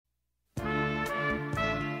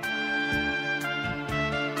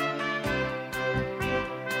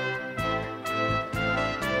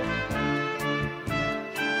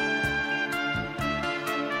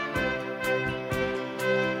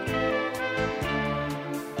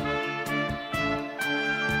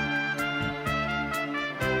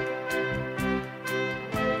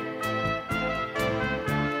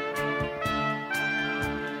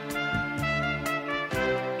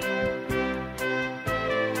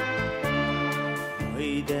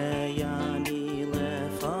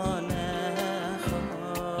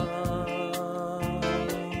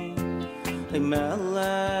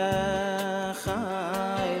melech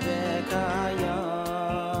chai v'kayam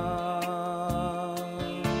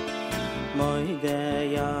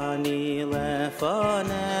moidei ani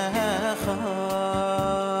lefanecha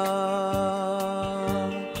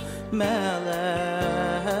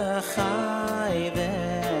melech chai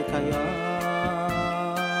v'kayam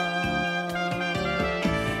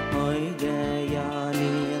moidei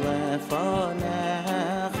ani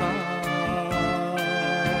lefanecha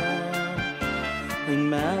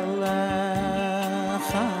melech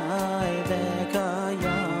chai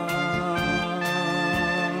v'kayam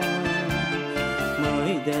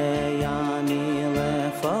moidei ani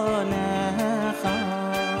lefanecha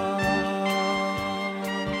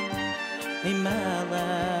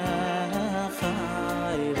melech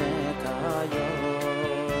chai v'kayam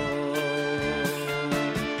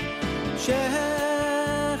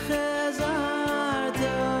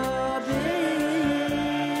shechazarta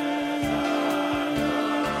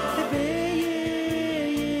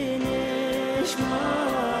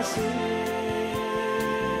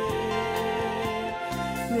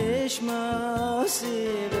nishmasi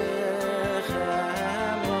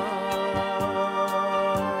v'chema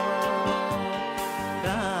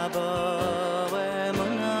Rabba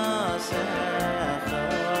v'munasecha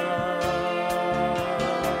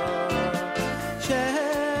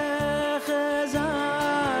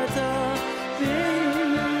shechazarta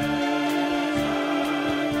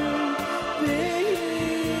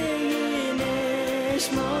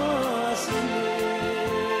nishmasi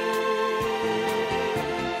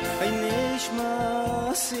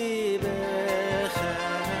nishmasi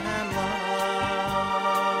v'chema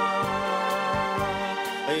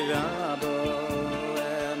Rabba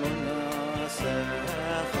v'munasecha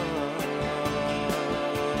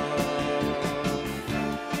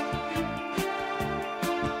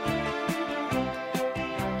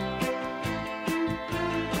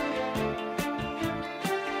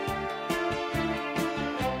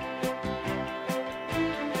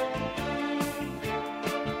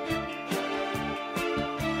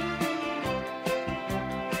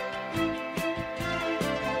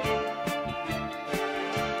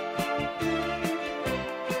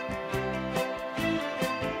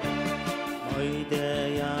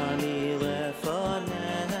moidei ani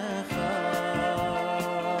lefanecha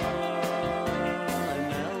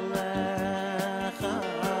melech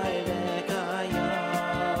chai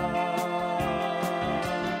v'kayam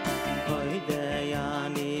moidei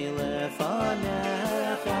ani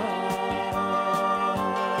lefanecha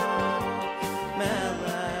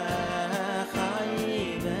melech chai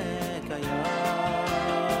v'kayam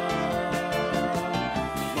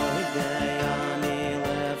moidei ani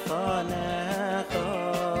lefanecha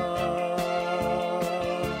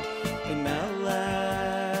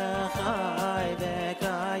melech chai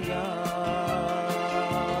v'kayam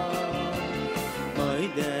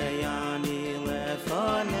moidei ani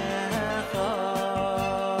lefanecha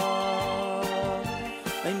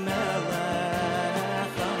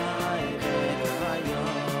melech chai v'kayam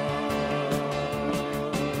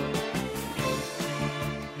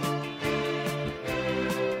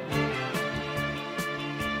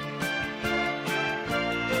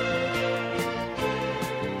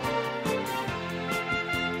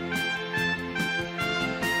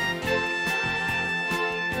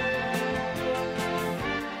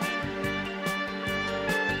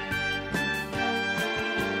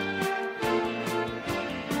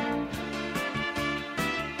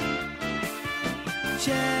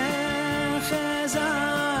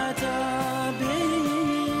shechazarta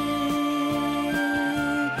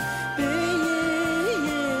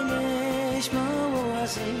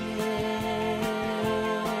nishmasi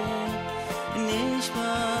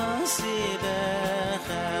nishmasi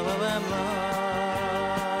v'chema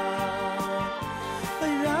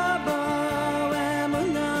Rabba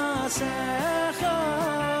v'munasecha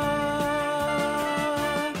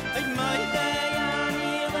moidei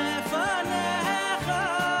ani lefanecha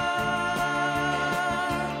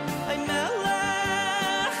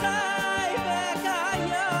melech chai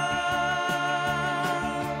v'kayam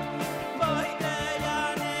moidei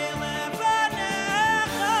ani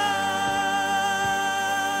lefanecha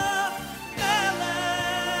melech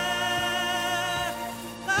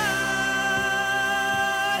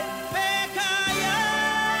chai v'kayam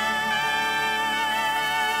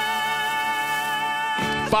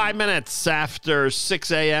 5 minutes after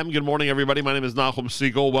 6 a.m. Good morning, everybody. My name is Nachum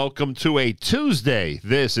Siegel. Welcome to a Tuesday.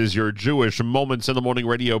 This is your Jewish Moments in the Morning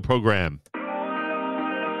radio program.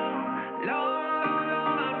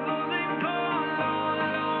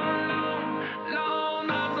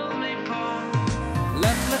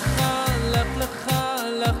 Lech lecha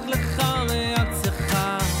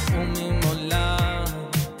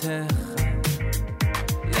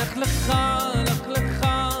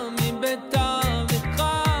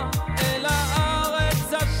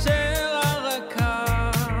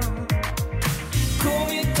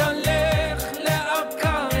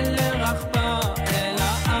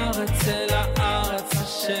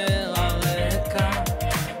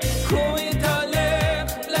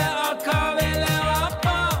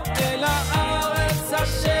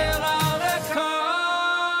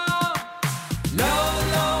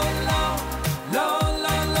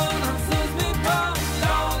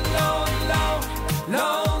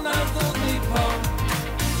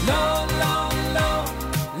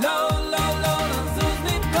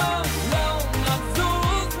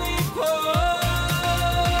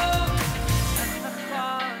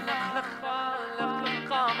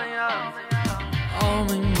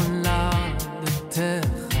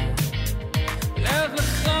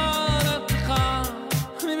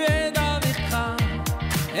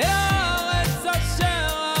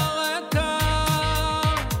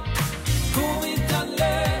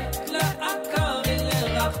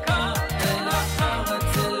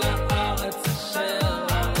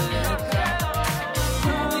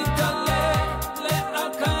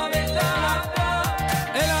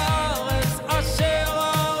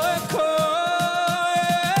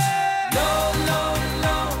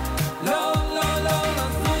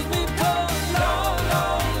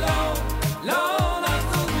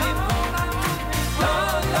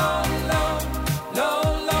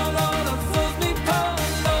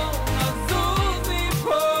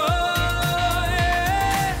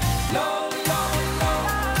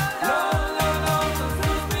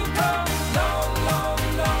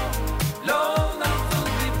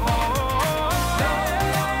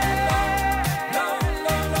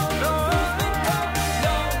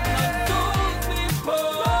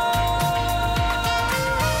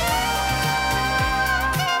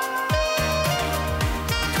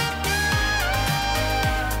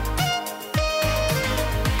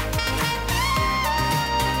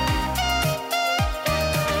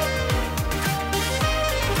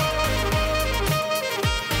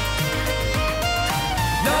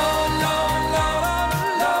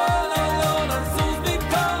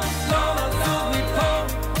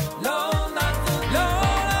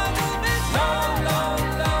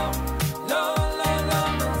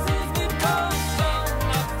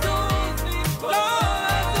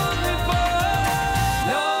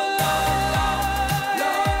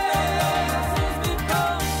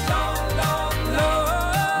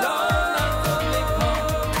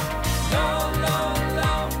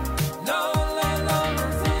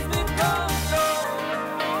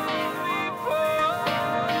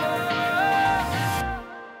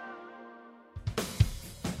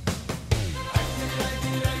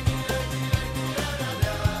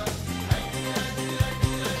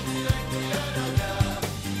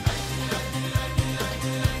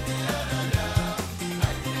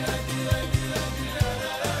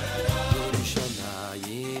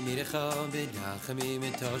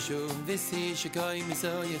Visi shkoy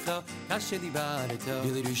misoyecha kashedi barato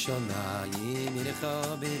Billy Rushonayim ilecha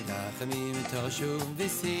berachamim toshum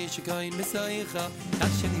Visi shkoy misoyecha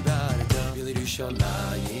kashedi barato Billy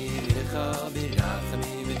Rushonayim ilecha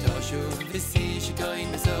berachamim toshum Visi shkoy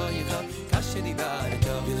misoyecha kashedi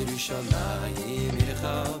barato Billy Rushonayim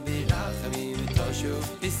ilecha berachamim toshum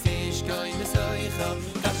Visi shkoy misoyecha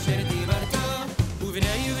kashedi barato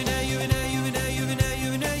Uvinay uvinay uvinay uvinay uvinay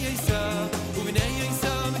uvinay yisa Uvinay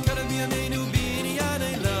yisa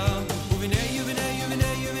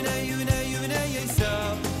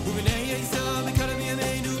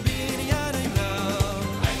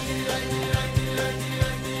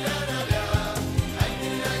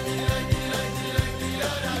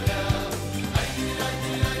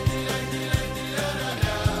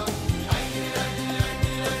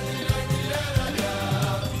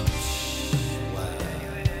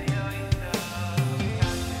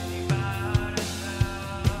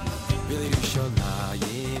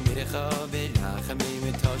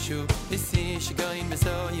Visi shgoyin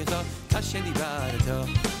mesoyecha kashedi barato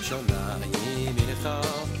Sholayim ilecha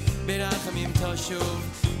berachamim toshuv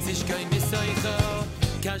Zishgoyin mesoyecha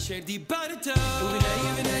kashedi barato Uvinay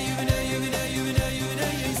uvinay uvinay uvinay uvinay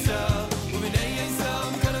uvinay yisa Uvinay yisa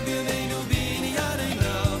mekarav yameinu b'inyan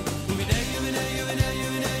elam Uvinay uvinay uvinay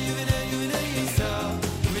uvinay uvinay uvinay yisa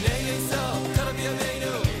Uvinay yisa mekarav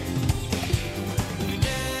yameinu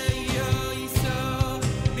Uvinay yisa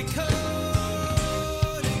because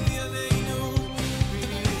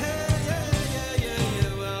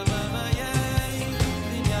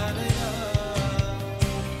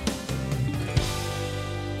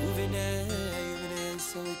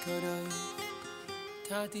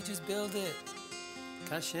Tati, just build it.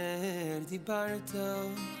 Kasher di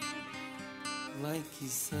barto, like you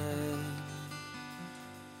said.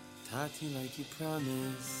 Tati, like you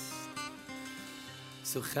promised.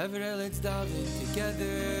 So Chavre, let's dive in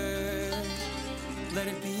together. Let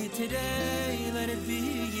it be today, let it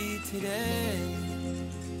be today.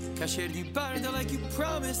 Kasher di barto, like you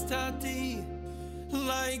promised, Tati,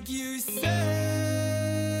 like you said.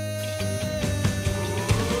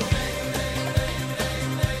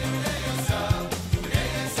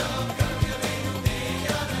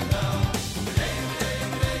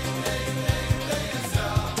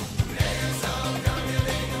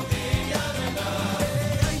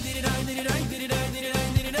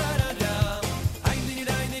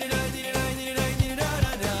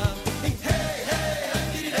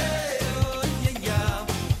 Yeah.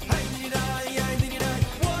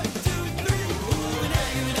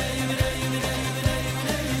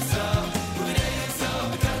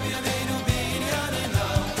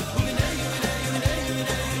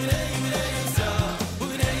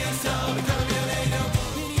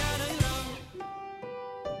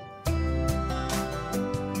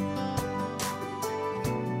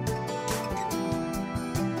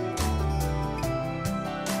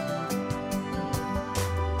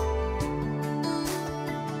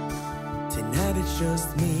 night it's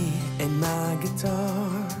just me and my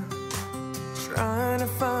guitar, trying to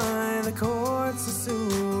find the chords to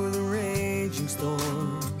soothe the raging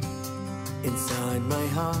storm inside my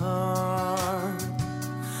heart.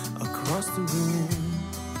 Across the room,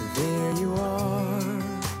 there you are,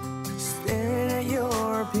 staring at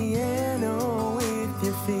your piano with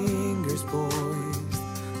your fingers poised,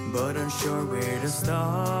 but unsure where to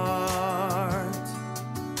start.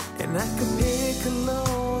 And I could pick a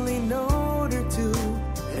lonely note or two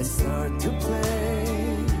and start to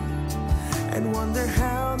play, and wonder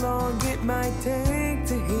how long it might take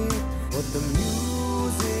to hear what the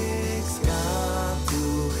music's got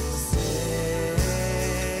to say.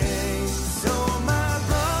 So my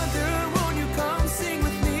brother, won't you come sing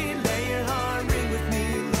with me? Lay your heart, ring with me,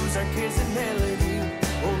 lose our cares in melody,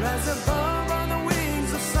 or rise above on the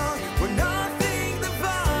wings of song, where nothing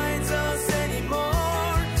divides us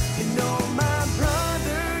anymore. You know, my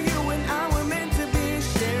brother, you and I were meant to be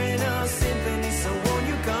sharing a symphony, so won't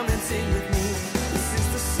you come and sing with me? This is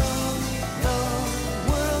the song the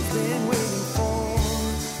world's been waiting for.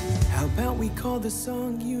 How about we call the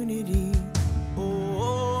song Unity? Oh,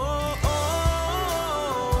 oh, oh,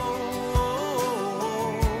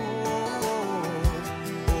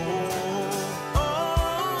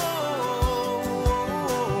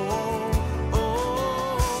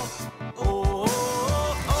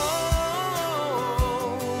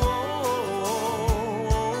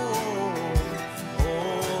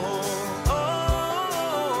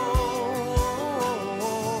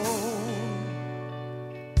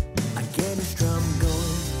 I get a strum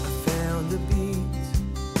going, I found the beat,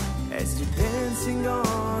 as you're dancing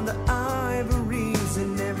on the ivories,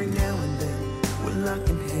 and every now and then we're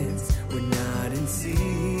locking heads, we're not in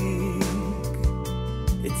sync.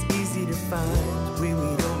 It's easy to find when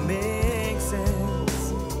we don't make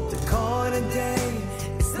sense, to call it a day,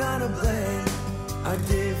 it's not a blame. Our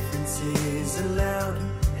differences are loud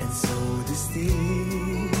and so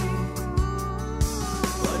distinct.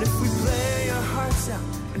 But if we play our hearts out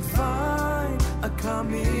and find a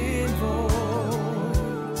common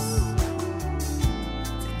voice,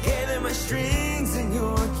 together my strings and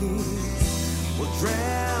your keys will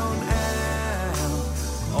drown out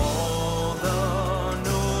all the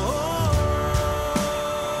noise.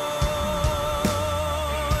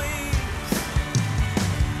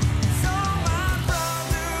 So my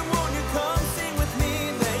brother, won't you come sing with me?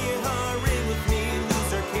 Lay your heart, ring with me,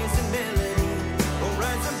 lose our cares in melody, or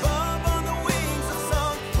rise above on the wings of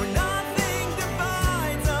song, where nothing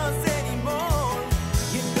divides us anymore.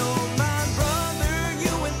 You know, my brother,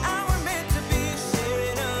 you and I were meant to be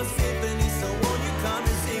sharing a symphony, so won't you come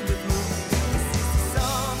and sing with me? This is the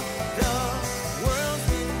song the world's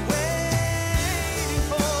been waiting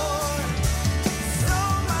for. So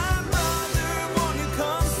my brother, won't you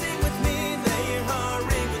come sing with me? Lay your heart,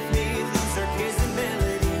 ring with me, lose our cares in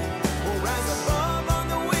melody, or rise above on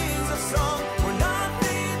the wings of song, where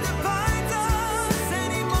nothing divides us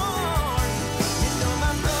anymore. You know,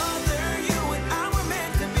 my brother, you and I were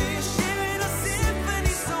meant to be sharing a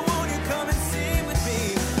symphony, so won't you come and sing with me?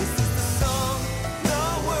 This is the song the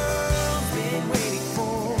world's been waiting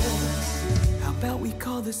for. How about we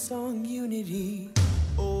call the song Unity?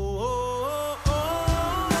 Oh, oh, oh,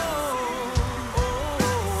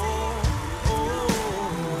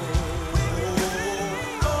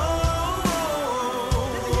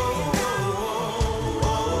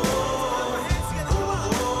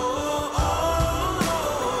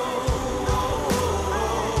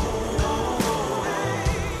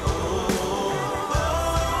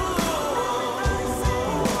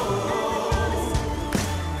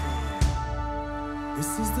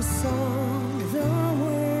 this is the song the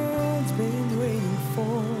world's been waiting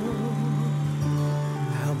for.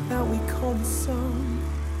 How about we call the song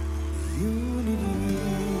Unity?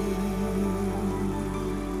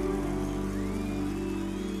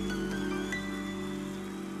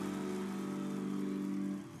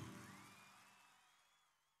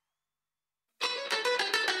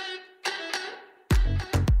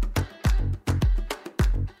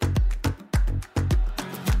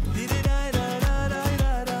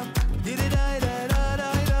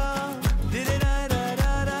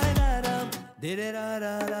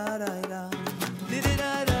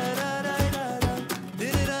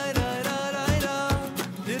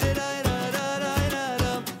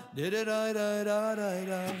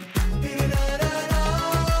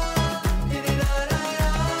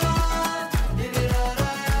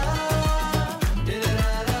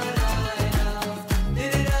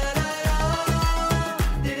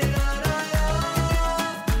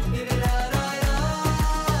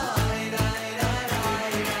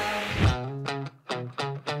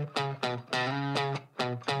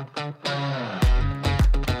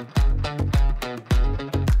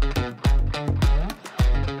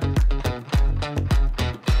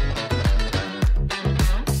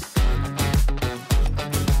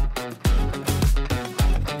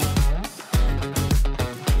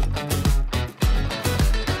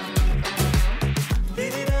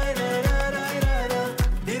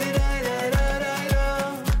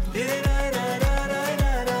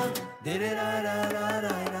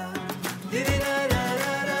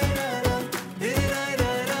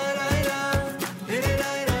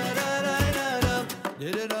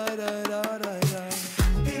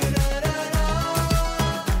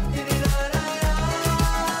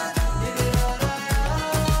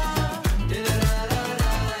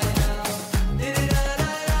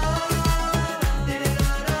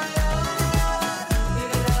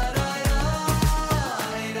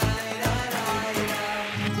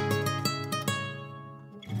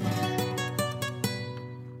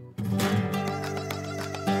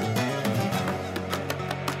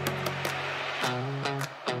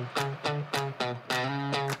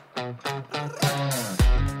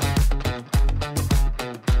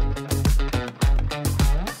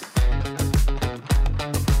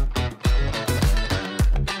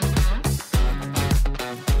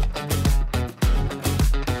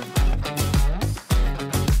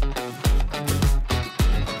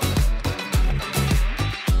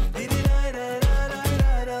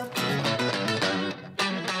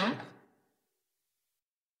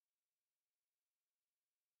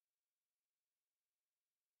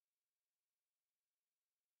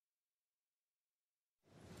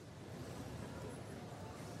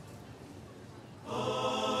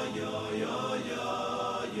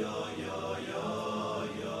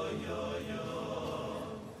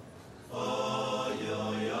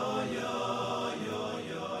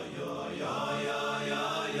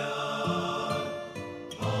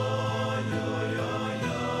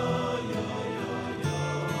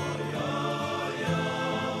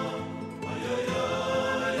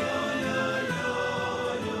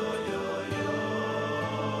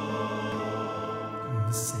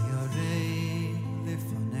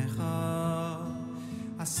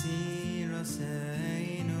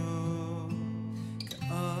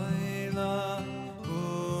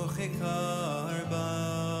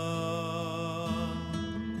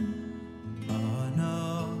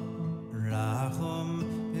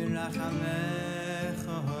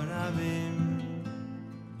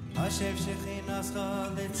 השב שכינס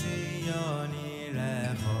לציון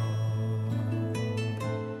ירחו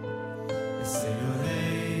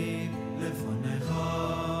סיורי לפונך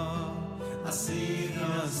עשית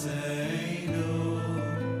עשינו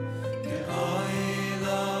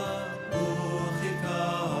כאוילה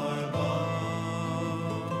וכיכר בו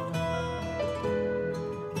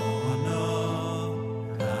מונו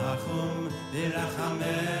רחום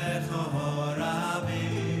לרחמך רבי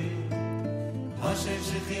השם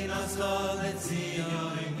שכינס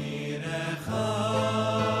לציון ירחו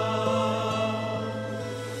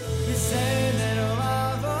בסדר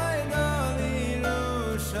ובעבודה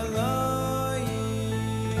לירושלים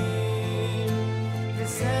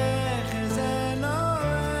וזכר זה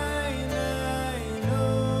נוראינו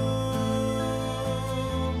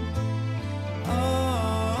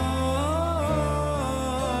אוי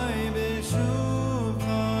בשובך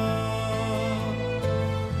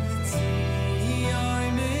לציון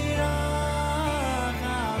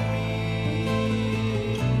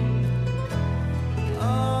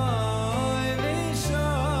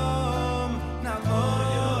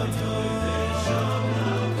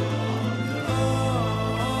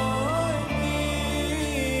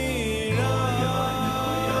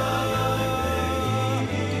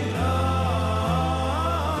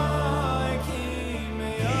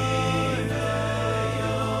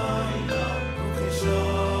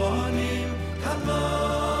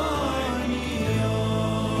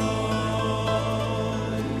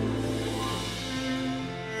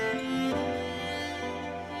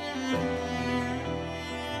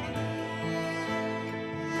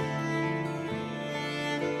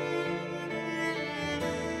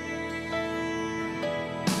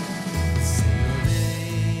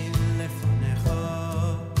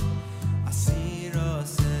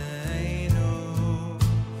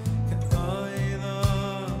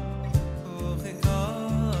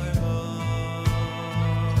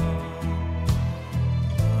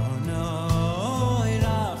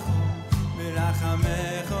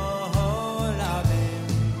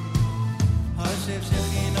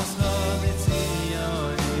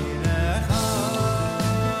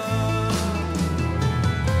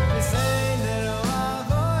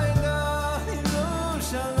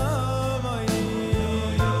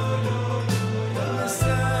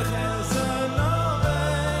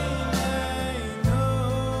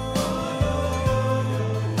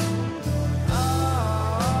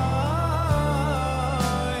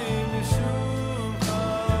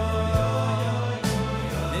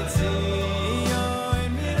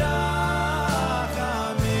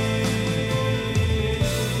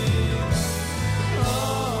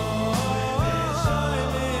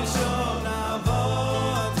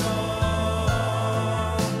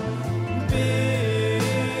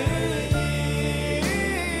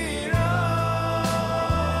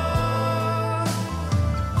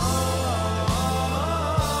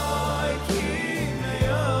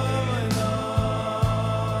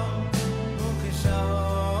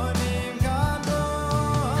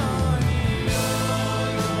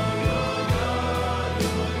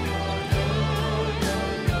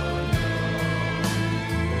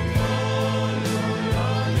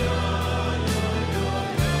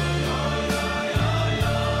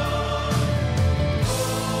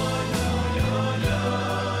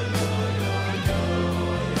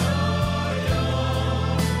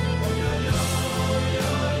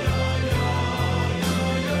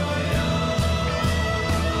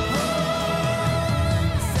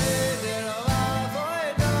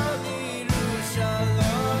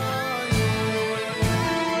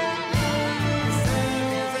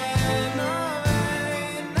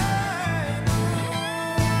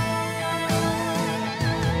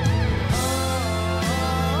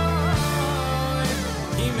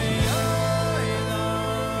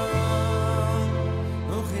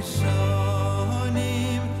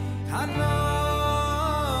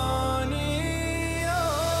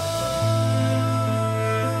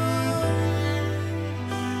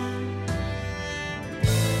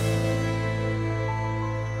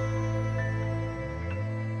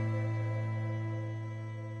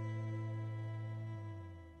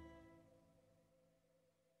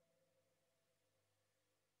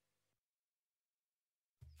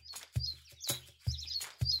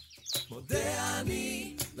מודה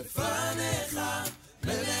אני לפניך,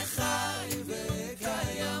 מלך חי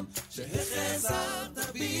וקיים,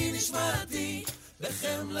 שהחזרת בי נשמתי,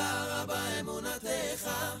 בחמלה רבה אמונתך.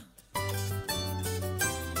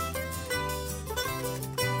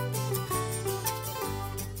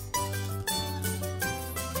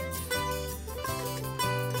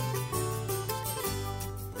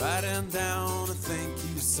 Writing down a thank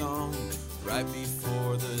you song right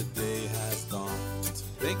before the day has dawned.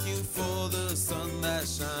 Thank you for the sun that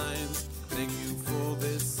shines. Thank you for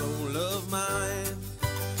this soul of mine.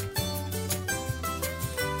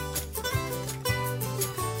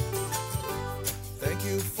 Thank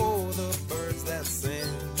you for the birds that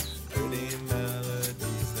sing, pretty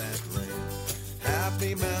melodies that ring,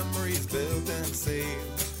 happy memories built and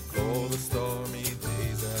saved for the stormy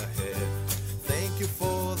days ahead. Thank you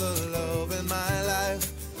for the love in my life,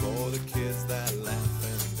 for the kids that laugh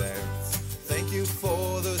and dance. Thank you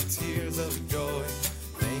for the tears of joy.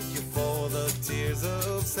 Thank you for the tears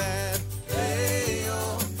of sad. Hey yo,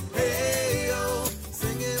 hey yo,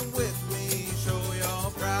 sing it with me, show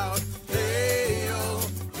you're proud. Hey yo,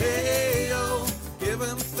 hey yo, give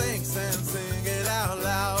him thanks and sing it out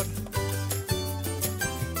loud.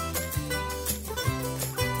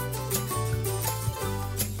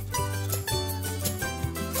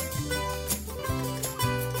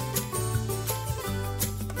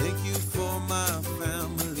 Thank you for my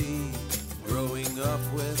family, growing up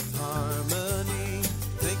with harmony.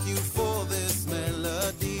 Thank you for this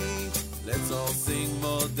melody. Let's all sing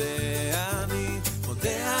Modeh Ani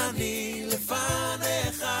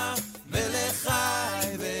lefanecha melech chai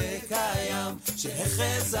vekayam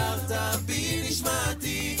שהחזרת בי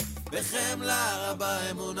נשמתי בחמלה רבה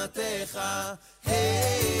אמונתך.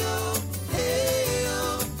 Hey yo, hey yo,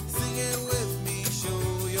 sing it with me, show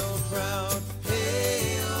you're proud. Hey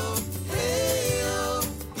yo, hey yo,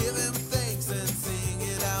 give him thanks and sing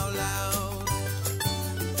it out loud.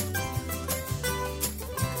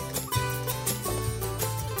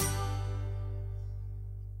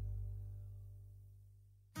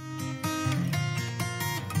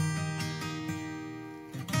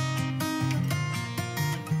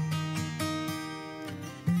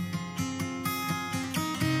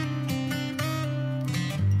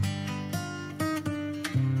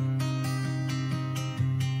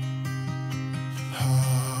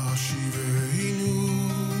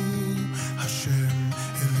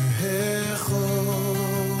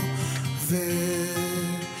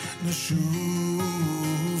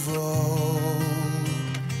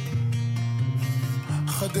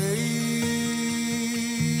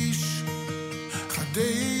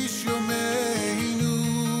 חדש יומנו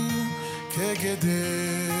כגדם,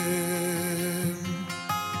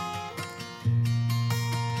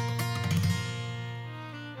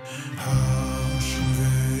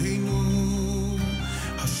 השיבנו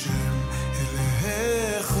השם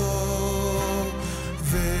אליך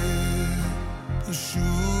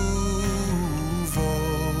ונשובו.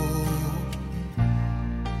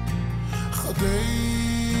 חדש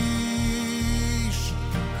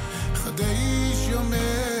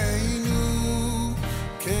יומנו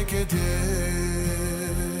כקדם,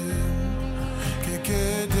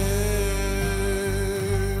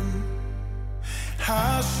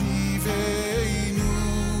 השיבנו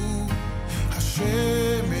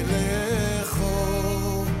השם אליך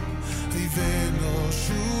ונשובו.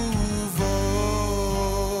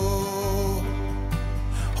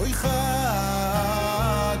 אוי חדש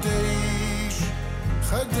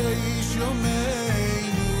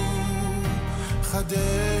יומנו,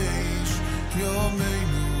 חדש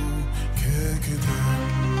יומנו כקדם.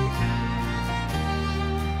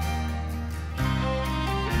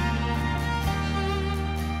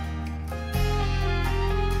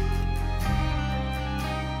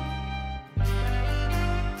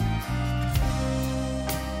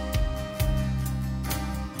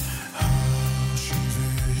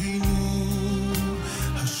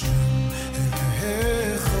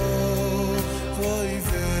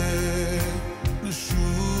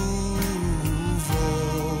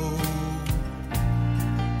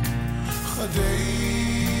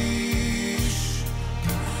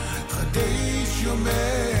 חדש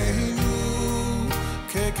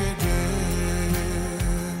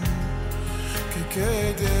יומנו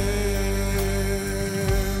כקדם,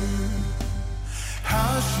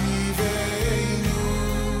 השיבנו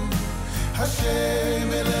השם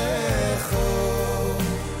אליך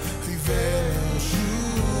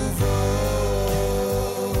ונשובו.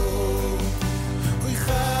 אוי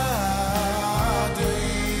חדש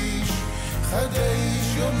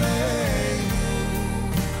יומנו,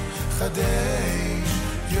 חדש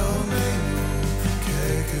יומנו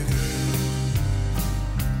כקדם.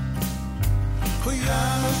 אוי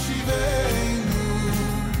השיבנו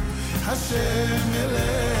השם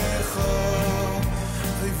אליך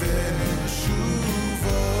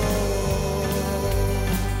ונשובו.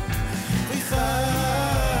 אוי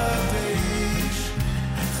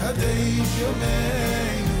חדש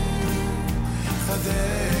יומנו,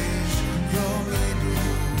 חדש יומנו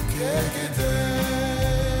כקדם.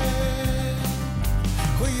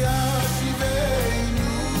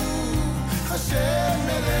 וישיבנו השם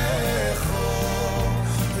מלכו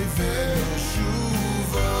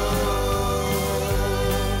ושובו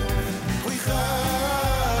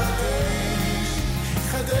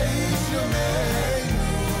חדש יומנו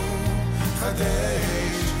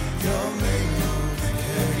חדש יומנו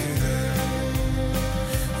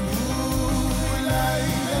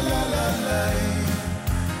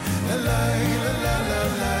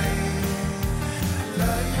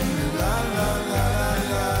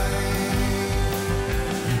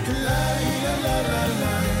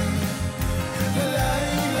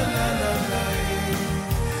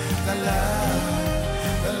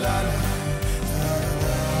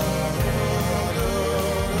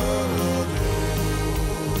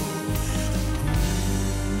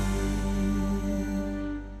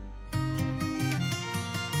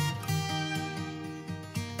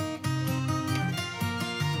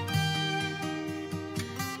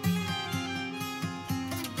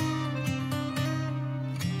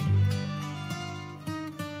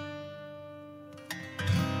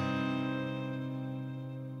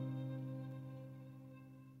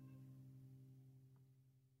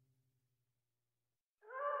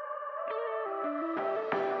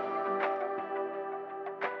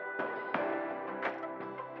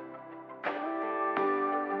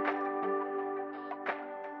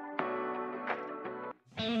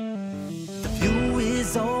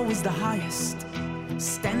Always the highest,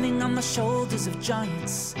 standing on the shoulders of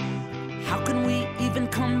giants. How can we even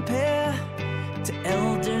compare to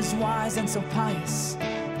elders wise and so pious?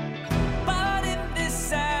 But in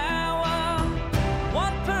this hour,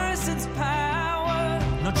 one person's power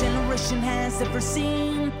no generation has ever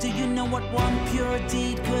seen. Do you know what one pure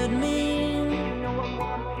deed could mean?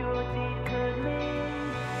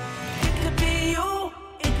 It could be you,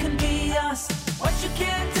 it can be us. What you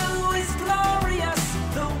can't do is glorious.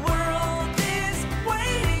 The world is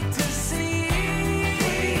waiting to see.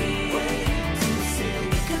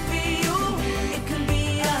 It can be you, it can be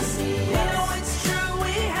us. We know it's true,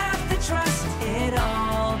 we have to trust. It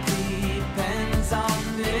all depends on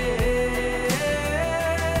me.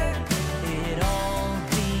 It all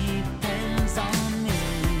depends on me.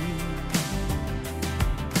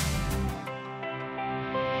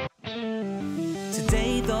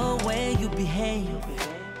 Today the way you behave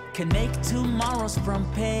can make tomorrow's front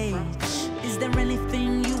page. Is there anything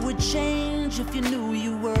you would change if you knew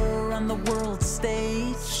you were on the world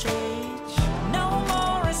stage? No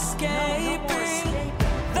more escaping.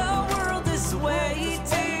 The world is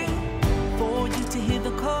waiting for you to hear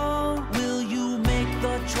the call. Will you make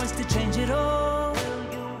the choice to change it all?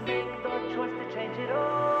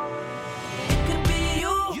 It could be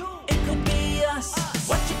you, it could be us.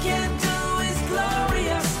 What you can't do is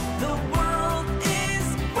glorious. The world is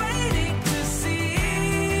waiting to see.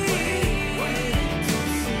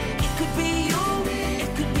 It could be you,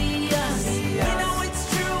 it could be us. We know it's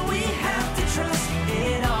true, we have to trust.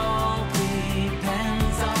 It all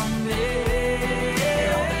depends on me. It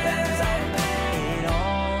all depends on me. It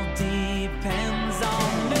all depends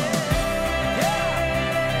on me.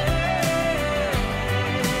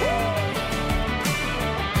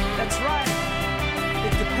 That's right.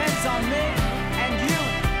 It depends on me and you,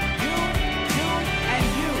 and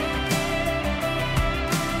you.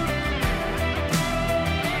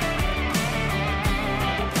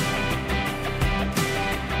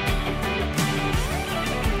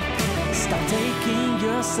 Stop taking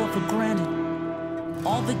yourself for granted.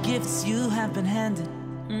 All the gifts you have been handed.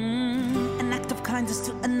 An act of kindness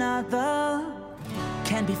to another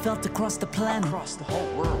can be felt across the planet, across the whole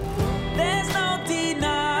world. There's no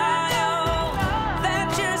denial that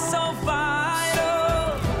you're so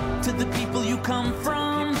vital to the people you come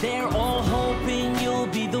from. They're all hoping you'll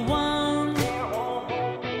be the one.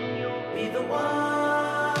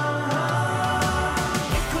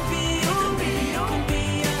 It could be you, it could be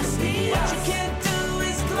us. What you can't do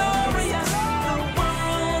is glorious. The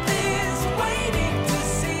world is waiting to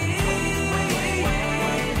see.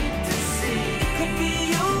 It could be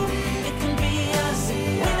you, it can be us.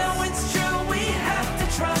 We know it's true, we have to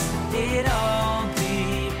trust. It all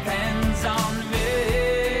depends on me.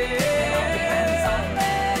 It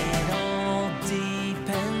all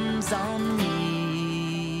depends on me.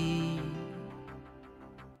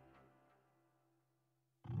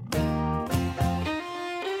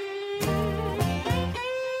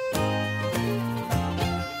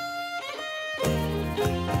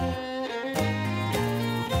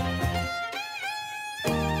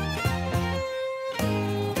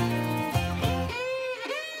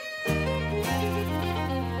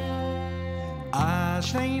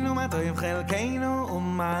 Ashreinu matoyim chelkeinu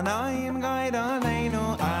umanoim goyd aleinu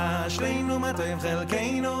Ashreinu matoyim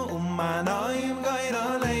chelkeinu umanoim goyd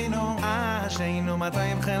aleinu Ashreinu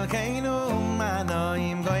matoyim chelkeinu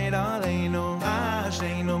umanoim goyd aleinu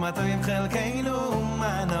Ashreinu matoyim chelkeinu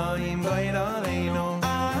umanoim goyd aleinu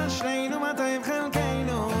Ashreinu matoyim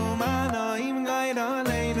chelkeinu umanoim goyd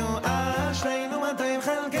aleinu Ashreinu matoyim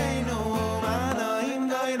chelkeinu umanoim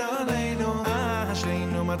goyd aleinu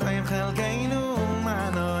Ashreinu matoyim chelkeinu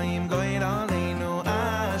umanoim goyd aleinu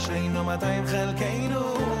Ashreinu matoyim chelkeinu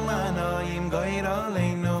umanoim goyd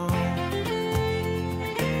aleinu Ashreinu matoyim chelkeinu umanoim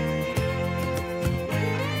goyd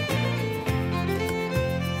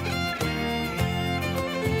aleinu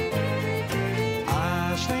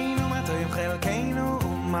Ashreinu matoyim chelkeinu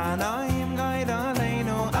umanoim goyd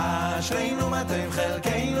aleinu Ashreinu matoyim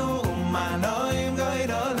chelkeinu umanoim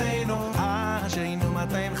goyd aleinu Ashreinu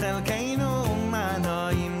matoyim chelkeinu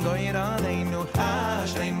umanoim goyd aleinu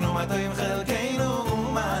Ashreinu matoyim chelkeinu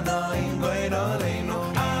umanoim goyd aleinu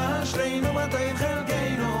Ashreinu matoyim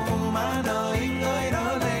chelkeinu umanoim goyd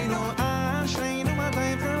aleinu Ashreinu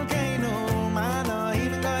matoyim chelkeinu umanoim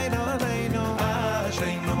goyd aleinu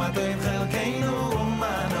Ashreinu matoyim chelkeinu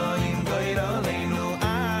umanoim goyd aleinu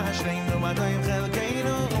Ashreinu matoyim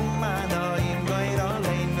chelkeinu umanoim goyd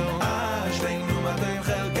aleinu Ashreinu matoyim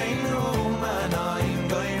chelkeinu umanoim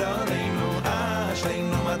goyd aleinu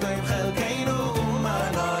Ashreinu matoyim chelkeinu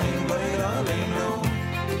umanoim goyd aleinu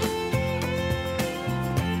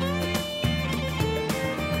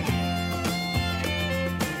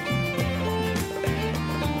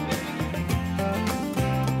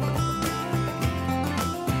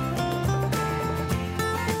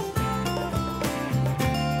Ashreinu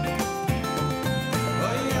matoyim chelkeinu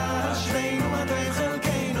umanoim goyd aleinu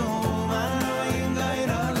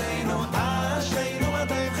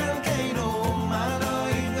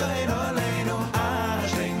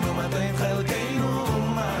Ashreinu matoyim chelkeinu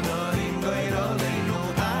umanoim goyd aleinu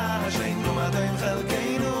Ashreinu matoyim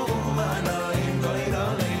chelkeinu umanoim goyd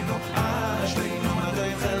aleinu Ashreinu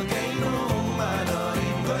matoyim chelkeinu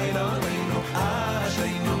umanoim goyd aleinu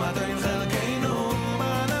Ashreinu matoyim chelkeinu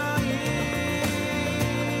umanoim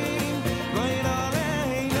goyd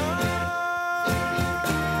aleinu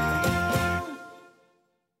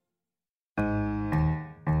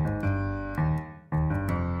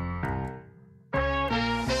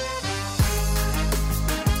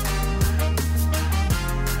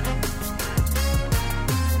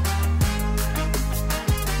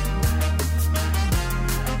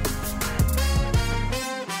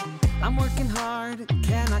I'm working hard,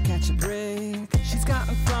 cannot catch a break. She's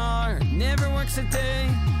gotten far, never works a day.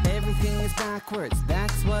 Everything is backwards,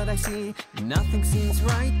 that's what I see. Nothing seems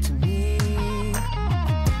right to me.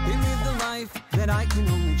 They live the life that I can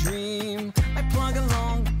only dream. I plug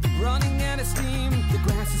along, running out of steam. The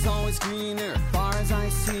grass is always greener, far as I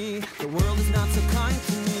see. The world is not so kind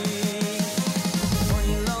to me.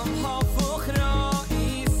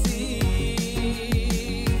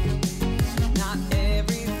 Not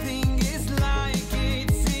everything is like it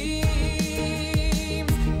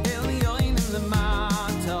seems. Elyonim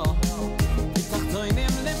lemato,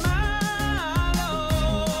 v'tachtonim lemalo.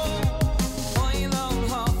 Olam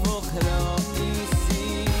hafuch ro'isi.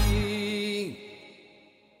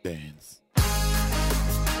 Dance.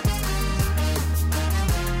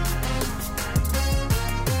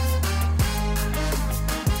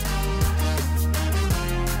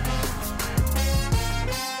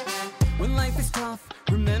 When life is tough,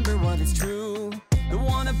 remember what is true. The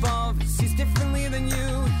one above sees differently than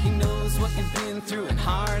you. He knows what you've been through, and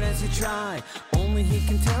hard as you try, only he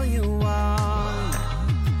can tell you why.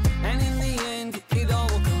 And in the end, it all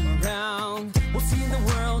will come around. We'll see the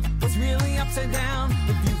world was really upside down.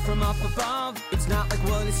 The view from up above, it's not like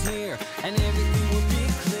what is here, and everything will be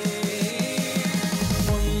clear.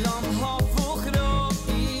 Olam hafuch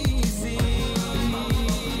ro'isi.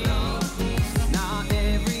 Not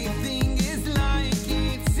everything is like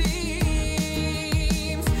it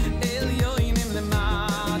seems. Elyonim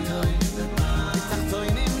lemato,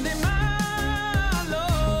 v'tachtonim lemalo.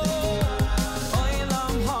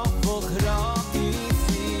 Olam hafuch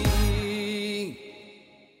ro'isi.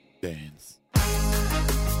 Dance.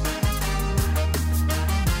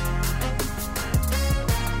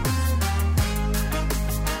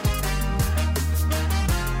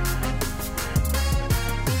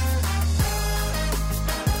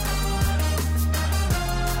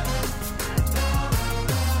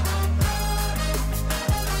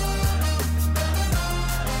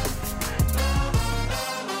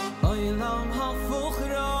 Olam hafuch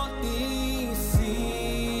ro'isi.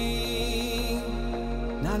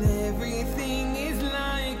 Not everything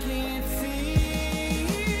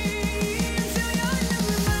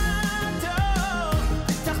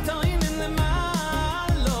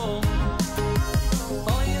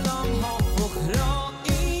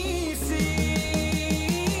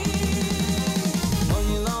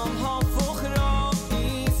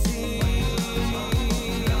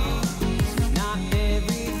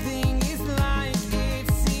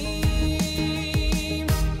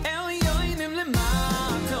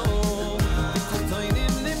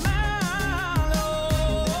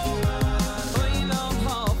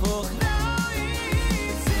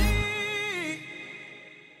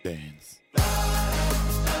dance.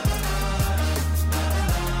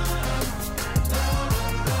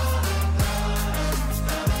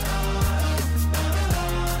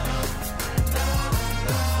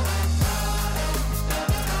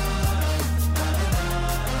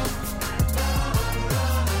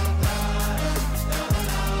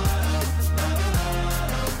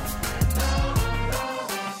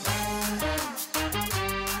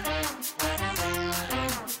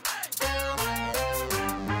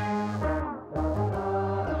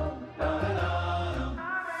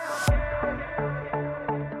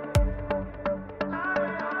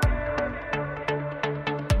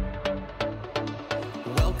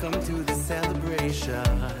 Welcome to the celebration,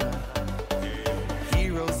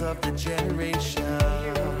 heroes of the generation.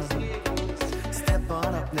 Step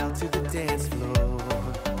on up now to the dance floor.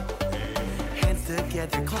 Hands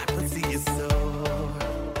together, clap, let's see you soar.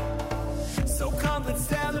 So come, let's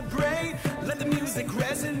celebrate. Let the music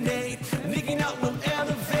resonate. Nicking out will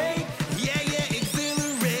elevate. Yeah, yeah,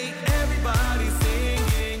 exhilarate. Everybody's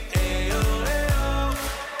singing, ayo, ayo.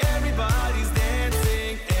 Everybody's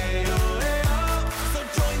dancing, ayo, ayo. So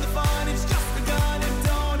join the fun, it's just begun, and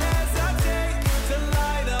don't hesitate to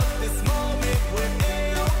light up this moment with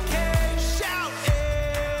A-OK. Shout,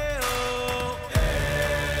 ayo, ayo,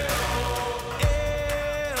 ayo.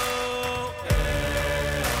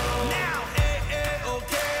 Now,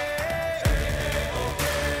 A-OK.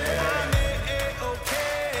 I'm A-OK.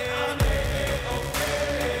 I'm A-OK.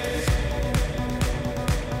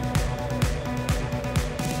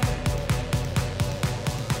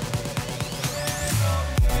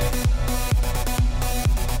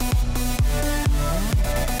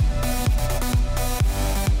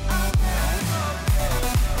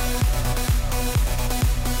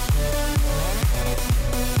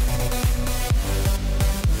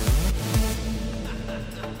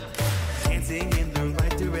 Dancing in the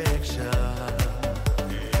right direction.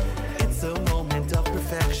 It's a moment of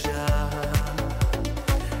perfection.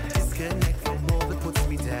 Disconnect from all that puts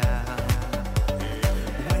me down.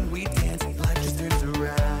 When we dance, life just turns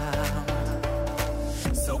around.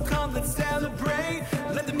 So come, let's celebrate.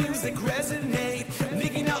 Let the music resonate.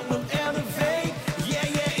 Nicking out will elevate. Yeah,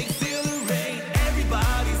 yeah, exhilarate.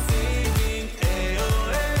 Everybody's singing, ayo,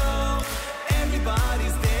 ayo.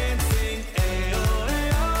 Everybody's dancing, ayo,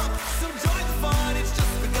 ayo. So join the fun, it's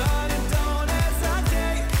just begun, and don't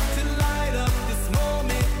hesitate to light up this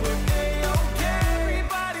moment with A-OK.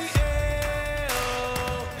 Everybody, ayo,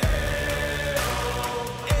 ayo,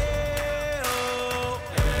 ayo.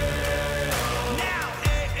 Now,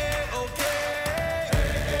 A-OK.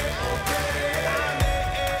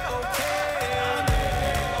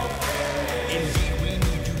 Indeed, we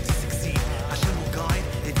need you to succeed. Hashem will guide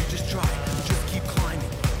if you just try. Just keep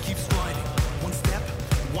climbing, keep striding. One step,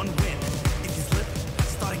 one win. If you slip,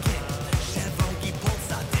 start again. Chevron, keep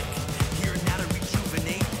dick. Here now to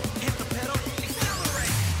rejuvenate. Hit the pedal,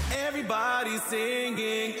 accelerate. Everybody's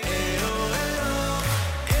singing, ayo, ayo.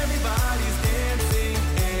 Everybody's dancing,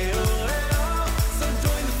 ayo, ayo. So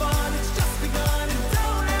join the fun, it's just begun, and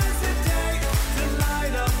don't hesitate to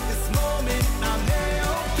light up this moment. I'm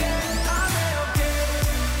A-OK, I'm A-OK.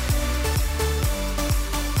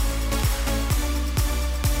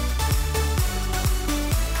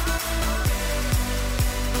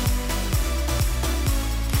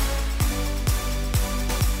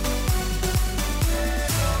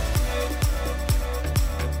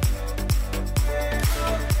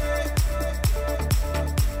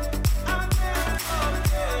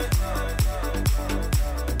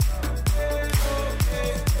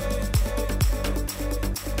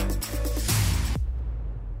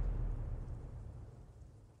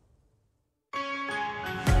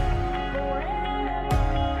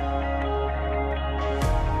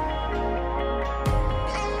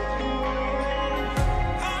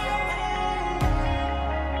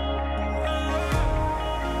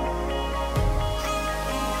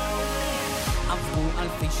 עברו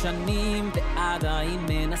אלפי שנים ועדיין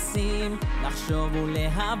מנסים לחשוב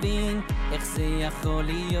ולהבין איך זה יכול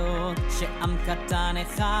להיות שעם קטן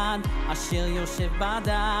אחד אשר יושב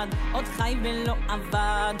בדד עוד חי ולא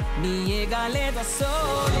עבד מי יגלה את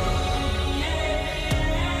הסוד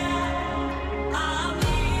עם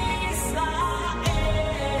ישראל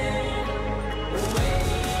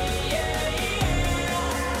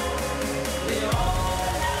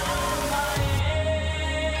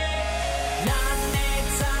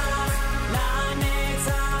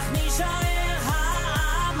לנצח נשאר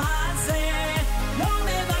העם הזה לא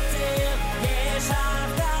מוותר יש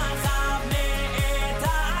הבטחה מאת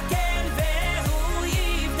הקן והוא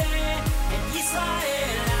יבנה את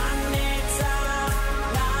ישראל לנצח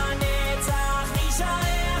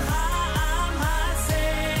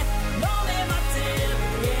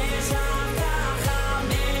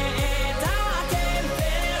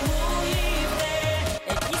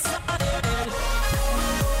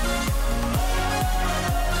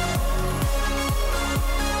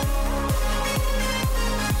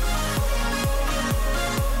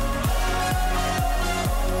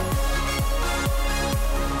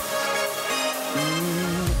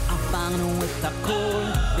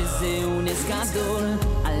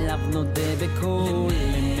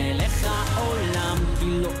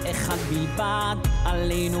לבד,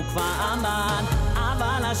 עלינו כבר עמד,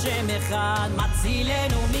 אבל השם אחד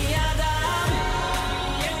מצילנו מידם.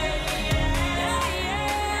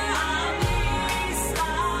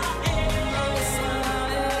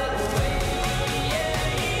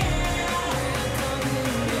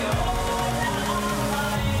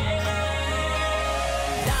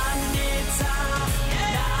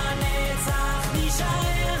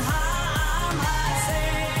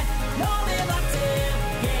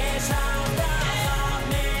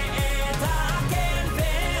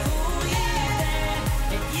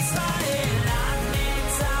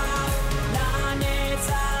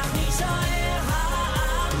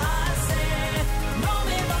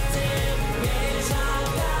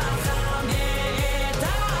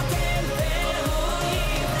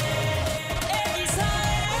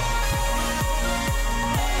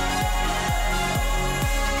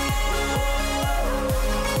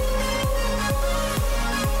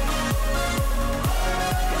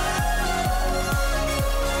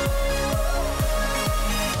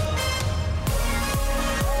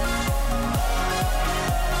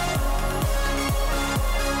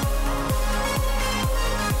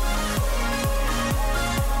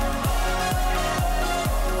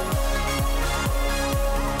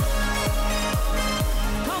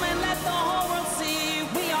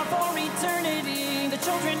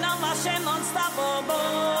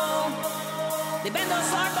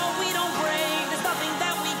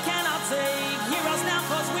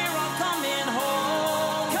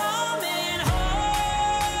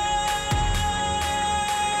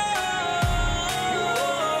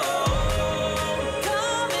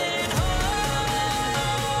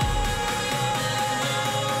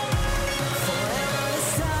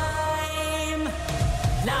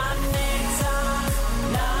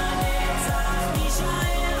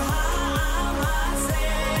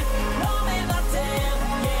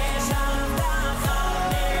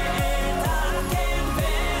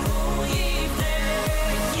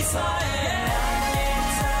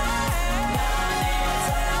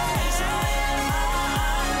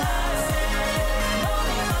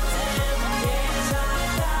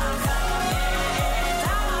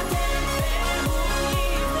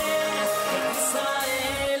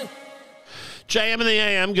 JM in the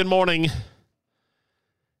AM, good morning.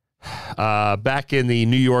 Back in the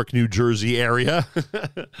New York, New Jersey area.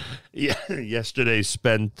 Yesterday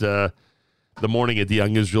spent the morning at the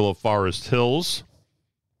Young Israel of Forest Hills,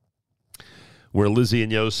 where Lizzie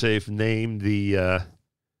and Yosef named the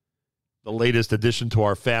latest addition to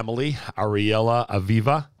our family, Ariella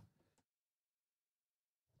Aviva.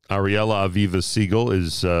 Ariella Aviva Siegel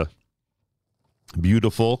is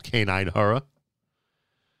beautiful, canine hara.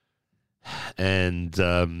 And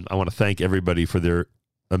I want to thank everybody for their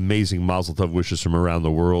amazing Mazel Tov wishes from around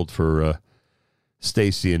the world for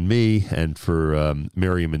Stacy and me, and for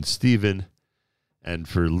Miriam and Stephen, and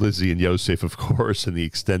for Lizzie and Yosef, of course, and the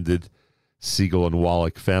extended Siegel and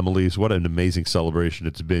Wallach families. What an amazing celebration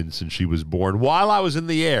it's been since she was born while I was in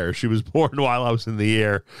the air. She was born while I was in the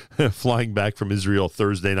air, flying back from Israel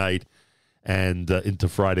Thursday night and into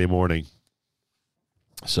Friday morning.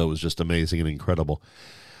 So it was just amazing and incredible.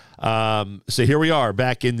 So here we are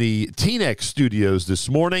back in the TNX studios this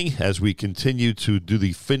morning as we continue to do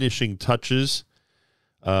the finishing touches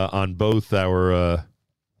on both our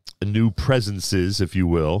new presences, if you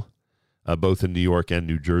will, both in New York and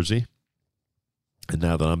New Jersey. And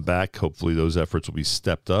now that I'm back, hopefully those efforts will be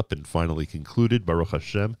stepped up and finally concluded, Baruch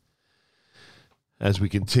Hashem, as we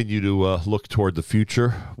continue to look toward the future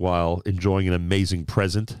while enjoying an amazing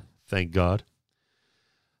present, thank God.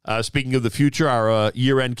 Speaking of the future, our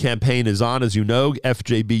year-end campaign is on, as you know,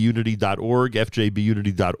 fjbunity.org,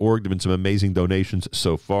 fjbunity.org. There have been some amazing donations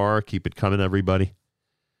so far. Keep it coming, everybody,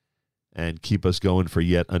 and keep us going for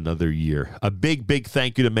yet another year. A big, big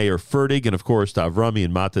thank you to Mayor Fertig and, of course, to Avrami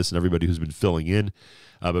and Matis and everybody who's been filling in.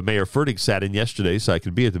 But Mayor Fertig sat in yesterday, so I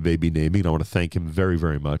could be at the baby naming, and I want to thank him very,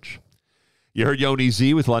 very much. You heard Yoni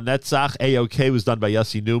Z with La Netzach. AOK was done by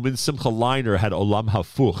Yossi Newman. Simcha Leiner had Olam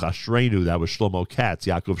Hafuch. Ashrenu, that was Shlomo Katz.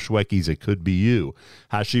 Yaakov Shwekis, It Could Be You.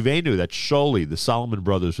 Hashivenu, that's Sholi, the Solomon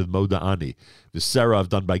Brothers with Moda Ani. Viserav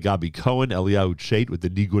done by Gabi Cohen. Eliyahu Chait with the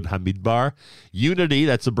Nigun Hamidbar. Unity,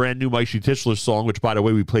 that's a brand new Maishi Tischler song, which, by the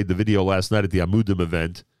way, we played the video last night at the Amudim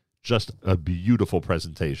event. Just a beautiful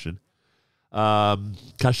presentation.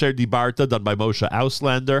 Kasher Dibarta, done by Moshe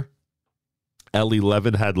Auslander. Eli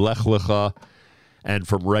Levin had Lech Lecha, and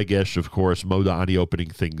from Regesh, of course, Moda Ani opening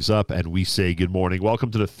things up, and we say good morning. Welcome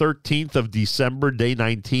to the 13th of December, day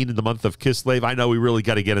 19 in the month of Kislev. I know we really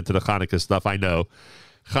got to get into the Hanukkah stuff. I know.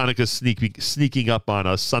 Hanukkah's sneaking up on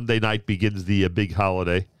us. Sunday night begins the big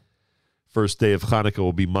holiday First day of Hanukkah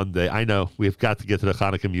will be Monday. I know. We have got to get to the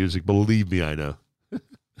Hanukkah music. Believe me, I know.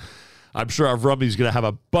 I'm sure Avrami's going to have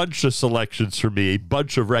a bunch of selections for me, a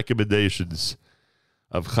bunch of recommendations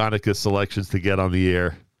of Hanukkah selections to get on the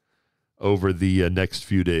air over the next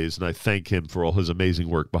few days. And I thank him for all his amazing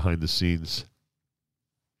work behind the scenes.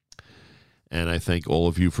 And I thank all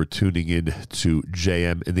of you for tuning in to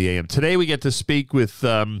JM in the AM. Today we get to speak with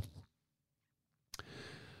Yair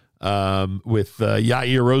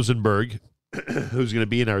Rosenberg, who's going to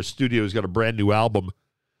be in our studio. He's got a brand new album,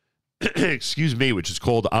 excuse me, which is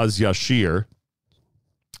called Az Yashir.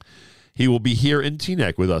 He will be here in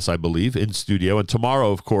Teaneck with us, I believe, in studio. And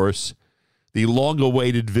tomorrow, of course, the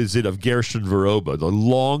long-awaited visit of Gershon Veroba. The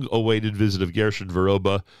long-awaited visit of Gershon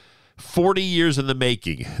Veroba. 40 years in the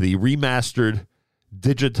making. The remastered,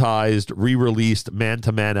 digitized, re-released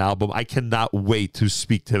man-to-man album. I cannot wait to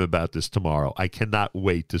speak to him about this tomorrow. It's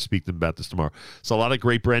a lot of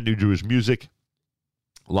great brand new Jewish music.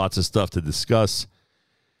 Lots of stuff to discuss.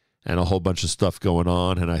 And a whole bunch of stuff going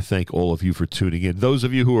on, and I thank all of you for tuning in. Those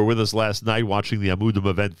of you who were with us last night watching the Amudim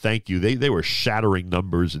event, thank you. They were shattering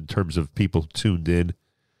numbers in terms of people tuned in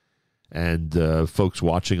and folks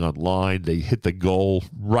watching online. They hit the goal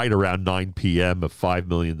right around 9 p.m. of $5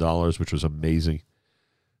 million, which was amazing.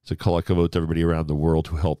 So kol hakavod to everybody around the world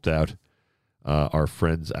who helped out our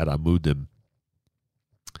friends at Amudim.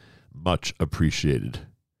 Much appreciated,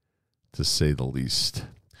 to say the least.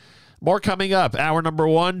 More coming up. Hour number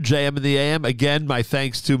 1, JM in the AM. Again, my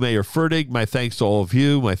thanks to Mayor Fertig. My thanks to all of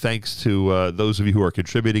you. My thanks to those of you who are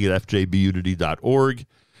contributing at fjbunity.org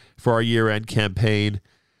for our year-end campaign.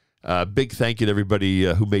 Big thank you to everybody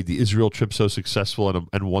who made the Israel trip so successful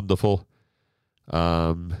and wonderful.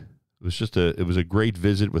 It was a great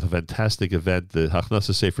visit with a fantastic event. The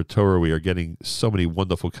Hachnasa Sefer Torah, we are getting so many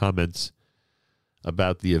wonderful comments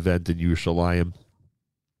about the event in Yerushalayim.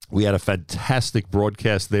 We had a fantastic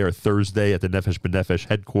broadcast there Thursday at the Nefesh B'Nefesh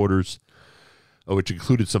headquarters, which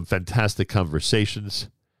included some fantastic conversations.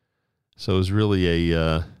 So it was really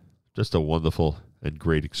just a wonderful and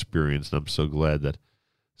great experience, and I'm so glad that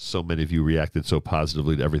so many of you reacted so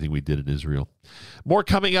positively to everything we did in Israel. More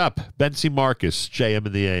coming up. Bentzi Marcus, JM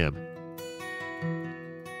in the AM.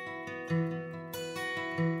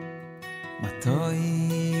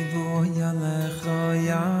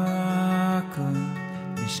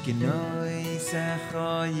 Mishkinoi secha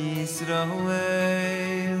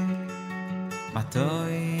Yisrael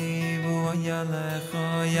Matoi v'oyalecha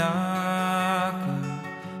Yaakov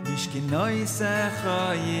Mishkinoi secha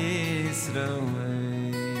Yisrael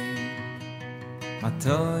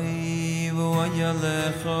Matoi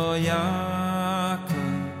v'oyalecha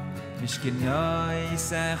Yaakov Mishkinoi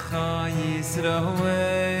secha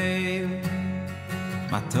Yisrael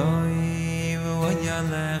Matoi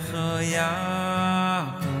v'oyalecha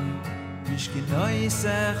Yaakov Mishkinoi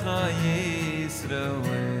secha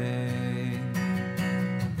Yisrael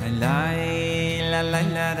Lay la la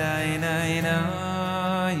la la la la la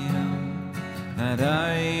la la la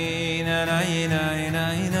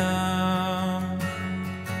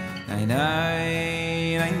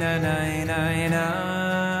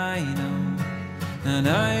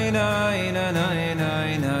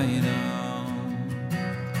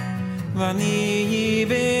Vani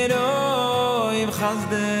beroi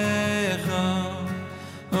v'chazdecha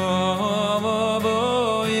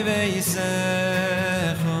Ovoi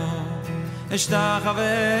v'yisecha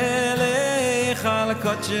Eshtachave lecha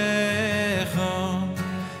l'kodshecha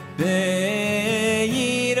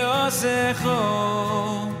Be'yirosecha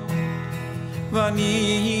Vani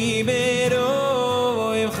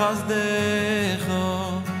beroi v'chazdecha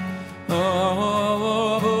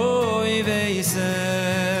Ovoi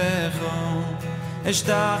v'yisecha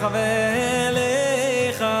Eshtachave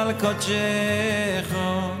lecha l'kodshecha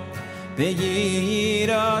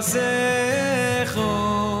Be'yirosecha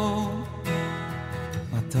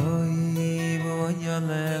Matoi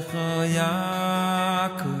v'oyalecha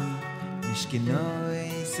Yaakov Mishkinoi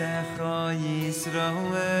secha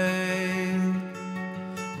Yisrael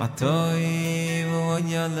Matoi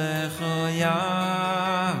v'oyalecha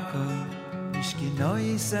Yaakov Mishkinoi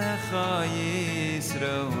secha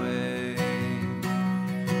Yisrael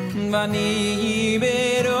Vani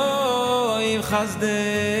beroi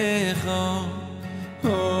v'chazdecha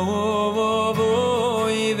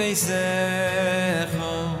Ovoi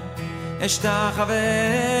v'yisecha Eshtachave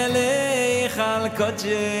lecha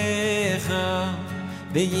l'kodshecha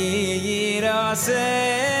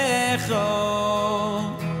Be'yirasecha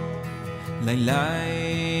Lay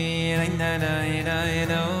lay lay lay lay lay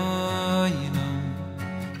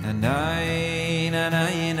lay lay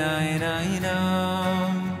lay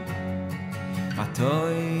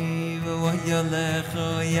Atoy v'yalecha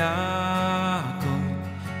Yaakov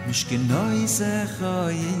Mishkenoisecha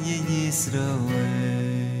Yisrael.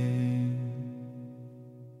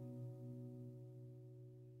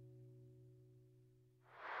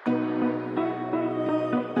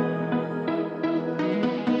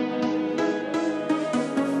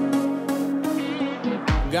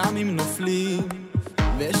 גם אם נופלים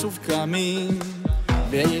ושוב קמים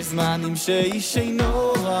ויש זמנים שאיש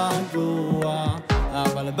אינו רגוע,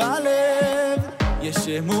 אבל בלב יש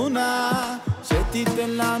אמונה שתיתן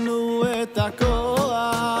לנו את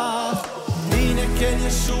הכוח. הנה כן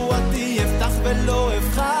ישועתי יפתח ולא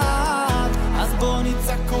אבחר, אז בוא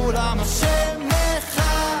נצעק כולם השם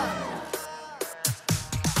אחד.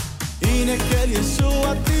 הנה כן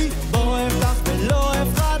ישועתי בוא אבטח ולא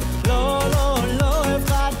אבחר, לא לא לא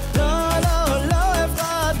אבחר, לא לא לא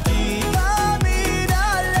אבחר, כי תמיד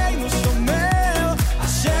עלינו שומר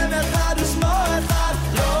השם אחד ושמו אחד,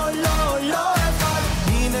 לא לא לא אבחר.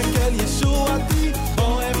 הנה כן ישועתי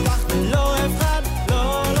בוא אבטח ולא אבחר,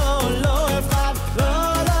 לא לא לא אבחר,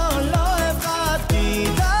 לא לא לא אבחר, כי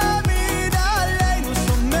תמיד עלינו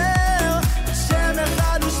שומר השם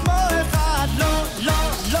אחד ושמו אחד, לא לא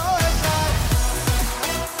לא אבחר.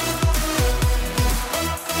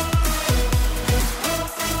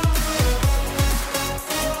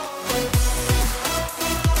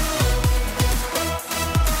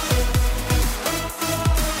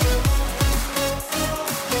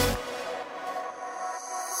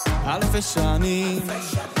 אלפי שנים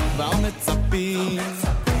כבר מצפים,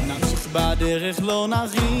 נמשיך בדרך לא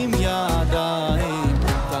נרים ידיים,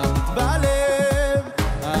 תמיד בלב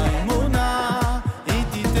האמונה היא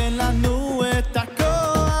תיתן לנו את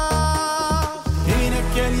הכוח. הנה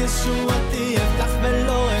כן ישועתי אבטח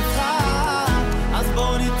ולא אבחר, אז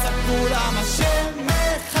בוא נצעק כולם השם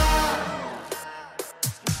אחד.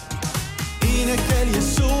 הנה כן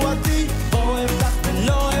ישועתי בוא אבטח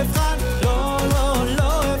ולא אבחר, לא לא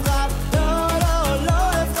לא אבחר, לא לא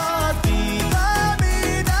לא אבחר, כי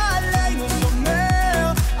תמיד עלינו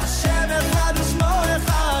שומר השם אחד ושמו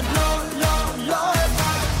אחד, לא לא לא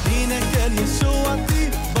אבחר. הנה כן ישועתי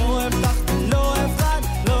בוא אבטח ולא אבחר,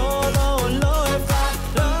 לא לא לא אבחר,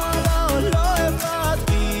 לא לא לא אבחר,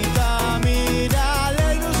 כי תמיד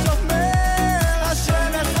עלינו שומר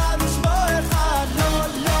השם אחד ושמו אחד, לא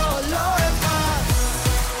לא לא אבחר.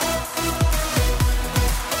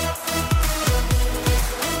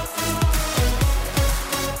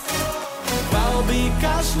 כבר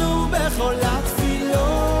ביקשנו בכל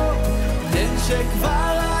התפילות, תן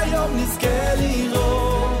שכבר היום נזכה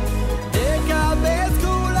לראות, תקבץ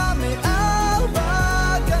כולם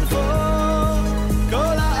מארבע כנפות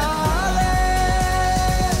כל הארץ.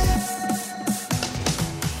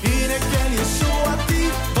 הנה כן ישועתי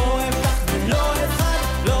בוא אבטח ולא אבחר,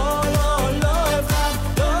 לא לא לא אבחר,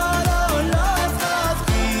 לא לא לא אבחר,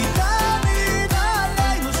 כי תמיד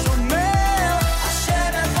עלינו שומר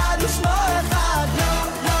השם אחד ושמו אחד, לא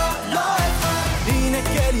לא לא אבחר. הנה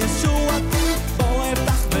כן ישועתי בוא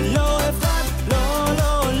אבטח ולא אבחר, לא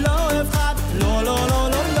לא לא אבחר, לא לא לא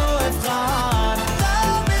לא לא אבחר,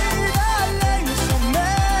 תמיד עלינו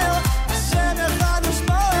שומר השם אחד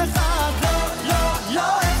ושמו אחד, לא לא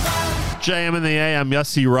לא אבחר. JM in the AM,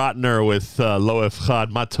 Yossi Rotner with Lo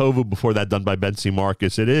Efchad, Matovu, before that done by Bensi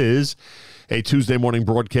Marcus. It is a Tuesday morning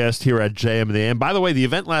broadcast here at JM in the AM. By the way, the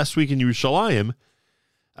event last week in Yerushalayim,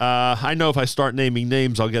 I know if I start naming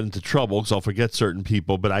names, I'll get into trouble because I'll forget certain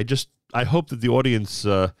people, but I hope that the audience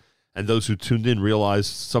and those who tuned in realize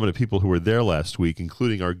some of the people who were there last week,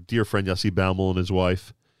 including our dear friend Yossi Baumel and his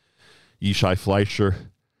wife, Yishai Fleischer,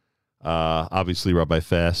 obviously Rabbi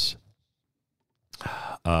Fass,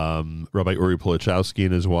 Rabbi Uri Polichowski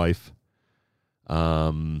and his wife,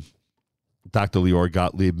 Dr. Lior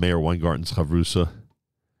Gottlieb, Mayor Weingarten's Chavrusa,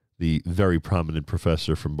 the very prominent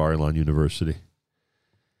professor from Bar-Ilan University.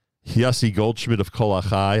 Yossi Goldschmidt of Kol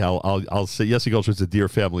Achai. I'll say Yossi Goldschmidt's a dear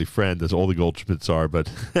family friend, as all the Goldschmidts are, but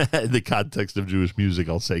in the context of Jewish music,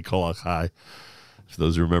 I'll say Kol Achai. For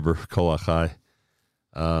those who remember Kol Achai,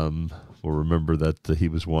 will remember that he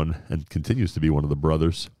was one and continues to be one of the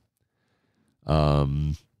brothers.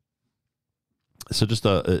 So just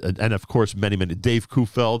and of course many Dave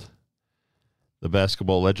Kufeld, the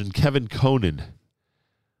basketball legend, Kevin Conan,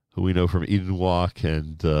 who we know from Eden Walk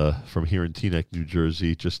and from here in Teaneck, New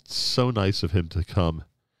Jersey. Just so nice of him to come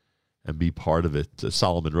and be part of it.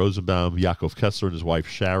 Solomon Rosenbaum, Yaakov Kessler and his wife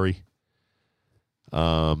Shari,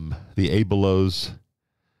 the Abelos,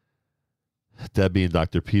 Debbie and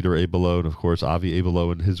Dr. Peter Abelo, and of course Avi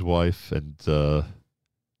Abelo and his wife, and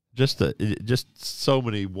just so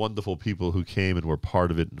many wonderful people who came and were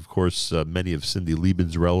part of it, and of course many of Cindy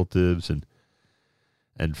Lieben's relatives and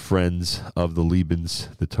and friends of the Liebens.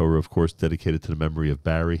 The Torah, of course, dedicated to the memory of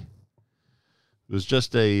Barry. It was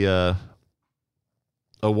just a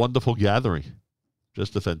wonderful gathering,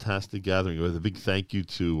 just a fantastic gathering. With a big thank you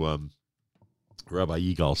to Rabbi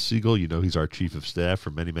Yigal Siegel. You know, he's our chief of staff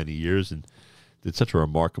for many, many years and did such a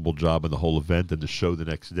remarkable job in the whole event and the show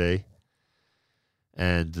the next day.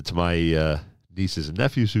 And to my nieces and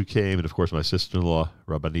nephews who came, and of course my sister-in-law,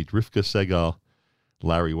 Rabbanit Rivka Segal,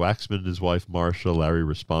 Larry Waxman and his wife, Marsha. Larry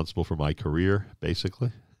responsible for my career,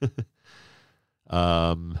 basically.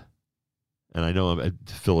 And I know I'm at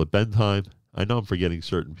Philip Bentheim. I know I'm forgetting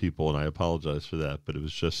certain people, and I apologize for that, but it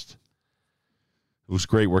was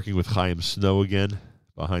great working with Chaim Snow again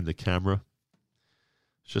behind the camera.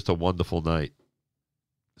 It's just a wonderful night.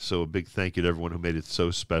 So a big thank you to everyone who made it so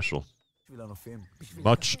special.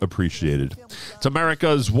 Much appreciated. It's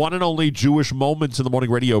America's one and only Jewish Moments in the Morning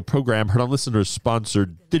radio program, heard on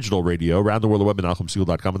listeners-sponsored digital radio around the world, the web at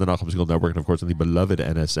NachumSegal.com and the Nachum Segal Network, and of course on the beloved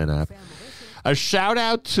NSN app. A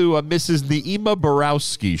shout-out to Mrs. Neima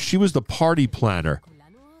Borowski. She was the party planner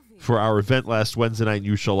for our event last Wednesday night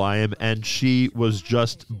in Yerushalayim, and she was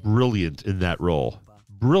just brilliant in that role.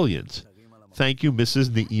 Brilliant. Thank you, Mrs.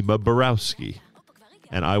 Neima Borowski.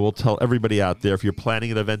 And I will tell everybody out there, if you're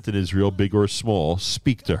planning an event in Israel, big or small,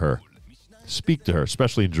 speak to her. Speak to her,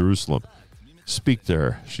 especially in Jerusalem. Speak to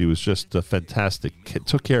her. She was just fantastic.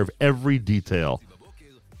 Took care of every detail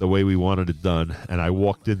the way we wanted it done. And I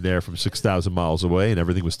walked in there from 6,000 miles away, and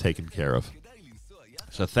everything was taken care of.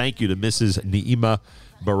 So thank you to Mrs. Neima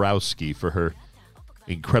Borowski for her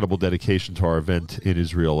incredible dedication to our event in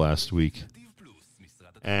Israel last week.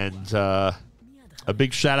 And a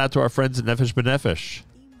big shout out to our friends at Nefesh B'Nefesh.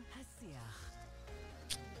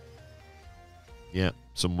 Yeah,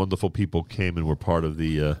 some wonderful people came and were part of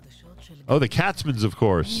the the Katzmans, of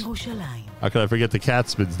course. How could I forget the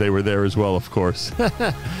Katzmans? They were there as well, of course.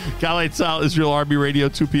 Galei Tzahal, Israel Army Radio,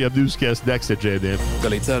 2 p.m. newscast next at JNM.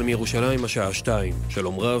 גלי צהל מירושלים, השעה 2.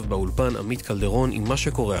 שלום רב, באולפן עמית קלדרון עם מה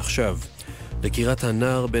שקורה עכשיו. דקירת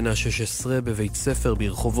הנער בן ה-16 בבית ספר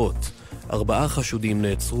ברחובות. 4 חשודים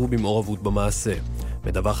נעצרו במעורבות במעשה.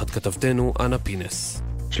 מדווחת כתבתנו אנה פינס.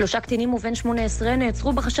 3 קטינים ובן 18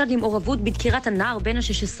 נעצרו בחשד למעורבות בדקירת הנער בן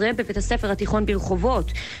ה-16 בבית הספר התיכון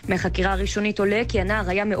ברחובות. מחקירה ראשונית עולה כי הנער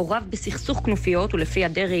היה מעורב בסכסוך כנופיות, ולפי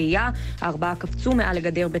עדי ראייה, 4 קפצו מעל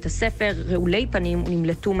לגדר בית הספר, רעולי פנים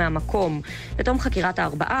ונמלטו מהמקום. בתום חקירת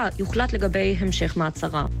 4 יוחלט לגבי המשך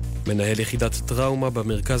מעצרה. מנהל יחידת טראומה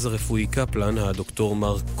במרכז הרפואי קפלן, הדוקטור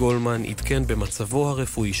מרק גולמן, עדכן במצבו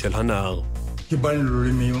הרפואי של הנער. קיבלנו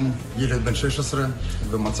למיון ילד בן 16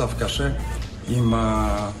 במצב קשה, עם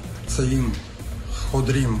צעים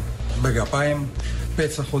חודרים בגפיים,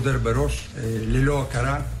 פצע חודר בראש, ללא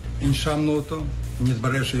הכרה. הנשמנו אותו,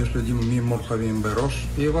 נתברר שיש לו דימומים מורחבים בראש,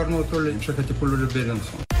 והעברנו אותו להמשך הטיפול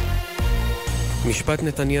בבילינסון. משפט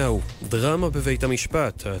נתניהו, דרמה בבית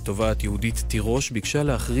המשפט. התובעת יהודית תירוש ביקשה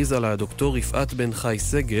להכריז על הדוקטור יפעת בן חי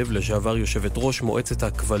סגב, לשעבר יושבת ראש מועצת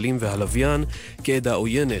הכבלים והלוויין, כעדה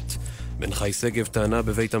עוינת. בן חי סגב טענה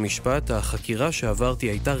בבית המשפט, החקירה שעברתי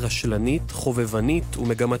הייתה רשלנית, חובבנית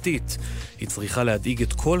ומגמתית. היא צריכה להדאיג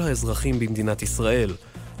את כל האזרחים במדינת ישראל.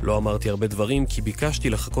 לא אמרתי הרבה דברים כי ביקשתי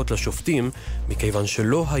לחכות לשופטים, מכיוון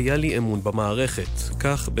שלא היה לי אמון במערכת.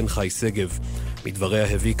 כך בן חי סגב. מדבריה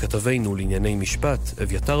הביא כתבנו לענייני משפט,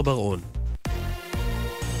 אביתר ברעון.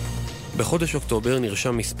 בחודש אוקטובר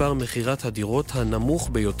נרשם מספר מחירת הדירות הנמוך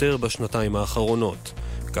ביותר בשנתיים האחרונות.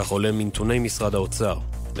 כך עולה מנתוני משרד האוצר.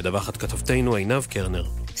 מדווחת כתבתנו עינב קרנר.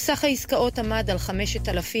 סך העסקאות עמד על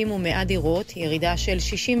 5,100 דירות, ירידה של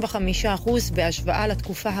 65% בהשוואה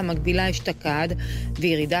לתקופה המקבילה אשתקד,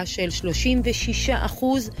 וירידה של 36%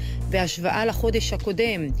 בהשוואה לחודש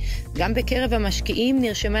הקודם. גם בקרב המשקיעים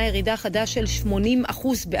נרשמה ירידה חדה של 80%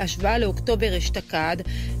 בהשוואה לאוקטובר אשתקד,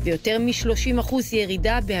 ויותר מ-30%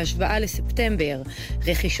 ירידה בהשוואה לספטמבר.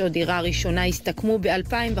 רכישות דירה ראשונה הסתכמו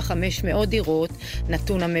ב-2,500 דירות,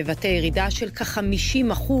 נתון המבטא ירידה של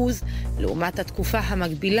כ-50% לעומת התקופה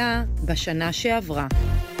המקבילה בשנה שעברה.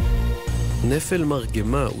 נפל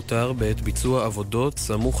מרגמה הותר בעת ביצוע עבודות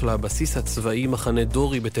סמוך לבסיס הצבאי מחנה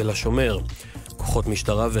דורי בתל השומר. כוחות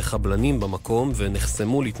משטרה וחבלנים במקום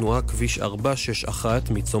ונחסמו לתנועה כביש 461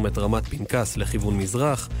 מצומת רמת פנקס לכיוון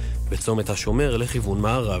מזרח, בצומת השומר לכיוון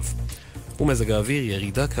מערב. ומזג האוויר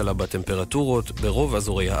ירידה קלה בטמפרטורות, ברוב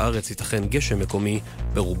אזורי הארץ ייתכן גשם מקומי,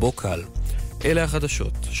 ברובו קל. אלה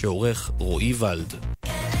החדשות שעורך רועי ולד.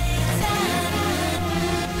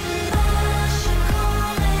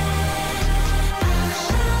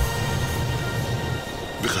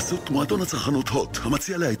 בחסות מועדון הצרכנות הוט,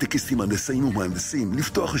 המציע להייטקיסטים, הנדסאים ומהנדסים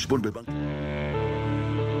לפתוח חשבון בבנק.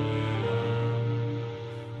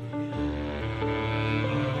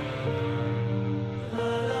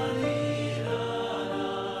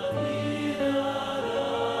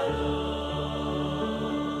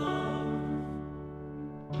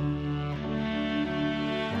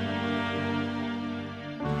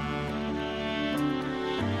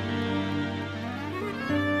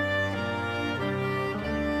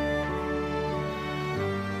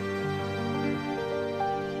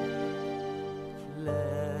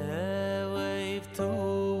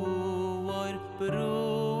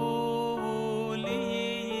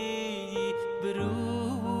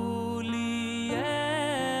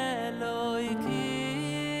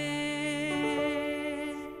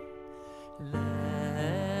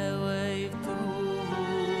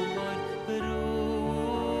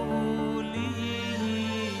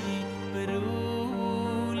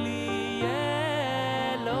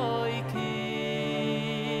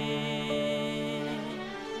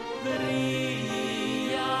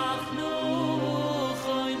 Beriach nu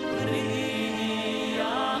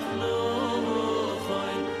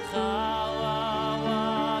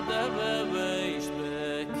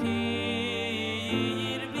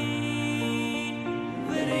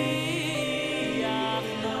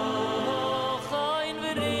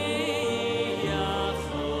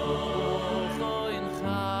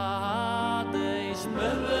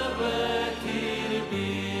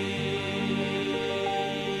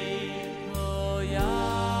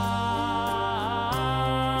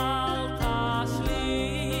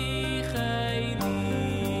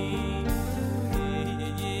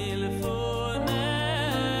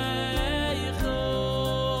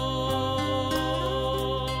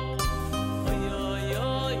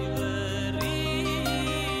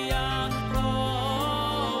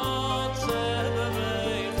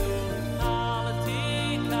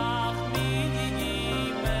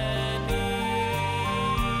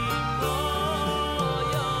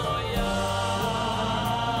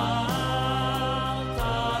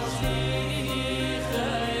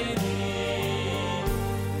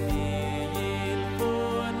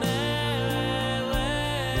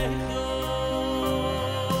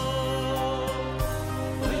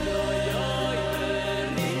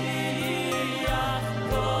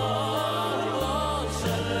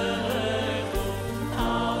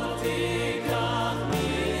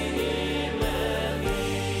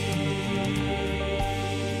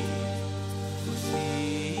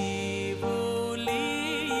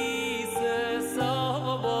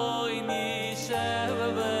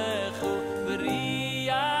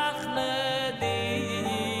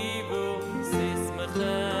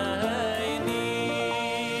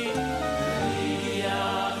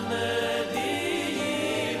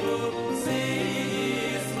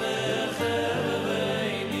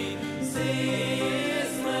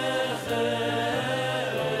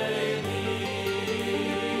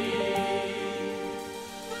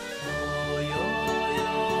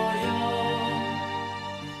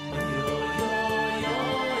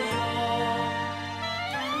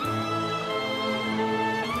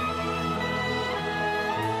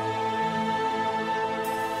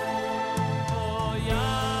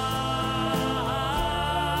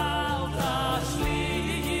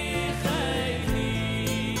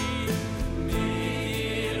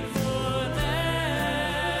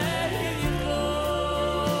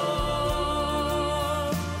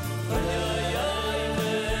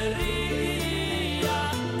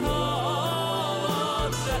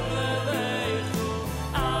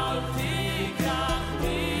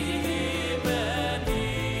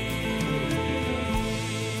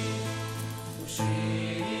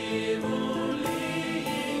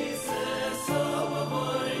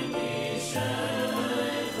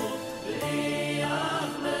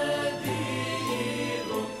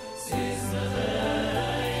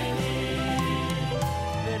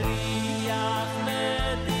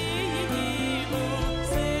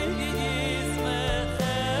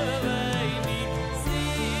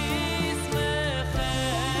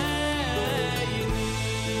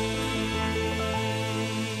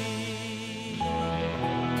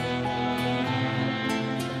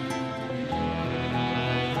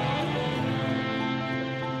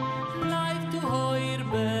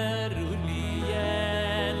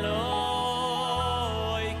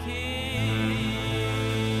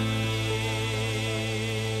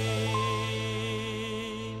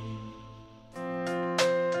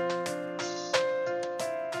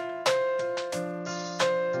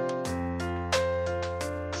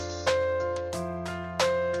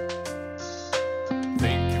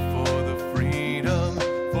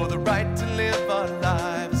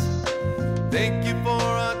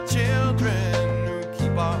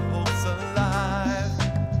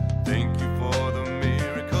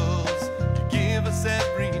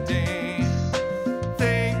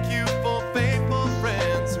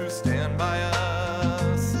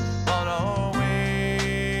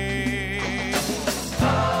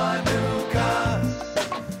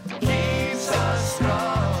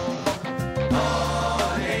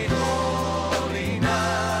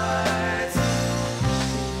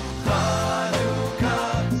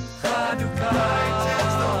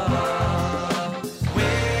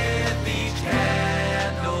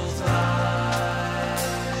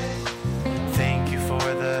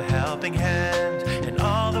helping hand in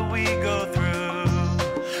all that we go through,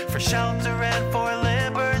 for shelter and for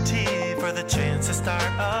liberty, for the chance to start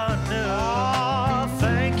anew. Oh,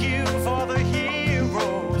 thank you for the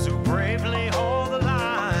heroes who bravely hold the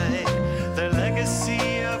line. Their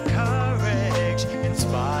legacy of courage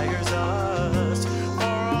inspires us for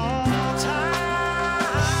all time.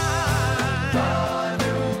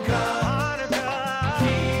 Hanukkah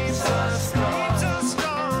keeps us strong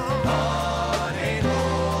on a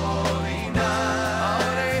holy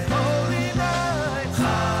night.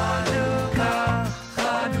 Hanukkah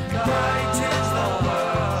brightens the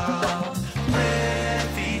world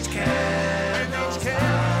with each candlelight.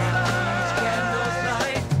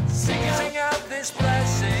 Sing out this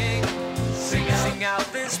blessing, sing out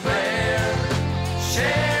this prayer,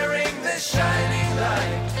 sharing this shining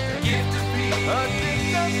light, a gift of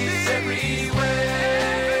peace everywhere.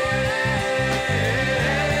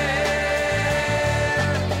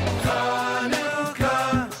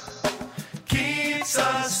 Hanukkah keeps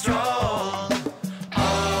us strong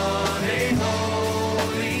on a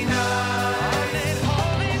holy night.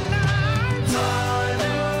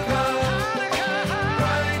 Hanukkah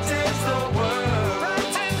brightens the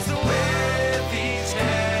world with each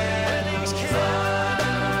candle.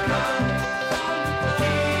 Hanukkah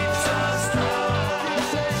keeps us strong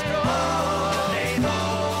on a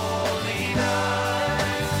holy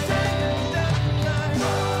night.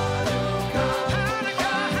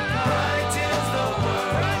 Hanukkah brightens the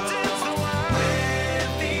world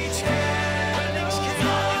with each candle.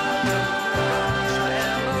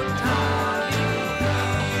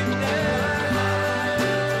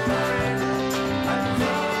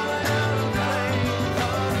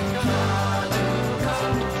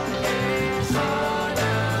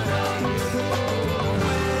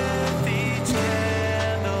 With each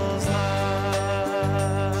candle's light,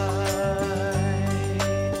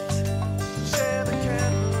 share the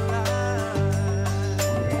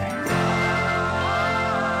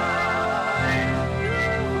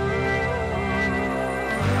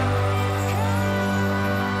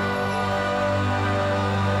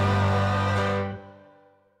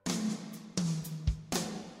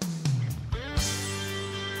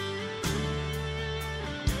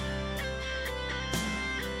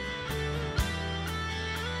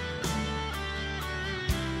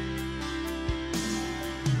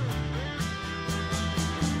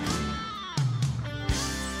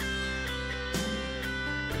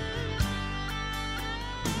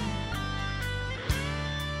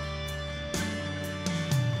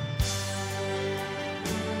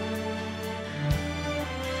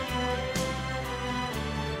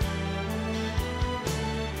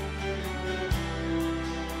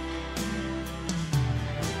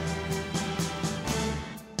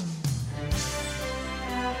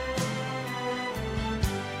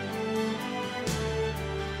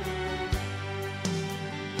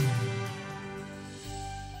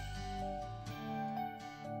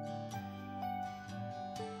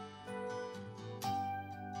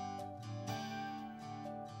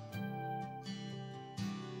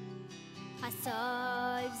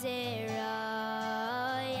Asov Zeroya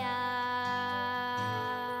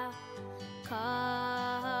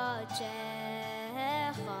Kochecha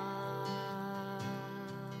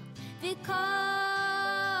Vikarei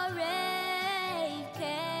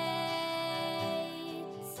Kates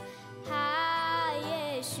HaYeshua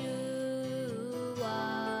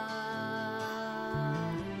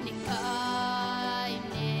Nikai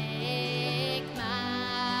Nikmas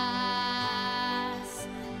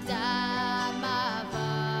Damavar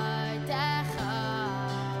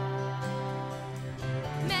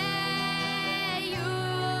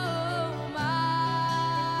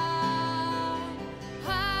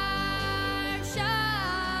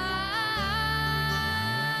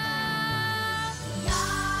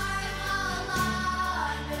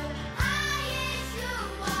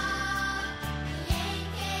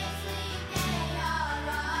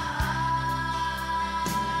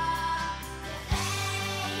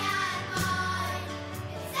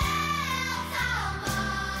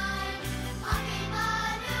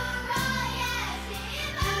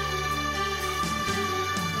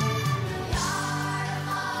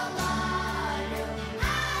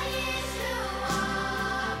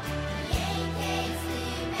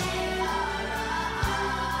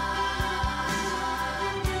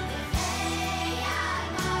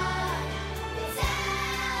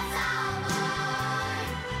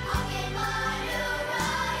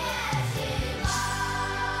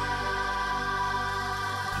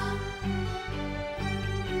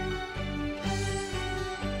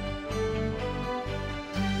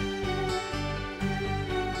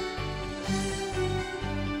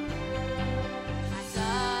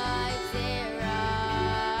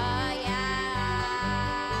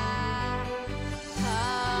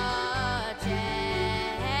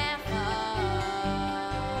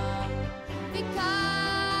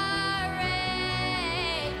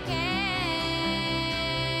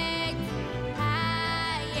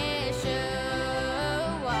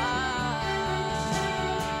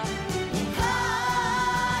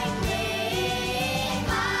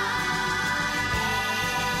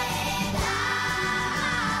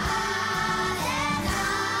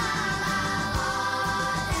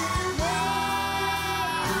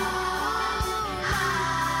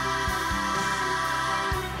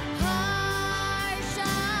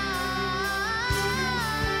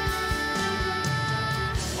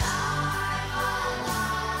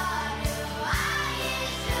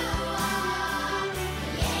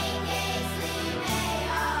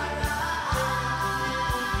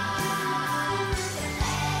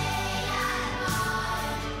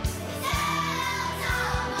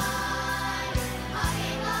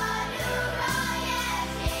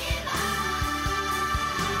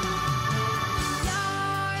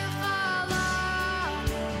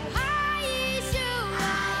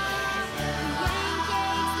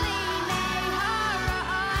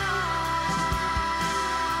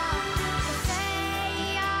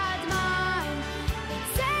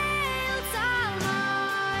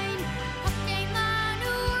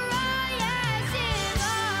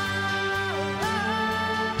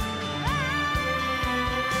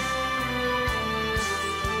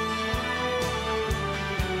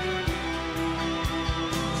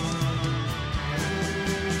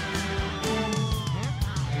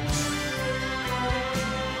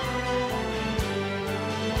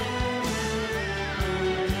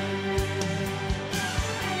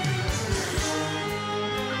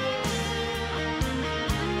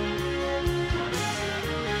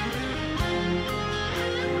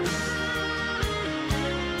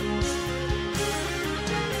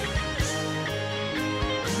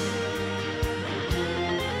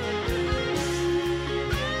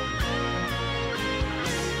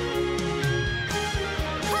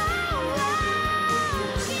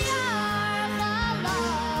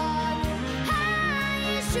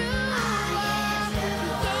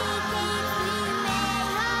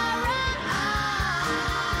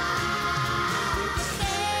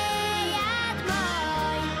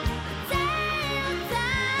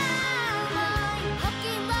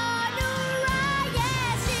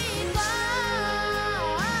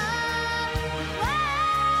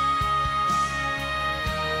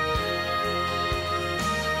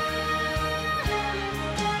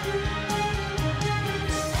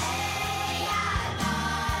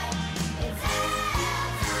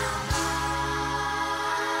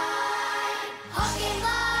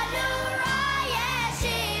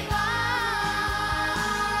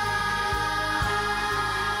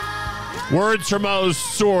Words from Oz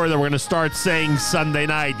Sur that we're going to start saying Sunday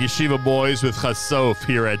night. Yeshiva Boys with Chasof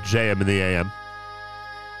here at JM in the AM.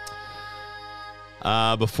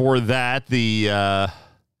 Before that, the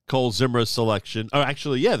Kol Zimra selection. Oh,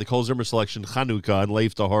 actually, yeah, the Kol Zimra selection, Chanukah, and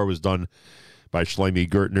Leif Tahor was done by Shlomi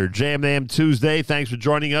Gertner. JM in the AM Tuesday. Thanks for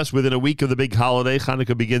joining us within a week of the big holiday.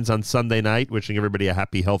 Chanukah begins on Sunday night. Wishing everybody a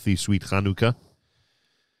happy, healthy, sweet Chanukah.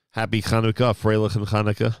 Happy Chanukah, Freilich and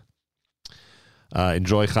Chanukah.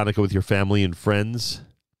 Enjoy Hanukkah with your family and friends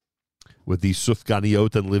with the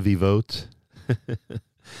Sufganiot and Livivot.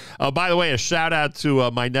 Oh, by the way, a shout out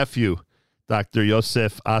to my nephew, Dr.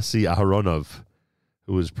 Yosef Asi Aharonov,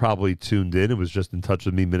 who was probably tuned in and was just in touch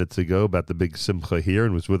with me minutes ago about the big Simcha here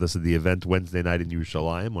and was with us at the event Wednesday night in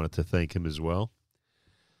Yerushalayim. Wanted to thank him as well.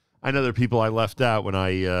 I know there are people I left out when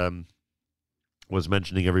I was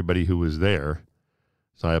mentioning everybody who was there,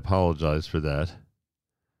 so I apologize for that.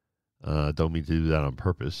 Don't mean to do that on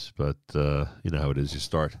purpose, but you know how it is. You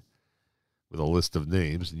start with a list of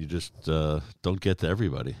names, and you just don't get to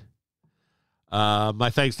everybody. My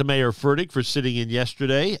thanks to Mayor Furtick for sitting in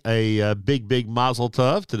yesterday. A big mazel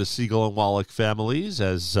tov to the Siegel and Wallach families,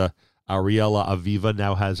 as Ariella Aviva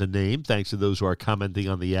now has a name, thanks to those who are commenting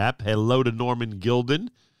on the app. Hello to Norman Gilden,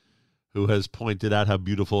 who has pointed out how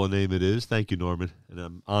beautiful a name it is. Thank you, Norman, and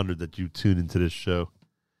I'm honored that you tune into this show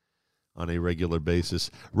on a regular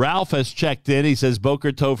basis. Ralph has checked in. He says,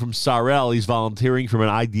 Boker Tov from Sarel. He's volunteering from an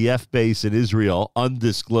IDF base in Israel,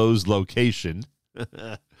 undisclosed location.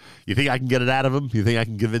 You think I can get it out of him? You think I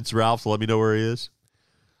can convince Ralph to let me know where he is?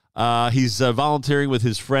 He's volunteering with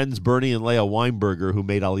his friends Bernie and Leah Weinberger, who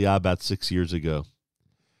made Aliyah about 6 years ago.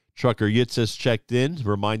 Trucker Yitz has checked in,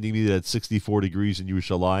 reminding me that it's 64 degrees in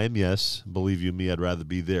Yerushalayim. Yes, believe you me, I'd rather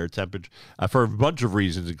be there. Temperature for a bunch of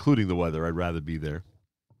reasons, including the weather, I'd rather be there.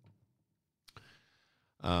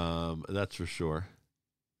 That's for sure.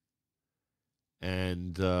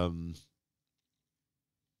 And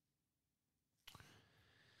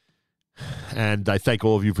I thank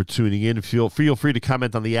all of you for tuning in. Feel free to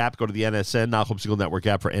comment on the app. Go to the NSN, Nachum Segal Network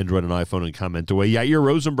app for Android and iPhone, and comment away. Yair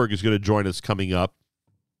Rosenberg is going to join us coming up.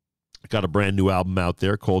 Got a brand new album out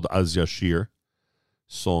there called Az Yashir,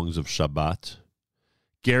 Songs of Shabbat.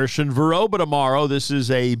 Gershon Veroba tomorrow. This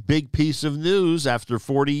is a big piece of news. After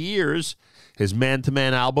 40 years, his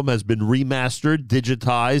man-to-man album has been remastered,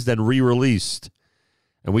 digitized, and re-released.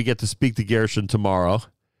 And we get to speak to Gershon tomorrow,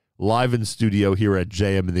 live in studio here at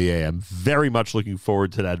JM in the AM. Very much looking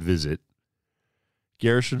forward to that visit.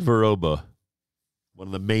 Gershon Veroba, one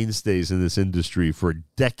of the mainstays in this industry for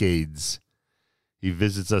decades. He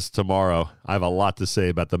visits us tomorrow. I have a lot to say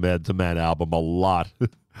about the man-to-man album, a lot.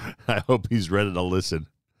 I hope he's ready to listen.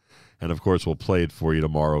 And, of course, we'll play it for you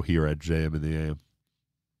tomorrow here at JM in the AM.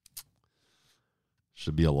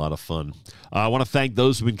 Should be a lot of fun. I want to thank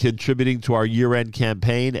those who have been contributing to our year-end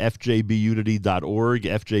campaign, fjbunity.org,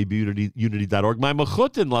 fjbunity.org. My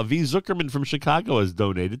mechutin, Lavi Zuckerman from Chicago, has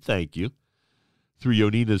donated. Thank you. Through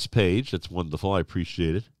Yonina's page. That's wonderful. I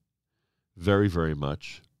appreciate it very, very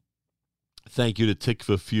much. Thank you to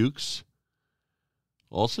Tikva Fuchs.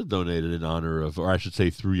 Also donated in honor of, or I should say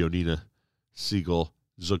through Yonina Siegel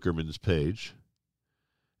Zuckerman's page,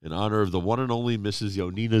 in honor of the one and only Mrs.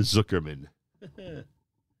 Yonina Zuckerman.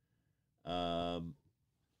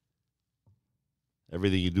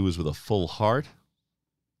 Everything you do is with a full heart.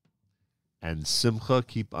 And Simcha,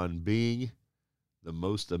 keep on being the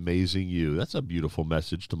most amazing you. That's a beautiful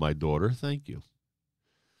message to my daughter. Thank you.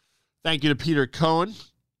 Thank you to Peter Cohen.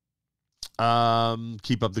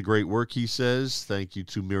 Keep up the great work, he says. Thank you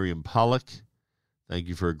to Miriam Pollack. Thank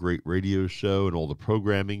you for a great radio show and all the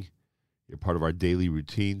programming. You're part of our daily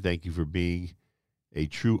routine. Thank you for being a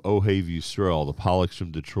true Ohev Yisrael, the Pollacks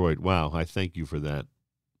from Detroit. Wow, I thank you for that.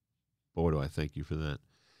 Boy, do I thank you for that.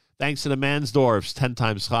 Thanks to the Mansdorfs, 10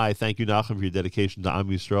 times high. Thank you, Nachum, for your dedication to Am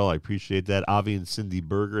Yisrael. I appreciate that. Avi and Cindy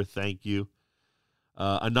Berger, thank you.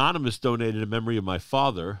 Anonymous donated in memory of my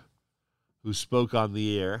father, who spoke on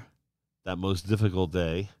the air that most difficult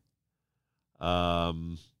day.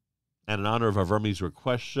 And in honor of Avrami's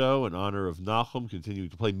request show, in honor of Nachum, continuing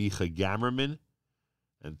to play Micha Gamerman.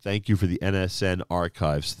 And thank you for the NSN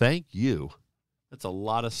archives. Thank you. That's a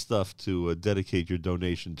lot of stuff to dedicate your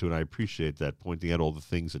donation to, and I appreciate that, pointing out all the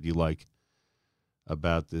things that you like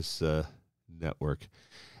about this network.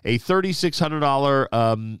 A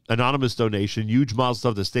 $3,600 anonymous donation, huge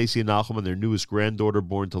mazel tov to Stacy and Nachum and their newest granddaughter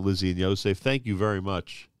born to Lizzie and Yosef. Thank you very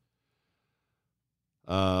much.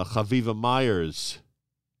 Chaviva Myers,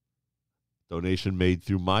 donation made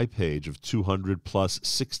through my page of $200 plus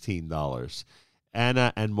 $16.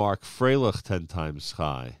 Anna and Mark Freilich, 10 times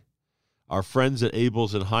high. Our friends at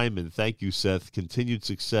Abels and Hyman, thank you, Seth. Continued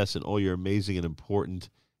success in all your amazing and important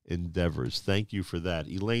endeavors. Thank you for that.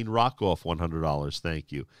 Elaine Rockoff, $100.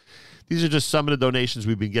 Thank you. These are just some of the donations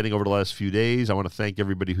we've been getting over the last few days. I want to thank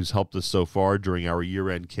everybody who's helped us so far during our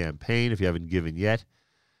year-end campaign. If you haven't given yet,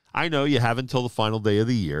 I know you have until the final day of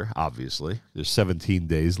the year, obviously. There's 17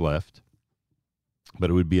 days left. But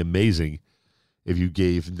it would be amazing if you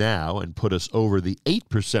gave now and put us over the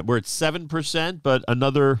 8%. We're at 7%, but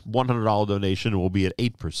another $100 donation and we'll be at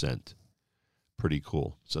 8%. Pretty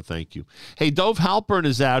cool. So thank you. Hey, Dov Halpern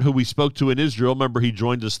is out, who we spoke to in Israel. Remember, he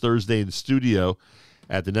joined us Thursday in studio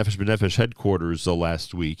at the Nefesh B'Nefesh headquarters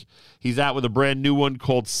last week. He's out with a brand new one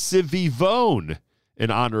called Sivivon in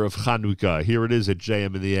honor of Chanukah. Here it is at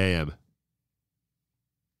JM in the AM.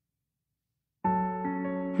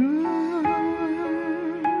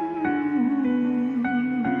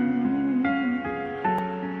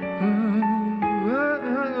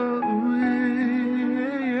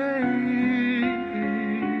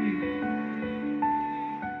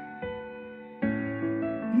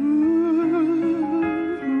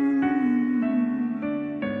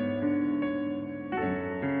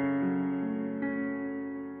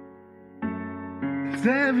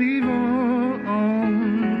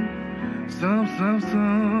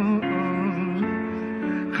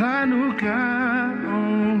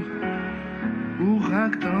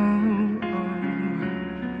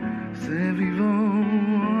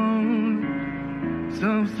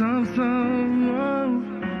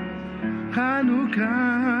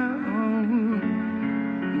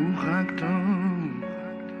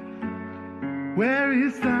 Where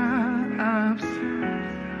it stops,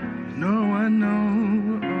 no one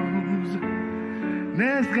knows.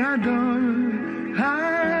 Nes Gadol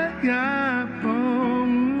Hayabo.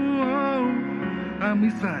 Am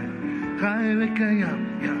Yisrael Chai V'Kayam.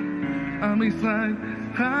 Am Yisrael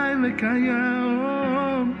Chai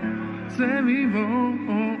V'Kayam. Sevivo.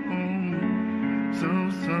 So.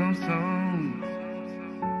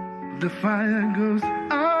 The fire goes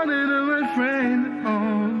on and on, my friend,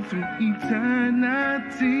 all through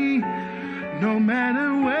eternity. No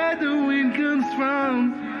matter where the wind comes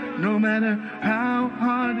from, no matter how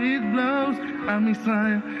hard it blows, Am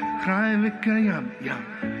Yisrael Chai V'Kayam.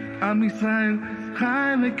 Am Yisrael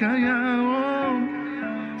Chai V'Kayam.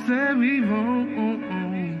 Sevivo.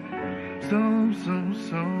 So.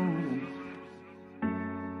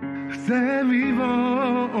 Sevivo.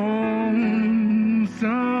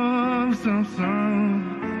 So.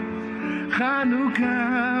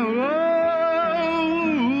 Chanukah,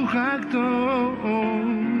 Chag Tov,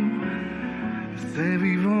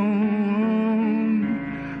 Sevivon,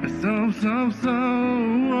 so,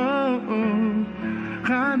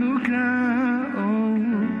 Chanukah,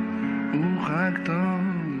 Chag Tov.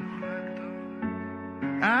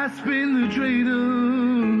 I spin the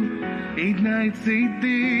dreidel 8 nights, 8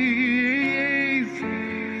 days,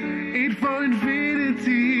 8 for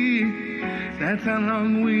infinity. That's how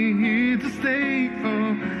long we're here to stay.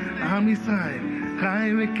 Oh, Am Yisrael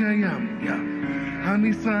Chai V'Kayam. Am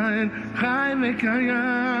Yisrael Chai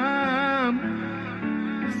V'Kayam.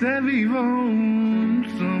 Sevivon.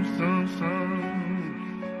 So.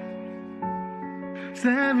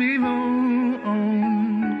 Sevivon.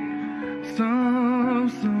 So.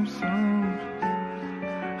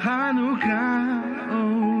 Chanukah.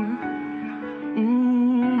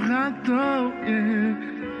 Chag Tov.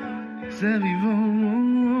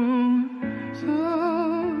 Sevivon, so,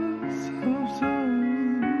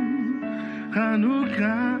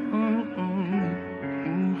 Chanukah,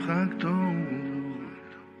 Chag Tov.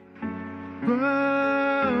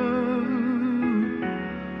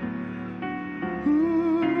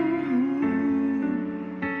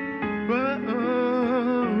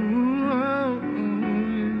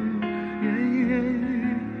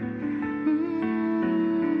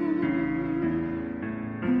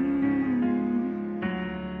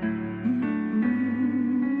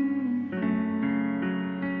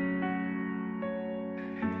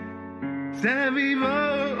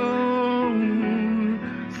 Sevivon,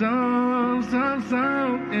 so,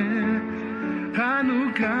 Chanukah, Chag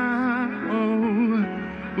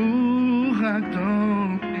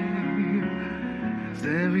Tov.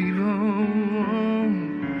 Sevivon,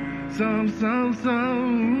 so,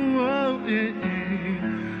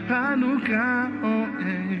 Chanukah,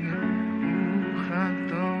 Chag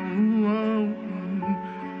Tov.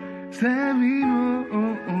 Sevivon,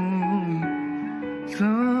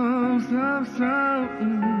 so,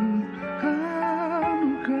 Chanukah,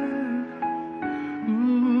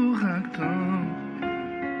 Chag Tov.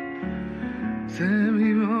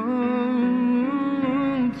 Sevivon,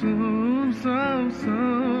 so,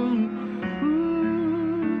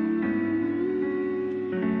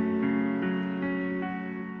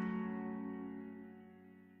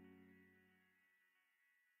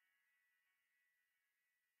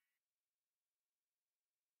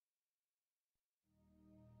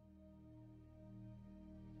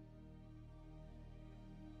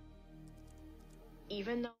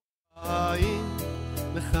 even though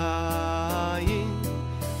לחיים,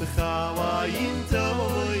 לחיים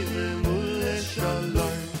טובים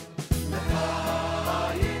ולשלום.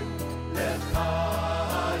 לחיים,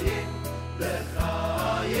 לחיים,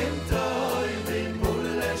 לחיים טובים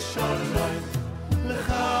ולשלום.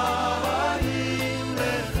 לחיים,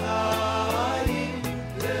 לחיים,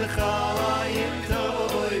 לחיים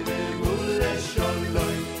טובים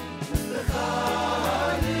ולשלום.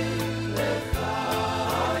 לחיים,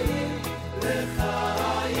 לחיים,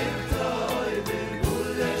 לחיים טובים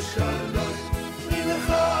ולשלום.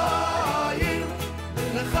 לחיים,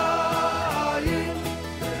 לחיים,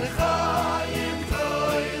 לחיים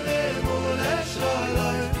טובים ולשלום. לחיים, לחיים, לחיים טובים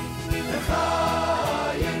ולשלום.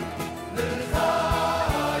 לחיים,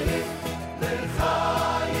 לחיים,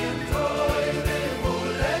 לחיים טובים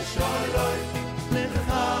ולשלום.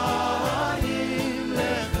 לחיים,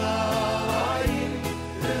 לחיים,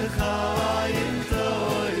 לחיים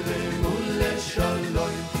טובים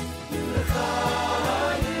ולשלום.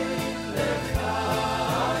 לחיים,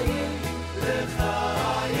 לחיים, לחיים טובים ולשלום. לחיים, לחיים,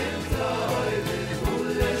 לחיים טובים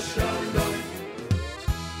ולשלום.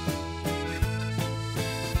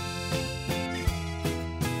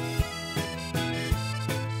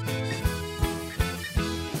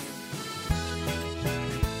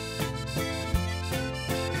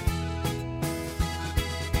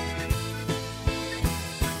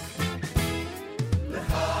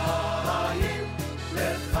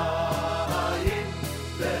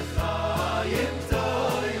 לחיים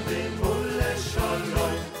טובים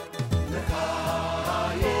ולשלום.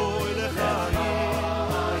 לחיים,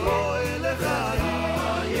 לחיים,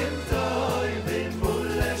 לחיים טובים ולשלום. לחיים, לחיים, לחיים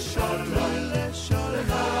טובים ולשלום.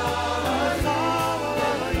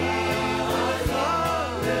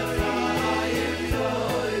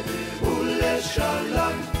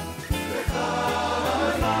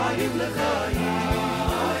 לחיים,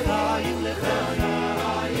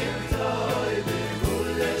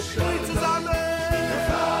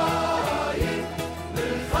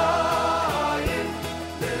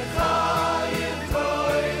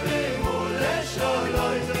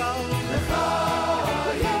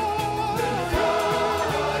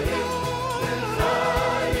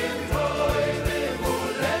 לחיים טובים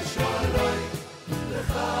ולשלום.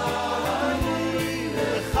 לחיים,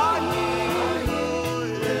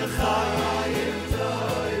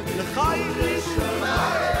 לחיים, לחיים לשלום.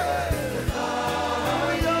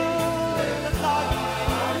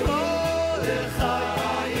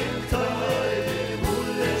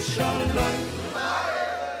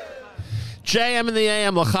 JM in the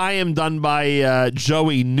AM, L'chaim, done by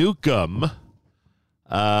Joey Newcomb.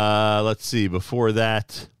 Let's see, before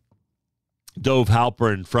that, Dov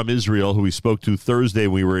Halpern from Israel, who we spoke to Thursday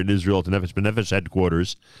when we were in Israel at the Nefesh B'Nefesh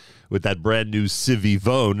headquarters with that brand new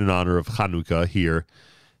Sivivon in honor of Chanukah here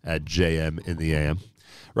at JM in the AM.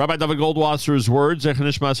 Rabbi David Goldwasser's words, Zech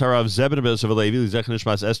Nishmas Harav Zebin B'Yosef Halevi, Zech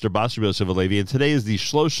Nishmas Esther Basri B'Yosef Halevi, and today is the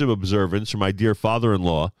Shloshim observance for my dear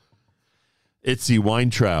father-in-law, Itzi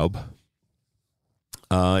Weintraub.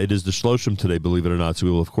 It is the Shloshim today, believe it or not, so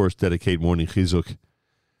we will, of course, dedicate morning chizuk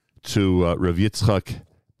to Rav Yitzchak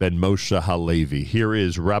ben Moshe Halevi. Here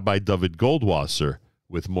is Rabbi David Goldwasser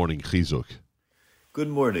with morning chizuk. Good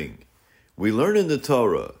morning. We learn in the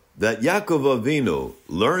Torah that Yaakov Avinu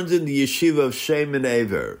learned in the yeshiva of Shem and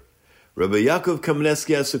Aver. Rabbi Yaakov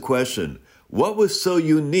Kamenetsky asks a question, what was so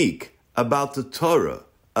unique about the Torah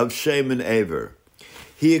of Shem and Aver?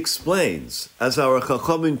 He explains, as our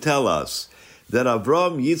Chachamim tell us, that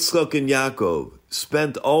Avram, Yitzchak, and Yaakov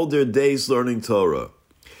spent all their days learning Torah.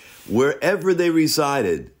 Wherever they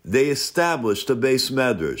resided, they established a Beis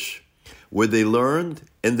Medrash, where they learned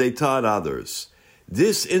and they taught others.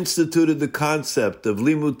 This instituted the concept of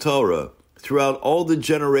Limud Torah throughout all the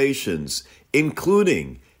generations,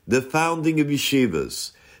 including the founding of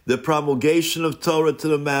yeshivas, the promulgation of Torah to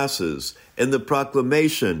the masses, and the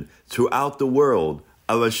proclamation throughout the world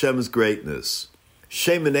of Hashem's greatness.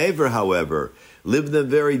 Shem and Aver, however, lived in a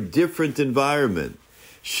very different environment.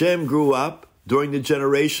 Shem grew up during the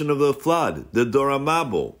generation of the flood, the Dor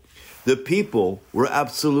HaMabul. The people were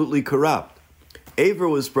absolutely corrupt. Aver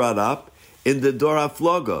was brought up in the Dor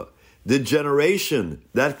HaFloga, the generation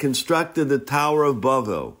that constructed the Tower of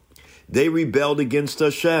Babel. They rebelled against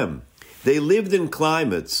Hashem. They lived in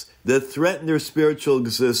climates that threatened their spiritual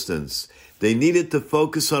existence. They needed to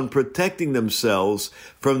focus on protecting themselves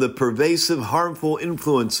from the pervasive, harmful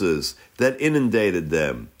influences that inundated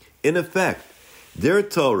them. In effect, their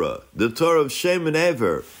Torah, the Torah of Shem and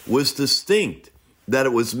Aver, was distinct that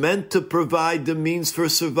it was meant to provide the means for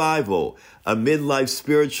survival amid life's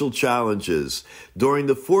spiritual challenges. During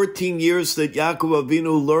the 14 years that Yaakov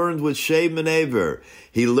Avinu learned with Shem and Aver,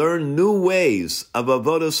 he learned new ways of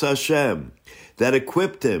Avodas Hashem that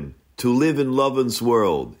equipped him to live in Lavan's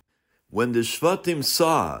world. When the Shvatim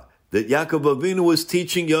saw that Yaakov Avinu was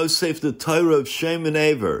teaching Yosef the Torah of Shem and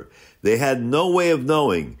Aver, they had no way of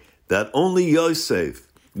knowing that only Yosef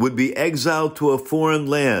would be exiled to a foreign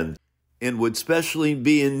land and would specially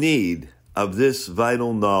be in need of this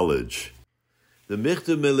vital knowledge. The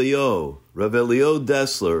Michtav Melio, Rav Elio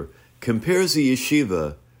Dessler, compares the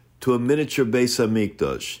yeshiva to a miniature Beis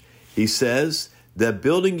HaMikdash. He says that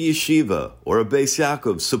building yeshiva, or a Beis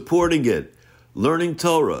Yaakov, supporting it, learning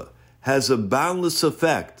Torah, has a boundless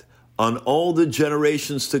effect on all the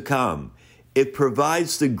generations to come. It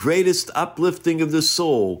provides the greatest uplifting of the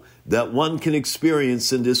soul that one can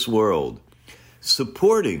experience in this world.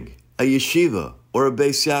 Supporting a yeshiva or a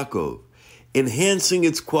Beis Yaakov, enhancing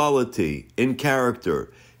its quality and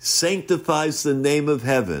character, sanctifies the name of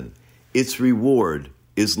heaven. Its reward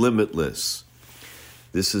is limitless.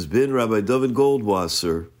 This has been Rabbi David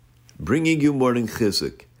Goldwasser, bringing you Morning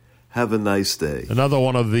Chizuk. Have a nice day. Another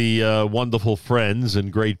one of the wonderful friends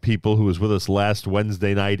and great people who was with us last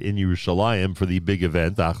Wednesday night in Yerushalayim for the big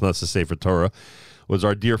event, Achnasa Sefer Torah, was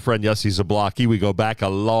our dear friend Yossi Zablocki. We go back a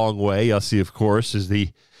long way. Yossi, of course, is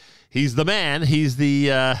he's the man. He's the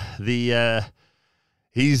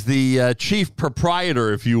chief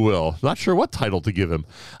proprietor, if you will. Not sure what title to give him.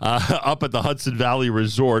 Up at the Hudson Valley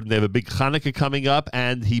Resort, and they have a big Hanukkah coming up,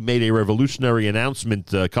 and he made a revolutionary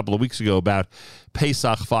announcement a couple of weeks ago about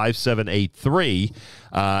Pesach 5783,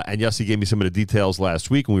 and Yossi gave me some of the details last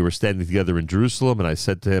week when we were standing together in Jerusalem, and I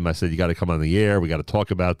said to him, you got to come on the air. We got to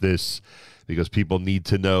talk about this because people need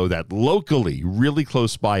to know that locally, really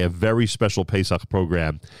close by, a very special Pesach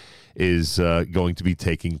program is going to be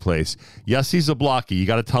taking place. Yossi Zablocki, you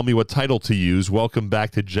got to tell me what title to use. Welcome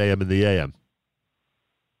back to JM and the AM.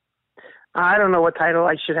 I don't know what title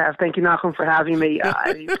I should have. Thank you, Nachum, for having me.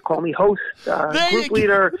 You can call me host, group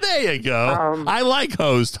leader. There you go. I like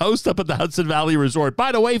host. Host up at the Hudson Valley Resort.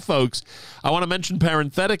 By the way, folks, I want to mention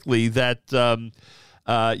parenthetically that Yonina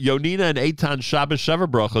and Eitan Shabbos Sheva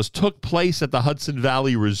Brachos took place at the Hudson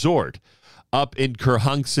Valley Resort up in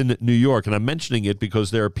Kerhonkson, New York. And I'm mentioning it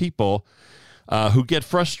because there are people who get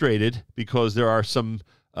frustrated because there are some,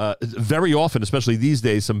 very often, especially these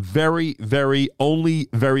days, some very, very, only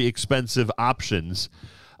very expensive options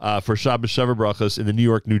for Shabbos Sheva Brachos in the New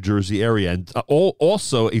York, New Jersey area. And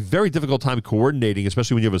also a very difficult time coordinating,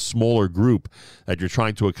 especially when you have a smaller group that you're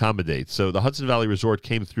trying to accommodate. So the Hudson Valley Resort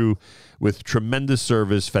came through with tremendous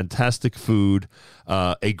service, fantastic food,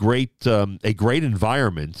 a great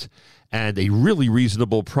environment, and a really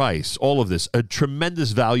reasonable price. All of this, a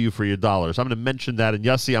tremendous value for your dollars. I'm going to mention that. And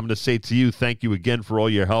Yossi, I'm going to say to you, thank you again for all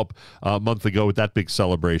your help a month ago with that big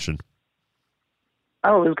celebration.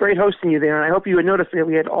 Oh, it was great hosting you there. And I hope you would notice that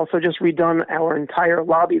we had also just redone our entire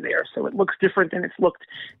lobby there. So it looks different than it's looked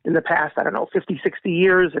in the past, 50, 60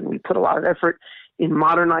 years. And we put a lot of effort in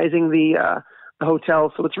modernizing the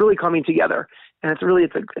hotel. So it's really coming together. And it's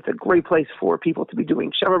a great place for people to be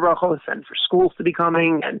doing Sheva Brachos and for schools to be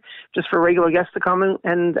coming and just for regular guests to come in,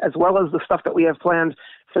 and as well as the stuff that we have planned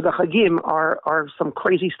for the Chagim are some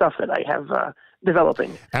crazy stuff that I have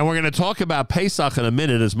developing. And we're going to talk about Pesach in a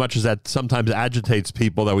minute, as much as that sometimes agitates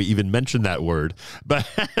people that we even mention that word. But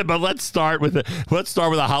let's start with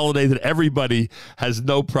a holiday that everybody has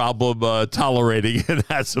no problem tolerating, and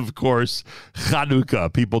that's, of course,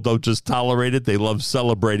 Chanukah. People don't just tolerate it, they love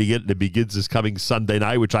celebrating it, and it begins this coming Sunday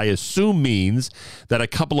night, which I assume means that a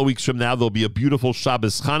couple of weeks from now there'll be a beautiful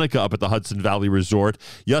Shabbos Chanukah up at the Hudson Valley Resort.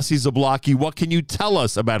 Yossi Zablocki, what can you tell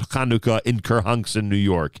us about Chanukah in Kerhonkson, New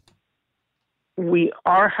York? We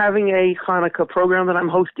are having a Hanukkah program that I'm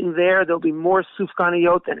hosting there. There'll be more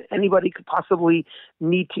sufganiyot than anybody could possibly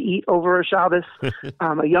need to eat over a Shabbos.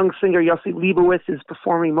 A young singer, Yossi Leibowitz, is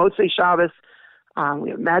performing Motzei Shabbos.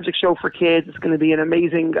 We have a magic show for kids. It's going to be an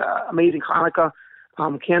amazing Hanukkah.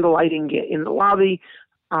 Candle lighting in the lobby.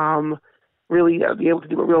 Really be able to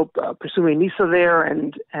do a real Pesumei Nisa there,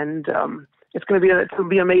 and it's going to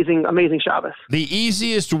be amazing Shabbos. The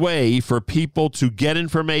easiest way for people to get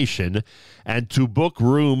information and to book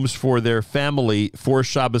rooms for their family for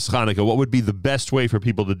Shabbos Chanukah, what would be the best way for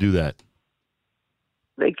people to do that?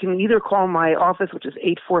 They can either call my office, which is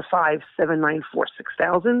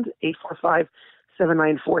 845-794-6000,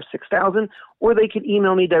 845-794-6000, or they can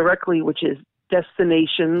email me directly, which is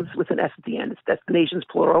destinations with an S at the end. It's destinations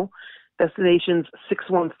plural.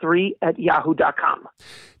 Destinations613@yahoo.com.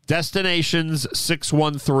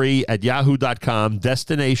 Destinations613@yahoo.com.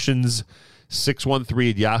 Destinations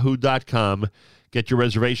 613@yahoo.com. Get your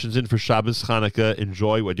reservations in for Shabbos Hanukkah.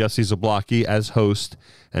 Enjoy what Yossi Zablocki, as host,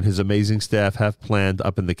 and his amazing staff have planned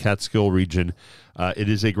up in the Catskill region. It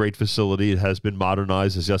is a great facility. It has been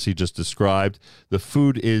modernized, as Yossi just described. The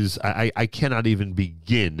food is, I cannot even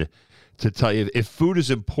begin to tell you. If food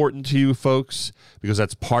is important to you, folks, because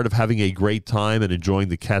that's part of having a great time and enjoying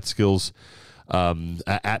the Catskills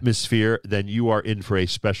atmosphere, then you are in for a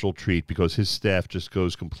special treat, because his staff just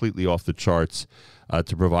goes completely off the charts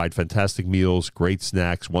to provide fantastic meals, great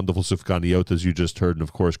snacks, wonderful sufganiyot, as you just heard, and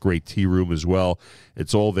of course, great tea room as well.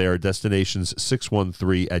 It's all there. Destinations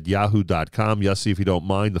 613@yahoo.com. Yossi, if you don't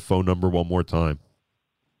mind, the phone number one more time.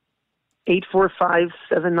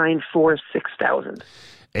 845-794-6000.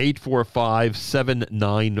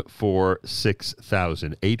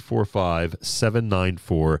 845-794-6000.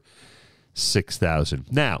 845-794-6000.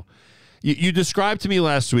 Now, you described to me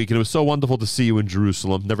last week, and it was so wonderful to see you in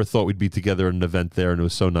Jerusalem. Never thought we'd be together at an event there, and it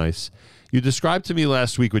was so nice. You described to me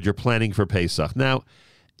last week what you're planning for Pesach. Now,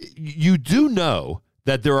 you do know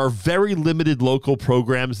that there are very limited local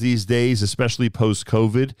programs these days, especially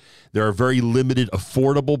post-COVID. There are very limited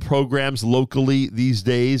affordable programs locally these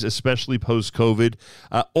days, especially post-COVID.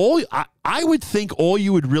 I would think all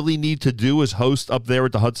you would really need to do as host up there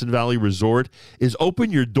at the Hudson Valley Resort is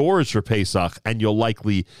open your doors for Pesach, and you'll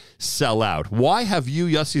likely sell out. Why have you,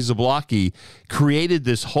 Yossi Zablocki, created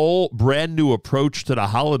this whole brand new approach to the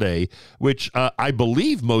holiday, which I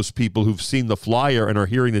believe most people who've seen the flyer and are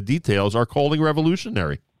hearing the details are calling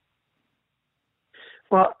revolutionary?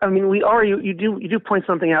 Well, I mean, we are. You do point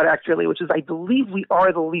something out, actually, which is I believe we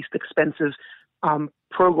are the least expensive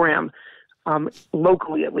program,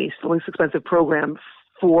 locally at least, the least expensive program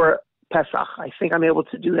for Pesach. I think I'm able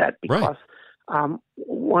to do that because,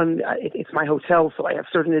 one, it's my hotel, so I have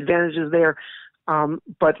certain advantages there.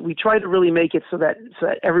 But we try to really make it so that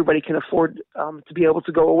everybody can afford to be able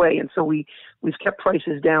to go away, and so we've kept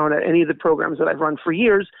prices down at any of the programs that I've run for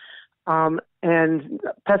years. And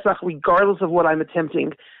Pesach, regardless of what I'm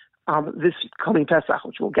attempting, this coming Pesach,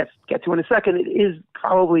 which we'll get to in a second, it is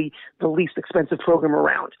probably the least expensive program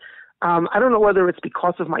around. I don't know whether it's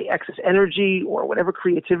because of my excess energy or whatever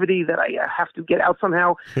creativity that I have to get out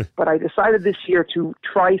somehow, but I decided this year to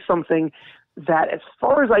try something that, as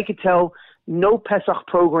far as I could tell, no Pesach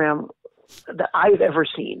program that I've ever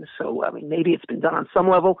seen. So, I mean, maybe it's been done on some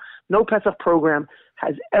level. No Pesach program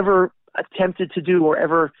has ever attempted to do or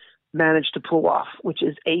ever managed to pull off, which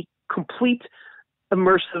is a complete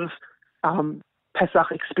immersive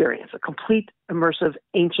Pesach experience, a complete immersive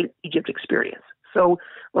ancient Egypt experience. So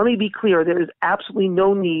let me be clear, there is absolutely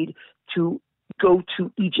no need to go to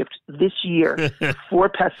Egypt this year for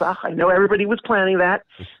Pesach. I know everybody was planning that.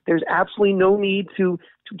 There's absolutely no need to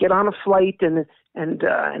get on a flight and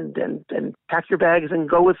pack your bags and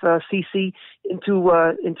go with Sisi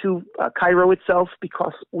into Cairo itself,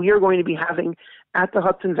 because we are going to be having at the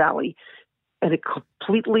Hudson Valley and a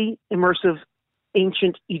completely immersive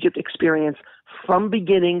ancient Egypt experience from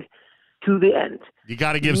beginning to the end. You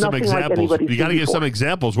got to give some examples. You got to give some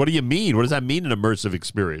examples. What do you mean? What does that mean, an immersive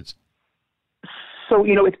experience? So,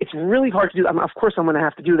 it's really hard to do. Of course, I'm going to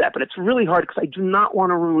have to do that, but it's really hard because I do not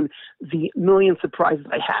want to ruin the million surprises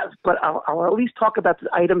I have. But I'll at least talk about the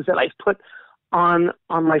items that I've put on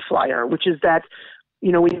my flyer, which is that,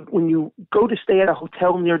 when you go to stay at a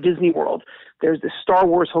hotel near Disney World, there's this Star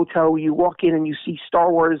Wars hotel where you walk in and you see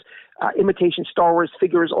Star Wars, imitation Star Wars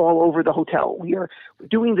figures all over the hotel. We're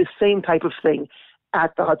doing the same type of thing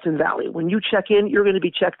at the Hudson Valley. When you check in, you're going to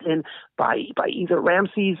be checked in by either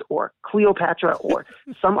Ramses or Cleopatra or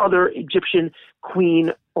some other Egyptian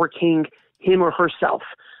queen or king, him or herself.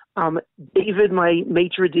 David, my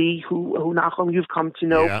maitre d', who Nachum, you've come to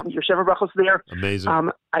know from your Shever Brachos there.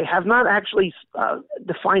 Amazing. I have not actually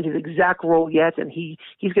defined his exact role yet, and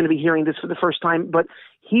he's going to be hearing this for the first time, but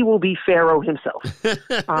he will be Pharaoh himself.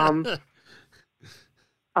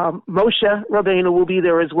 Moshe Rabbeinu will be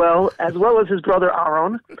there as well as his brother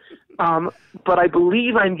Aaron. But I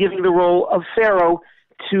believe I'm giving the role of Pharaoh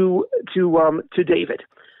to David.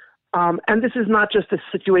 And this is not just a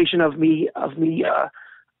situation of me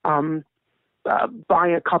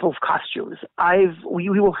buying a couple of costumes. We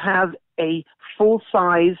will have a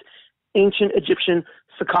full-size ancient Egyptian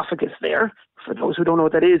sarcophagus there. For those who don't know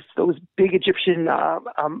what that is, those big Egyptian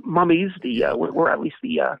mummies, where at least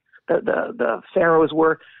the pharaohs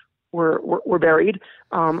were buried.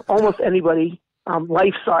 Almost anybody,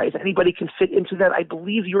 life size, anybody can fit into that. I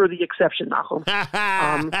believe you're the exception, Nachum.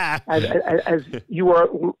 As you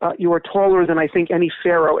are taller than I think any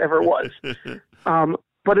pharaoh ever was.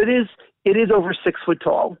 But it is over 6 foot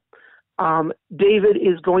tall. David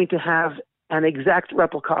is going to have an exact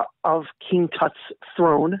replica of King Tut's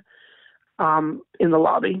throne in the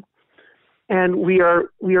lobby. And we are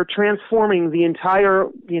transforming the entire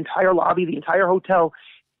lobby, the entire hotel,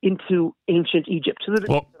 into ancient Egypt to the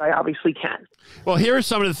degree that I obviously can. Well, here are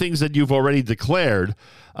some of the things that you've already declared.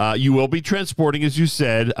 You will be transporting, as you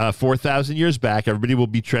said, 4,000 years back. Everybody will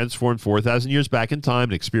be transformed 4,000 years back in time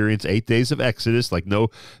and experience 8 days of Exodus like no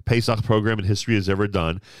Pesach program in history has ever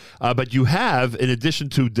done. But you have, in addition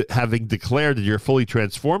to having declared that you're fully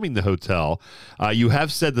transforming the hotel, you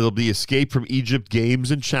have said that there'll be Escape from Egypt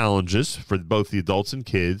games and challenges for both the adults and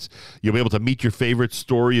kids. You'll be able to meet your favorite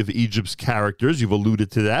story of Egypt's characters. You've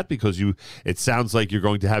alluded to that because it sounds like you're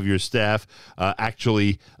going to have your staff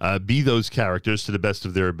actually be those characters to the best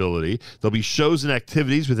of their ability. There'll be shows and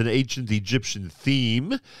activities with an ancient Egyptian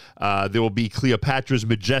theme. There will be Cleopatra's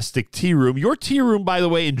majestic tea room. Your tea room, by the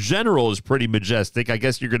way, in general is pretty majestic. I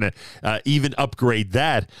guess you're going to even upgrade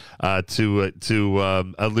that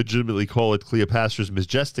to legitimately call it Cleopatra's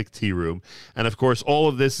majestic tea room. And of course, all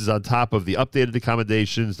of this is on top of the updated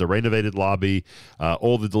accommodations, the renovated lobby,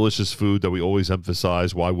 all the delicious food that we always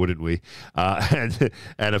emphasize. Why wouldn't we? And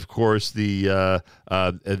of course, the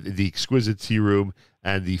exquisite tea room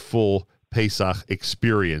and the full Pesach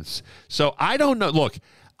experience. So I don't know. Look,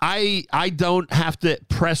 I don't have to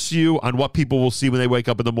press you on what people will see when they wake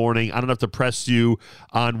up in the morning. I don't have to press you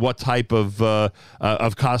on what type of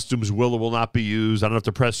costumes will or will not be used. I don't have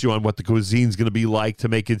to press you on what the cuisine is going to be like to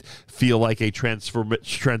make it feel like a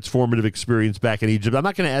transformative experience back in Egypt. I'm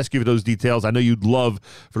not going to ask you for those details. I know you'd love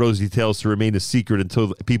for those details to remain a secret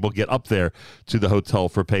until people get up there to the hotel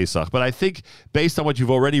for Pesach. But I think based on what you've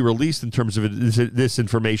already released in terms of this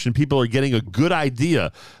information, people are getting a good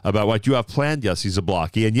idea about what you have planned, Yossi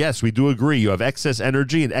Zablocki. And yes, we do agree. You have excess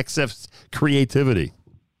energy and excess creativity.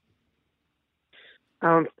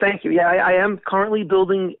 Thank you. Yeah, I am currently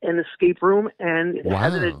building an escape room, and it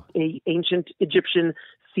has an ancient Egyptian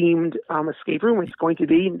themed escape room. It's going to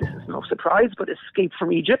be, this is no surprise, but Escape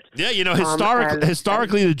from Egypt. Yeah, you know,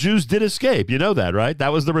 historically the Jews did escape. You know that, right?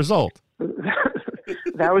 That was the result.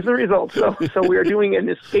 That was the result. So we are doing an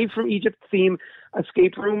Escape from Egypt theme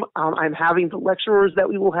escape room. I'm having the lecturers that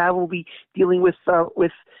we will have will be dealing with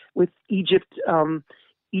Egypt,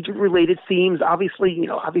 Egypt-related themes. Obviously,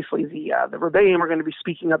 the Rebbeim are going to be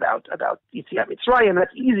speaking about Yetziat Mitzrayim.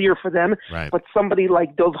 That's easier for them. Right. But somebody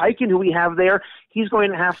like Dov Hikind, who we have there, he's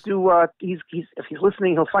going to have to. If he's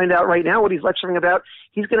listening, he'll find out right now what he's lecturing about.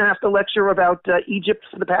 He's going to have to lecture about Egypt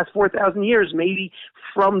for the past 4,000 years, maybe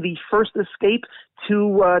from the first escape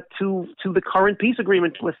to the current peace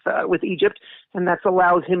agreement with Egypt, and that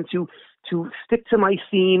allows him to stick to my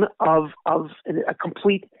theme of a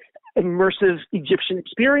complete immersive Egyptian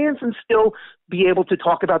experience and still be able to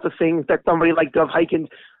talk about the things that somebody like Dov Hikind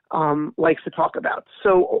likes to talk about.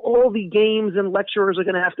 So all the games and lecturers are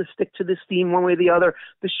going to have to stick to this theme one way or the other.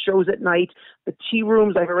 The shows at night, the tea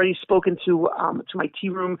rooms. I've already spoken to my tea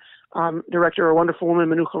room director, a wonderful woman,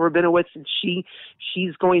 Menucha Rabinowitz, and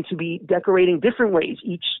she's going to be decorating different ways.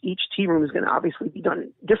 Each tea room is going to obviously be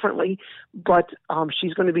done differently, but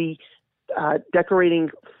she's going to be decorating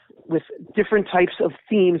with different types of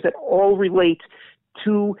themes that all relate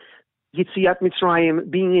to Yetziat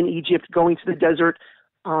Mitzrayim, being in Egypt, going to the desert.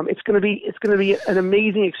 It's going to be an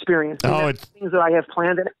amazing experience. Things that I have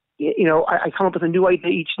planned. And, I come up with a new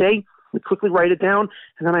idea each day. We quickly write it down,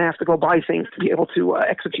 and then I have to go buy things to be able to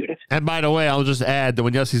execute it. And by the way, I'll just add that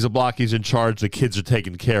when Yossi Zablocki's in charge, the kids are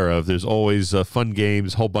taken care of. There's always fun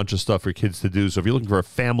games, a whole bunch of stuff for kids to do. So if you're looking for a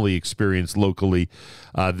family experience locally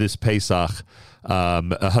this Pesach,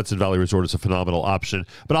 Hudson Valley Resort is a phenomenal option.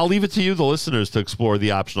 But I'll leave it to you, the listeners, to explore the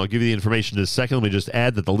option. I'll give you the information in a second. Let me just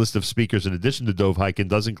add that the list of speakers, in addition to Dov Hikind,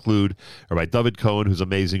 does include Rabbi David Cohen, who's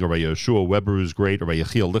amazing, Rabbi Yeshua Weber, who's great, Rabbi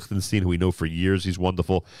Yechiel Lichtenstein, who we know for years. He's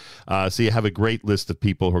wonderful. So you have a great list of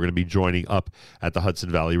people who are going to be joining up at the Hudson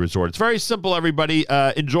Valley Resort. It's very simple, everybody.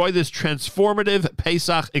 Enjoy this transformative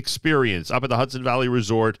Pesach experience up at the Hudson Valley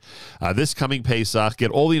Resort this coming Pesach. Get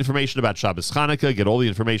all the information about Shabbos Chanukah. Get all the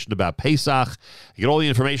information about Pesach. Get all the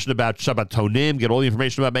information about Shabbatonim. Get all the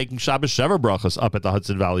information about making Shabbos Shever Brachos up at the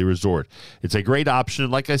Hudson Valley Resort. It's a great option.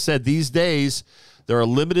 Like I said, these days, there are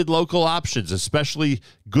limited local options, especially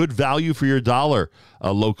good value for your dollar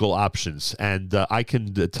local options. And I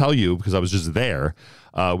can tell you, because I was just there,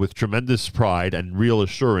 with tremendous pride and real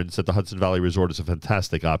assurance that the Hudson Valley Resort is a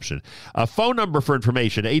fantastic option. Phone number for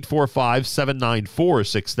information,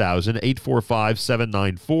 845-794-6000,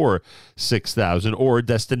 845-794-6000, or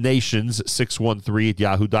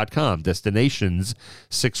destinations613@yahoo.com,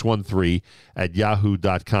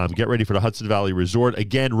 destinations613@yahoo.com. Get ready for the Hudson Valley Resort.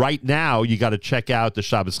 Again, right now, you got to check out the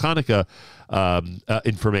Shabbos Hanukkah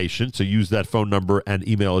information. So use that phone number and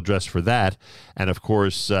email address for that. And of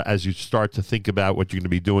course, as you start to think about what you're going to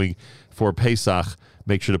be doing for Pesach,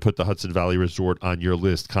 make sure to put the Hudson Valley Resort on your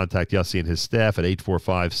list. Contact Yossi and his staff at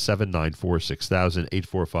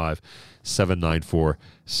 845-794-6000,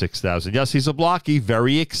 845-794-6000. Yossi Zablocki,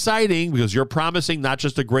 very exciting because you're promising not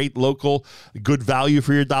just a great local good value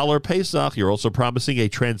for your dollar Pesach, you're also promising a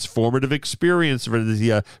transformative experience for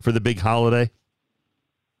the big holiday.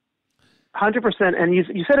 100%. And you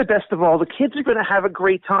said it best of all. The kids are going to have a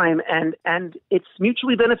great time, and it's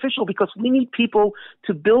mutually beneficial because we need people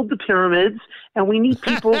to build the pyramids, and we need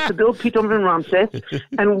people to build Pitom and Ramses.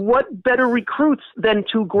 And what better recruits than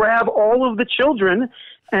to grab all of the children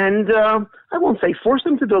and, I won't say force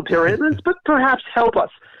them to build pyramids, but perhaps help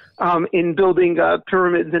us in building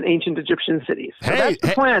pyramids in ancient Egyptian cities. So that's the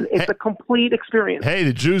plan. It's a complete experience. Hey,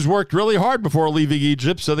 the Jews worked really hard before leaving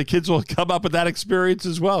Egypt, so the kids will come up with that experience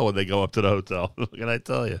as well when they go up to the hotel. What can I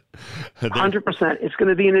tell you? 100%. It's going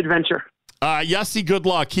to be an adventure. Yossi, good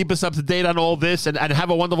luck. Keep us up to date on all this, and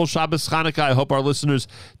have a wonderful Shabbos Hanukkah. I hope our listeners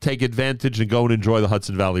take advantage and go and enjoy the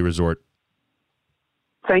Hudson Valley Resort.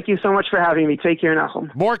 Thank you so much for having me. Take care,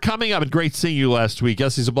 Nachum. More coming up, and great seeing you last week.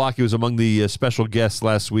 Yossi Zablocki was among the special guests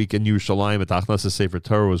last week in Yerushalayim at Achnasas Sefer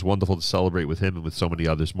Torah. It was wonderful to celebrate with him and with so many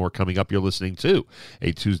others. More coming up. You're listening to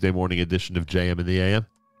a Tuesday morning edition of JM in the AM.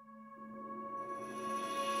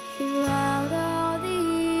 Throughout all the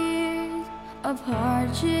years of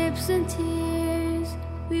hardships and tears,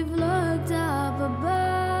 we've looked up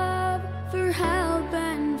above for help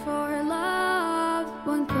and for love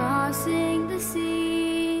when crossing the sea.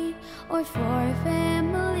 Or for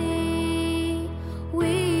family,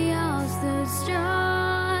 we all stood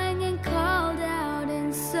strong and called out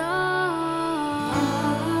in song.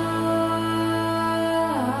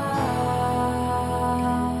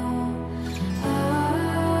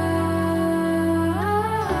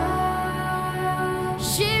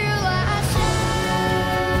 Shiru Hashem,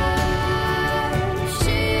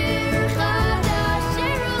 Shir Chadash,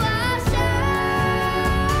 Shiru Hashem,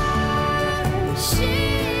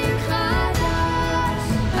 Shir Chadash.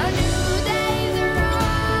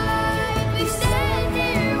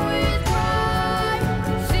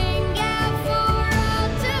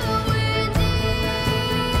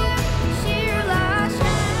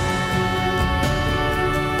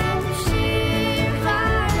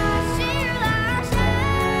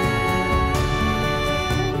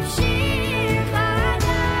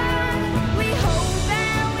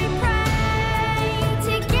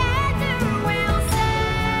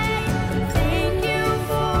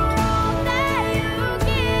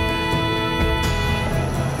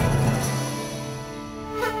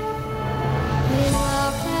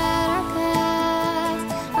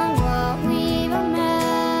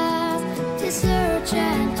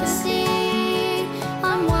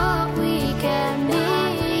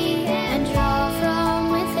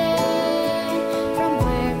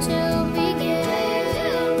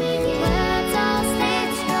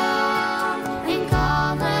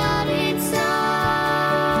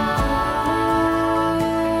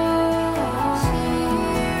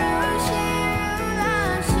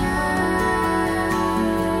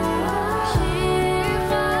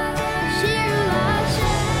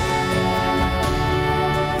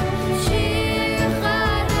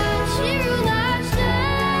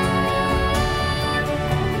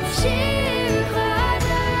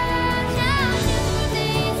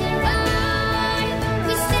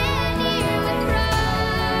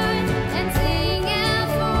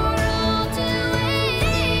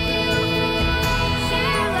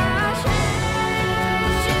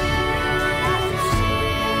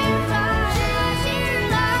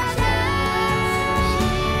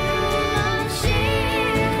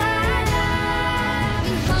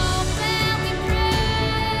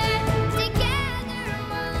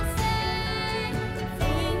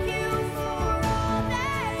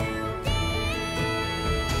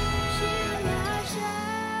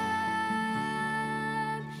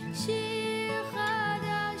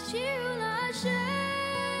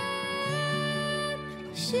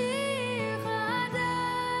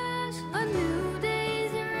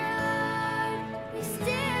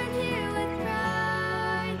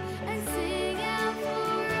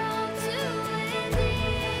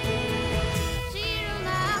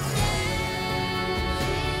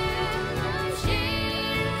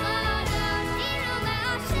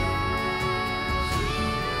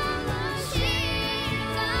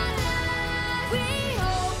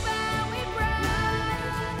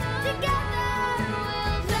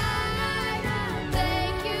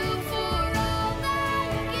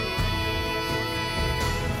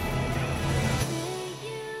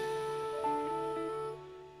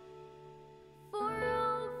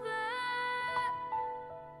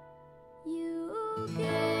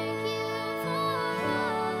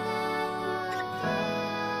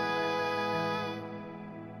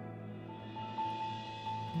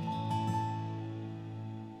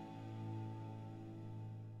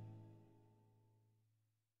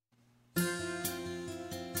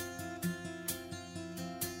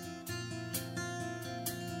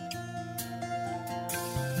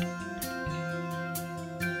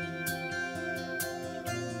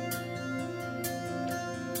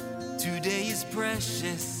 Today is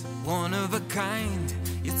precious, one of a kind.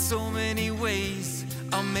 Yet so many ways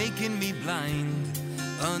are making me blind.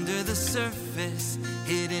 Under the surface,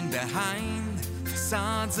 hidden behind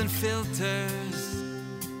facades and filters.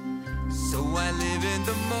 So I live in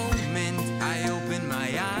the moment, I open my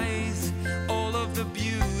eyes. All of the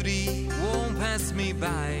beauty won't pass me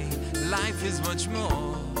by. Life is much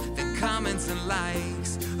more than comments and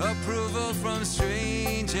likes, approval from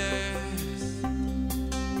strangers.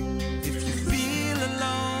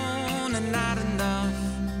 Alone and not enough,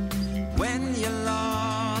 when you're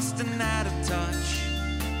lost and out of touch,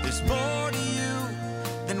 there's more to you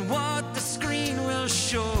than what the screen will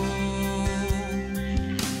show.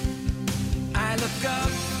 I look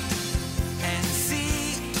up and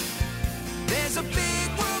see there's a big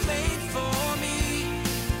world made for me.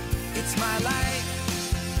 It's my life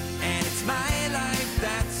and it's my life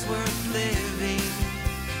that's worth living.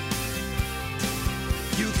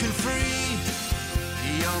 You can free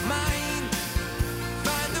your mind,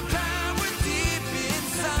 find the power deep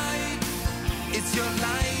inside. It's your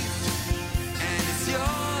life, and it's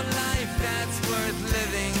your life that's worth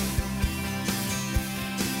living.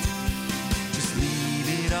 Just leave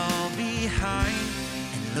it all behind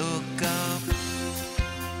and look up.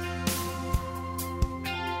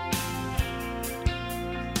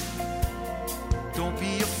 Don't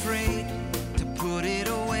be afraid to put it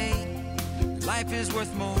away. Life is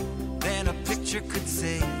worth more than a picture could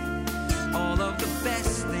say. All of the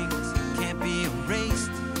best things can't be erased,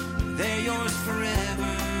 they're yours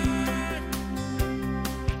forever.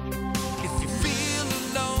 If you feel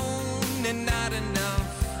alone and not enough,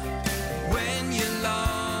 when you're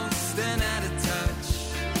lost and out of touch,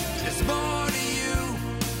 there's more to you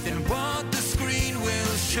than what the screen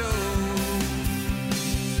will show.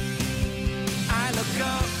 I look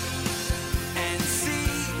up and see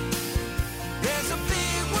there's a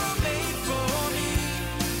big world made for me.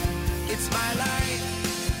 It's my life,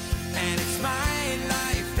 and it's my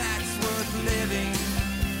life that's worth living.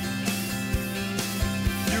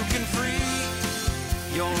 You can free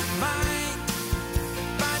your mind,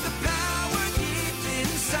 find the power deep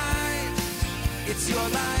inside. It's your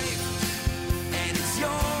life, and it's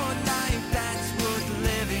your life that's worth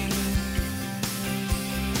living.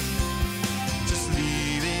 Just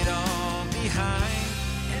leave it all behind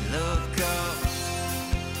and look up.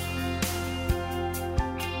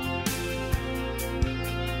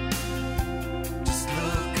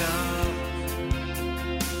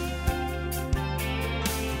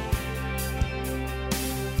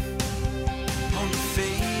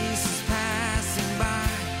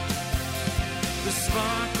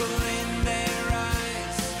 Sparkle in their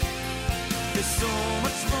eyes. There's so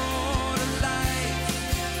much more to life.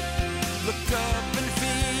 Look up and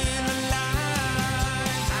feel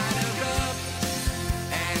alive. I look up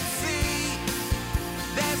and see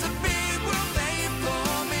there's a big world made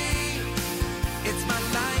for me. It's my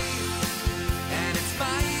life, and it's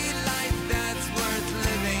my life that's worth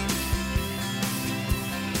living.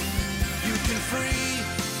 You can free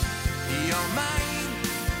your mind,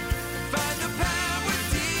 find the power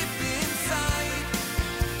deep inside.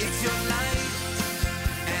 It's your life,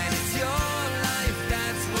 and it's your life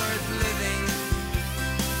that's worth living.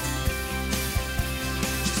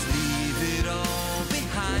 Just leave it all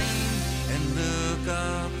behind and look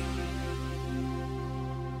up.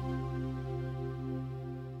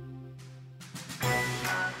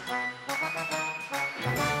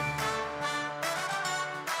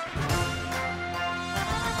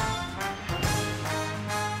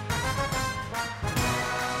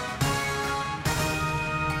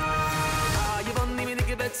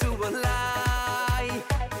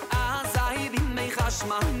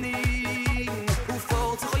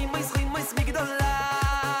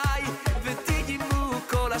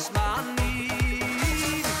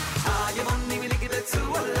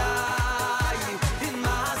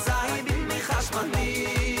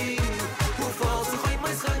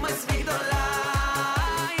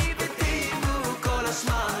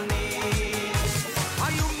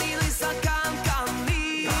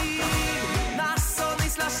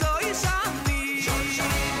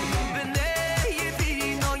 B'nei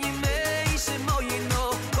Yevino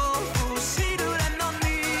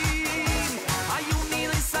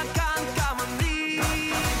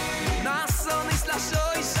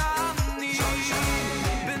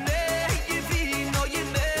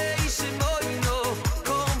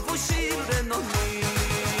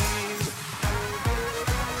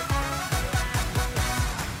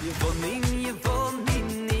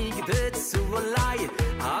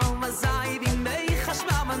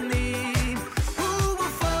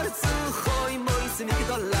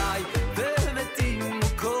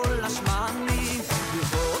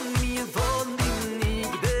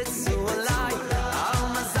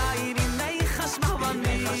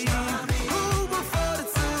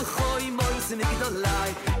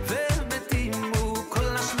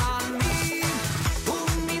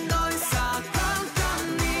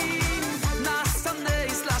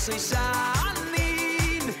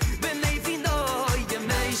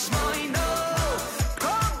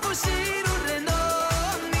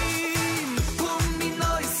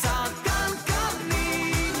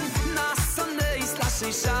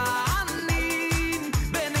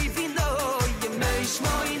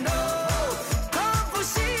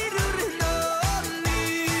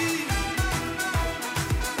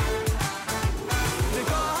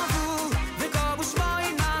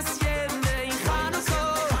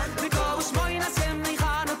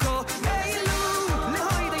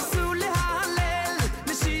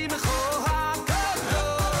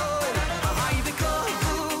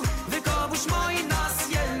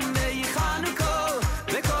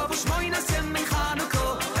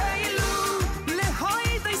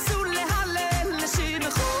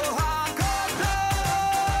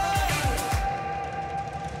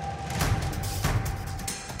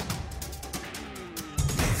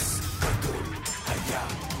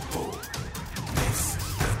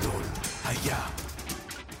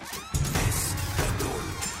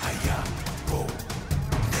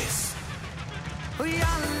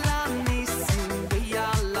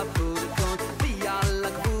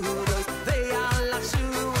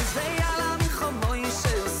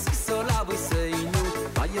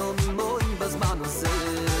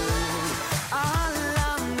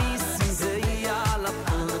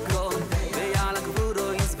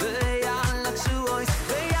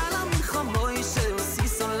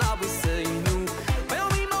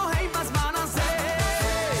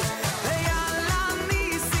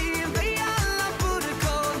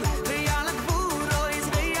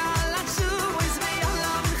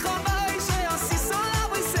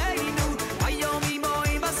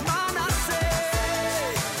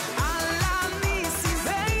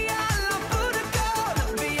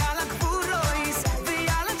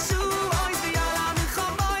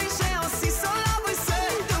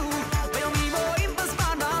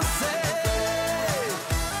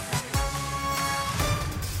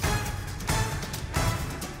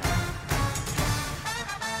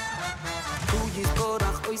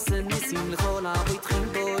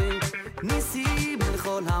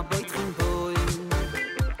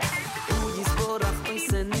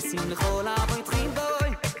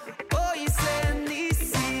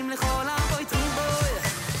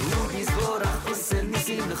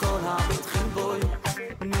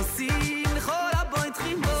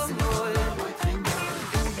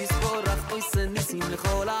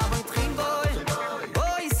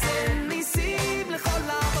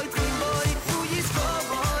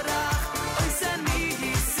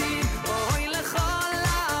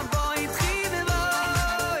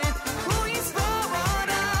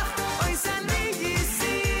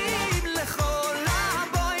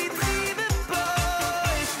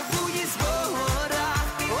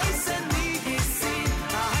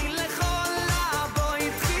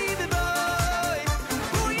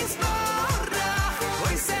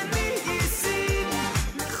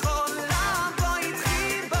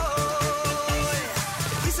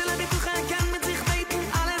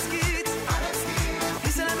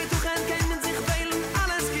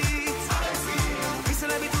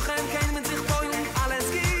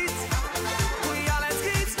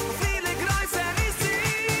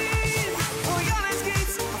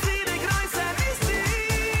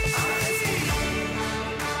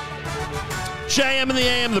JM in the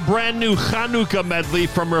AM, the brand new Chanukah medley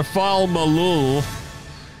from Rafal Malul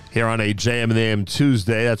here on a JM in the AM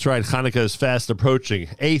Tuesday. That's right, Chanukah is fast approaching.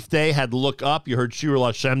 8th day, had to look up. You heard Shir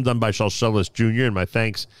Lashem done by Shalshelis Jr., and my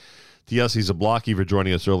thanks to Yossi Zablocki for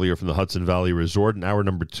joining us earlier from the Hudson Valley Resort. And hour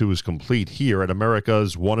number 2 is complete here at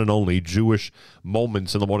America's one and only Jewish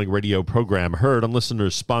Moments in the Morning radio program, heard on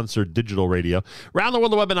listeners-sponsored digital radio. Around the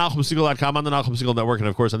world, the web at NachumSegal.com, on the Nachum Segal Network, and,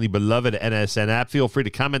 of course, on the beloved NSN app. Feel free to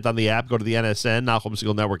comment on the app. Go to the NSN, Nachum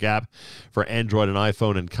Segal Network app for Android and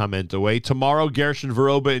iPhone, and comment away. Tomorrow, Gershon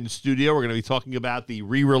Veroba in studio. We're going to be talking about the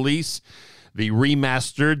re-release, the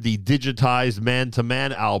remastered, the digitized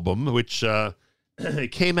Man-to-Man album, which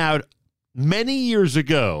came out many years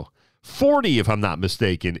ago, 40, if I'm not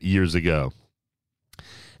mistaken, years ago.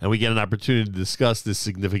 And we get an opportunity to discuss this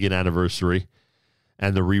significant anniversary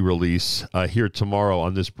and the re-release here tomorrow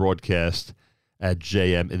on this broadcast at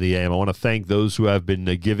JM in the AM. I want to thank those who have been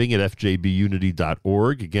giving at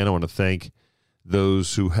fjbunity.org. Again, I want to thank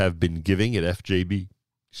those who have been giving at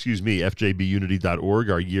fjbunity.org,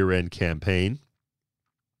 our year-end campaign.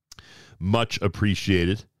 Much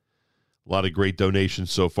appreciated. A lot of great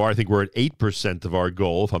donations so far. I think we're at 8% of our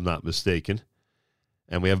goal, if I'm not mistaken.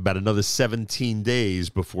 And we have about another 17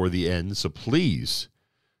 days before the end. So please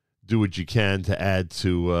do what you can to add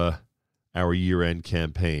to our year-end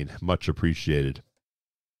campaign. Much appreciated.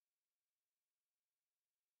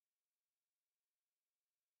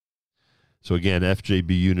 So again,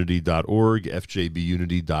 fjbunity.org,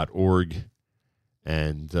 fjbunity.org,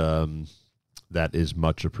 and that is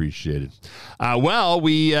much appreciated.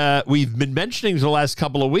 We've been mentioning the last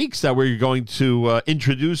couple of weeks that we're going to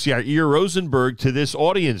introduce Yair Rosenberg to this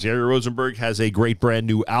audience. Yair Rosenberg has a great brand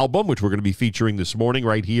new album, which we're going to be featuring this morning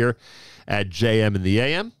right here at JM in the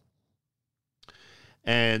AM.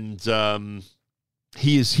 And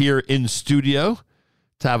he is here in studio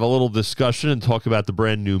to have a little discussion and talk about the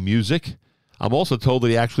brand new music. I'm also told that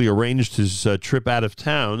he actually arranged his trip out of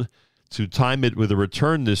town to time it with a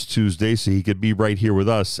return this Tuesday so he could be right here with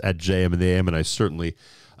us at JM in the AM, and I certainly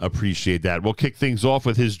appreciate that. We'll kick things off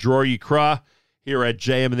with his Dror Yikra here at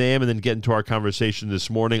JM in the AM and then get into our conversation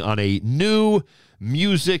this morning on a new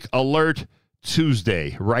Music Alert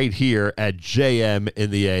Tuesday right here at JM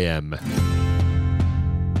in the AM.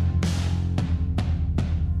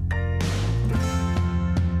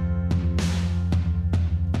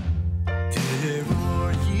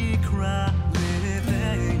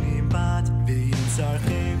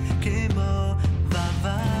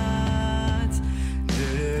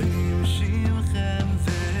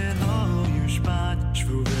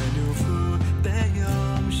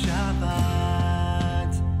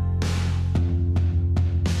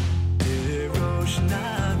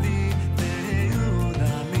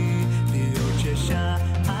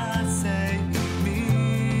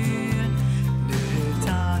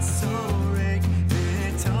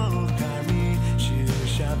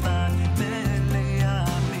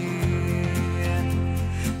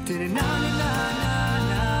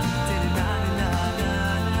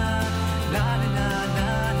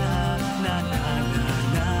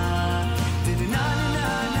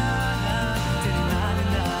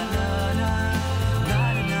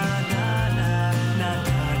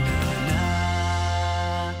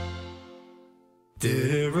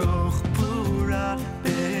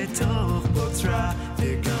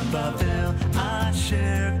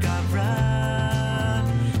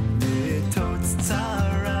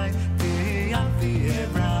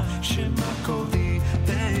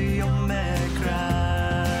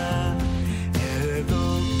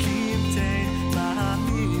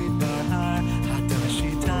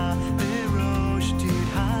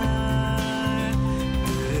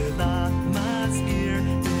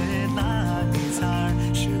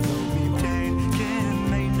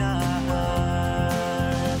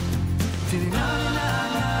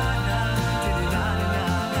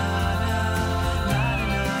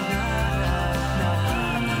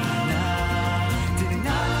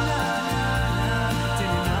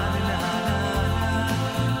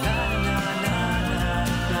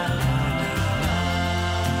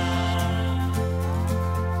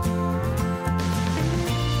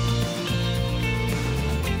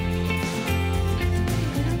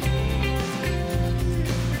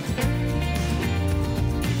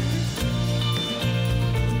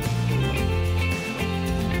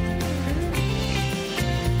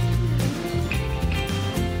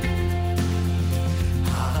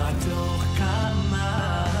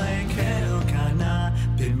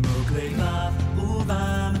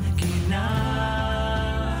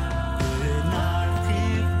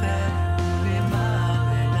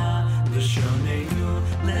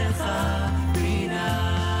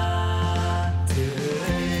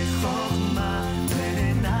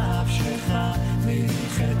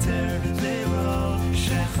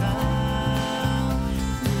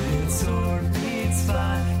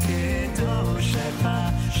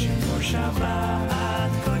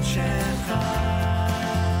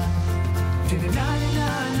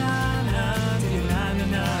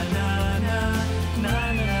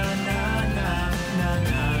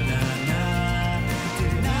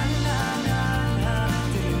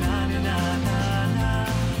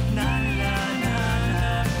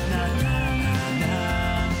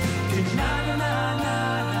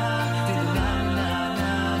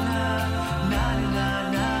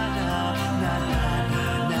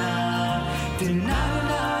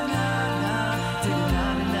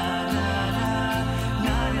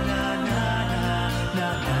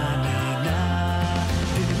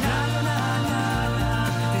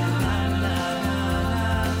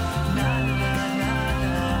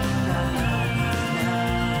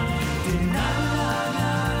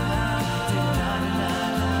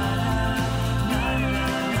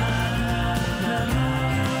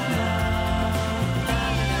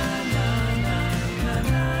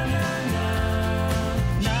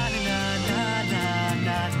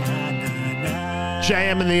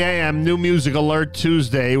 JM in the AM, New Music Alert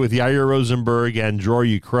Tuesday with Yair Rosenberg and Dror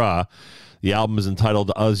Yikra. The album is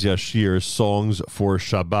entitled Az Yashir, Songs for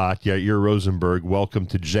Shabbat. Yair Rosenberg, welcome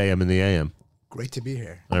to JM in the AM. Great to be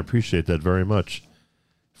here. I appreciate that very much.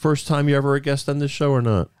 First time you ever a guest on this show or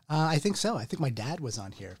not? I think so. I think my dad was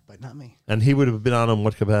on here, but not me. And he would have been on in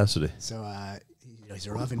what capacity? So he's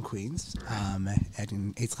a Rav in Queens at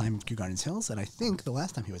in Eitzheim, Kew Gardens Hills, and I think the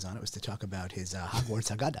last time he was on it was to talk about his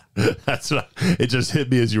Hogwarts Haggadah. That's right. It just hit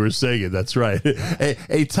me as you were saying it. That's right.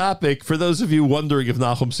 A topic, for those of you wondering if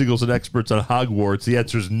Nachum Siegel's an expert on Hogwarts, the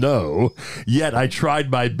answer is no. Yet I tried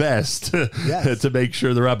my best to make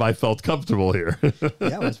sure the rabbi felt comfortable here.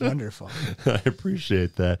 Yeah, it was wonderful. I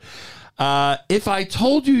appreciate that. If I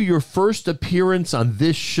told you your first appearance on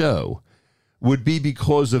this show would be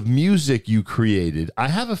because of music you created, I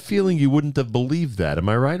have a feeling you wouldn't have believed that. Am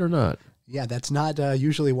I right or not? Yeah, that's not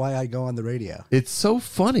usually why I go on the radio. It's so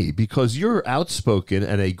funny because you're outspoken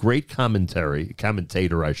and a great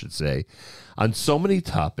commentator, I should say, on so many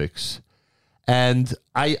topics. And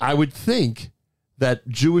I would think that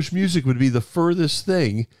Jewish music would be the furthest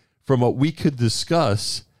thing from what we could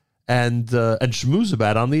discuss and schmooze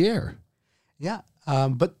about on the air. Yeah,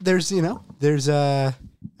 but there's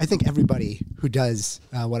I think everybody who does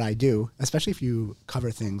what I do, especially if you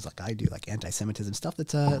cover things like I do, like anti-Semitism, stuff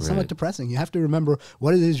that's somewhat depressing, you have to remember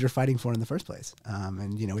what it is you're fighting for in the first place.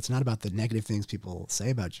 And, it's not about the negative things people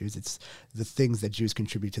say about Jews. It's the things that Jews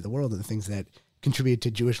contribute to the world and the things that contribute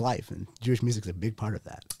to Jewish life. And Jewish music is a big part of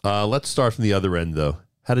that. Let's start from the other end, though.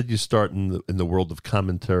 How did you start in the world of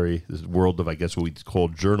commentary, this world of, I guess, what we call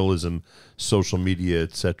journalism, social media,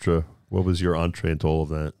 etc.? What was your entree into all of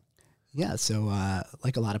that? Yeah, so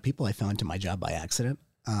like a lot of people, I fell into my job by accident.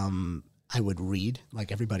 I would read,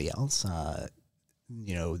 like everybody else, the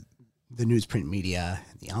newsprint media,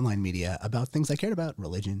 the online media, about things I cared about,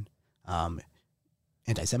 religion,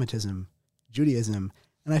 anti-Semitism, Judaism,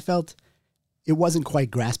 and I felt it wasn't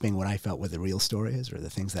quite grasping what I felt were the real stories or the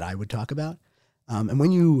things that I would talk about. And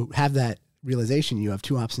when you have that realization, you have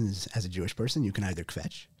two options as a Jewish person. You can either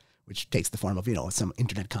kvetch, which takes the form of, some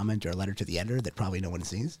internet comment or a letter to the editor that probably no one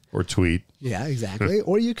sees. Or tweet. Yeah, exactly.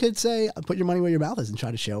 Or you could say, put your money where your mouth is and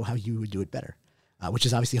try to show how you would do it better, which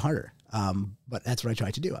is obviously harder. But that's what I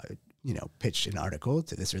tried to do. I would, pitch an article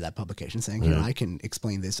to this or that publication saying, here, I can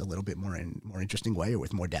explain this a little bit more in more interesting way or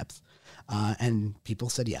with more depth. And people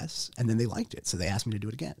said yes, and then they liked it. So they asked me to do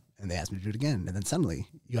it again, and they asked me to do it again. And then suddenly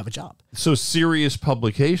you have a job. So serious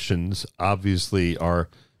publications obviously are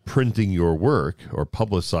printing your work or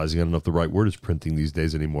publicizing. I don't know if the right word is printing these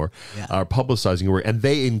days anymore. Are publicizing your work, and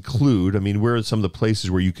they include. Where are some of the places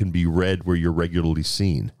where you can be read, where you're regularly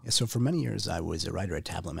seen? Yeah, so for many years, I was a writer at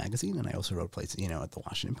Tablet Magazine, and I also wrote places, at the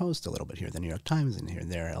Washington Post, a little bit here at the New York Times, and here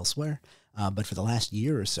and there elsewhere. But for the last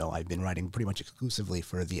year or so, I've been writing pretty much exclusively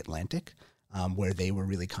for The Atlantic, where they were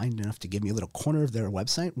really kind enough to give me a little corner of their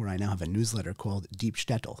website, where I now have a newsletter called Deep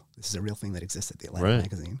Shtetl. This is a real thing that exists at The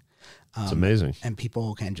Atlantic Magazine. It's amazing. And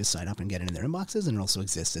people can just sign up and get it in their inboxes, and it also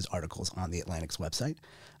exists as articles on The Atlantic's website.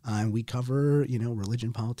 And we cover,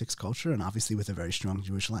 religion, politics, culture, and obviously with a very strong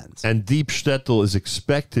Jewish lens. And Deep Shtetl is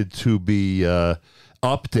expected to be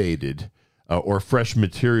updated or fresh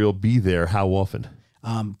material be there how often?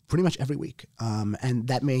 Pretty much every week. And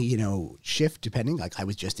that may, shift depending. Like I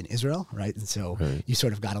was just in Israel, right? And so you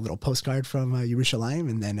sort of got a little postcard from Yerushalayim,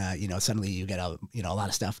 and then, suddenly you get a lot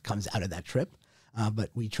of stuff comes out of that trip. But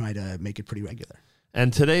we try to make it pretty regular.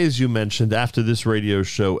 And today, as you mentioned, after this radio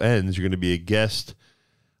show ends, you're going to be a guest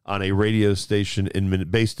on a radio station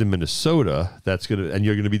based in Minnesota. And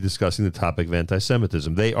you're going to be discussing the topic of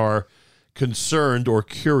anti-Semitism. They are concerned or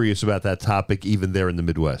curious about that topic, even there in the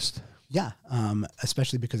Midwest. Yeah,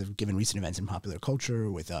 especially because of given recent events in popular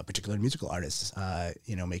culture with particular musical artists,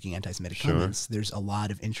 making anti-Semitic comments. There's a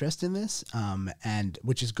lot of interest in this, and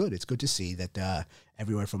which is good. It's good to see that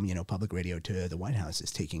everywhere from public radio to the White House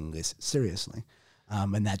is taking this seriously,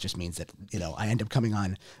 and that just means that I end up coming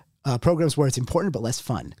on programs where it's important but less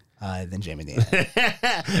fun than Jamie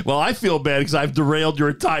the Well, I feel bad because I've derailed your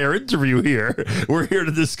entire interview here. We're here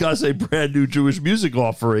to discuss a brand new Jewish music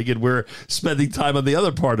offering, and we're spending time on the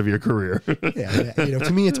other part of your career.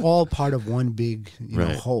 To me, it's all part of one big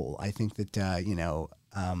whole. I think that I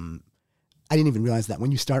didn't even realize that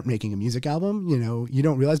when you start making a music album, you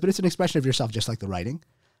don't realize, but it's an expression of yourself, just like the writing.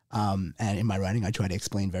 And in my writing, I try to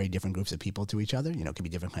explain very different groups of people to each other. It can be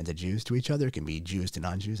different kinds of Jews to each other. It can be Jews to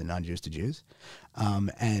non-Jews and non-Jews to Jews.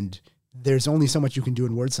 And there's only so much you can do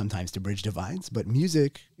in words sometimes to bridge divides. But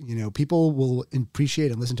music, people will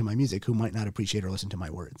appreciate and listen to my music who might not appreciate or listen to my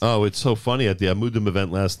words. Oh, it's so funny. At the Amudim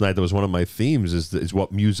event last night, that was one of my themes is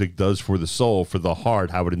what music does for the soul, for the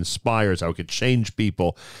heart, how it inspires, how it could change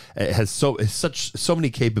people. It has so many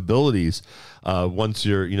capabilities once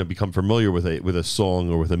you're become familiar with a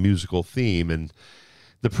song or with a musical theme. And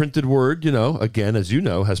The printed word, again, as you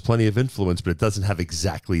know, has plenty of influence, but it doesn't have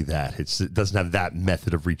exactly that. It doesn't have that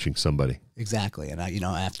method of reaching somebody. Exactly. And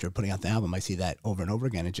after putting out the album, I see that over and over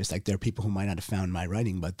again. It's just like there are people who might not have found my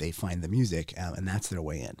writing, but they find the music, and that's their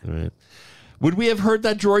way in. Right. Would we have heard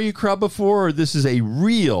that Draw You Cry before, or this is a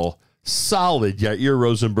real, solid Yair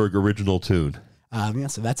Rosenberg original tune?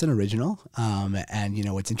 So that's an original.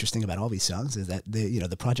 And what's interesting about all these songs is that the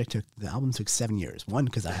album took 7 years. One,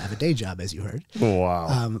 because I have a day job, as you heard.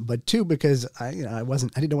 Wow. But two, because I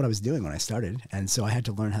didn't know what I was doing when I started, and so I had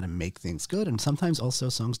to learn how to make things good. And sometimes also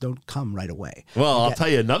songs don't come right away. Well, I'll tell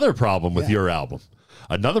you another problem with your album.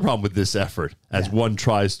 Another problem with this effort, as one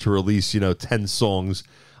tries to release 10 songs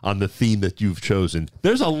on the theme that you've chosen.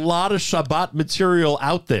 There's a lot of Shabbat material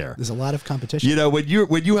out there. There's a lot of competition. When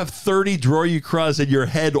you have 30 Draw You Cries in your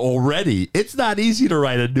head already, it's not easy to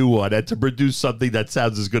write a new one and to produce something that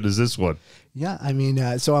sounds as good as this one. Yeah, I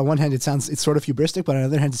mean, so on one hand, it's sort of hubristic, but on the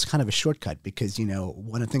other hand, it's kind of a shortcut because,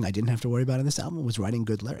 one thing I didn't have to worry about in this album was writing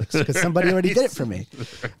good lyrics because somebody already did it for me.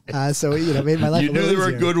 So, it made my life a little easier. You knew there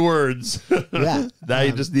were good words. Yeah. Now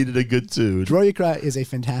you just needed a good tune. Draw You Cry is a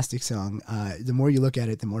fantastic song. The more you look at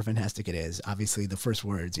it, the more fantastic it is. Obviously, the first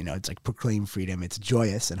words, it's like proclaim freedom. It's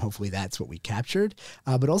joyous, and hopefully that's what we captured.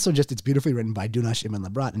 But also just it's beautifully written by Dunash Ibn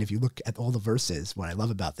Labrat. And if you look at all the verses, what I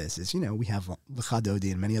love about this is, we have L'cha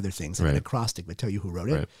Dodi and many other things. Right. Would tell you who wrote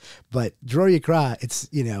it. Right. But Draw You Cry, it's,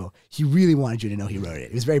 he really wanted you to know he wrote it.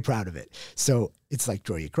 He was very proud of it. So it's like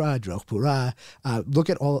Draw You Cry, Droch Pura. Look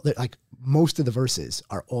at all, most of the verses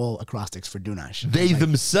are all acrostics for Dunash. They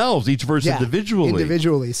themselves, each verse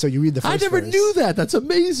individually. So you read the first verse. I never knew that. That's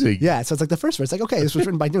amazing. Yeah, so it's like the first verse, okay, this was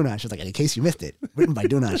written by Dunash. It's like, in case you missed it, written by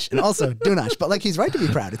Dunash. And also Dunash. But he's right to be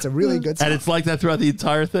proud. It's a really good song. And it's like that throughout the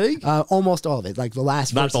entire thing? Almost all of it. Like the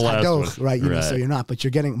last verse, not the last one. Right, so you're not, but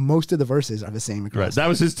you're getting, most of the verses are the same across. Right. That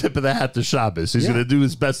was his tip of the hat to Shabbos. He's going to do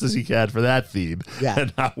as best as he can for that theme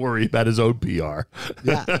and not worry about his own PR.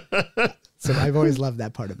 Yeah. So I've always loved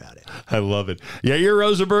that part about it. I love it. Yair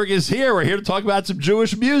Rosenberg is here. We're here to talk about some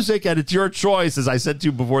Jewish music, and it's your choice. As I said to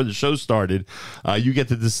you before the show started, you get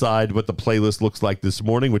to decide what the playlist looks like this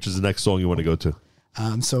morning, which is the next song you want to go to.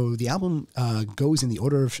 So the album goes in the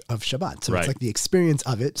order of Shabbat. So it's like the experience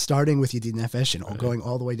of it, starting with Yedid Nefesh and going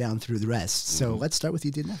all the way down through the rest. So let's start with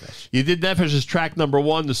Yedid Nefesh. Yedid Nefesh is track number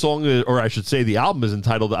 1. The song, or I should say the album, is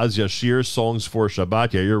entitled Az Yashir, Songs for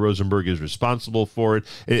Shabbat. Yair Rosenberg is responsible for it.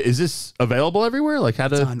 Is this available everywhere? It's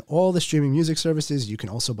on all the streaming music services. You can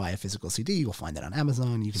also buy a physical CD. You'll find it on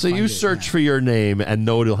Amazon. So you search for your name and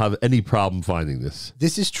no one will have any problem finding this.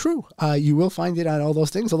 This is true. You will find it on all those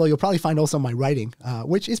things, although you'll probably find also my writing.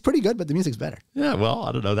 Which is pretty good, but the music's better. Yeah, well,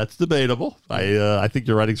 I don't know. That's debatable. I think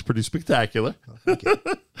your writing's pretty spectacular.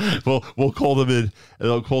 Well, we'll call them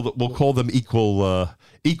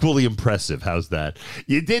equally impressive. How's that?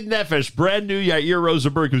 Yedid Nefesh, brand new Yair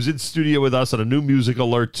Rosenberg, who's in studio with us on a new Music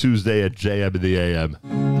Alert Tuesday at JM in the AM.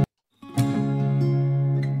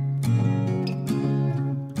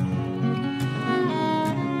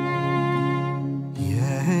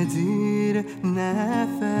 Yedid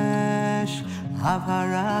Nefesh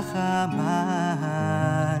Avarachaman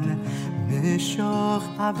Mishoch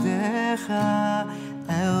Avdecha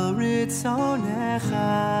El Ritzonecha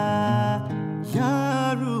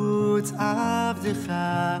Yarut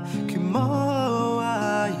Avdecha Kimo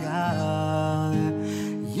Ayal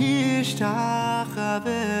Yishtachave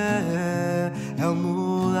El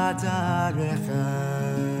Muladarecha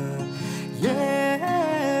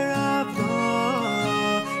Yeravlo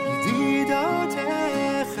Yedidotecha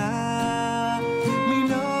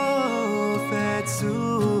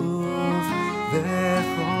Suf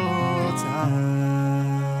vechotam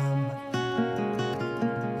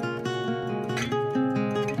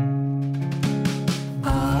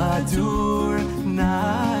Adur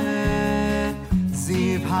nae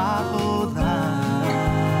ziv haolam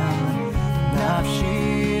Nafshi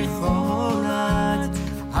cholat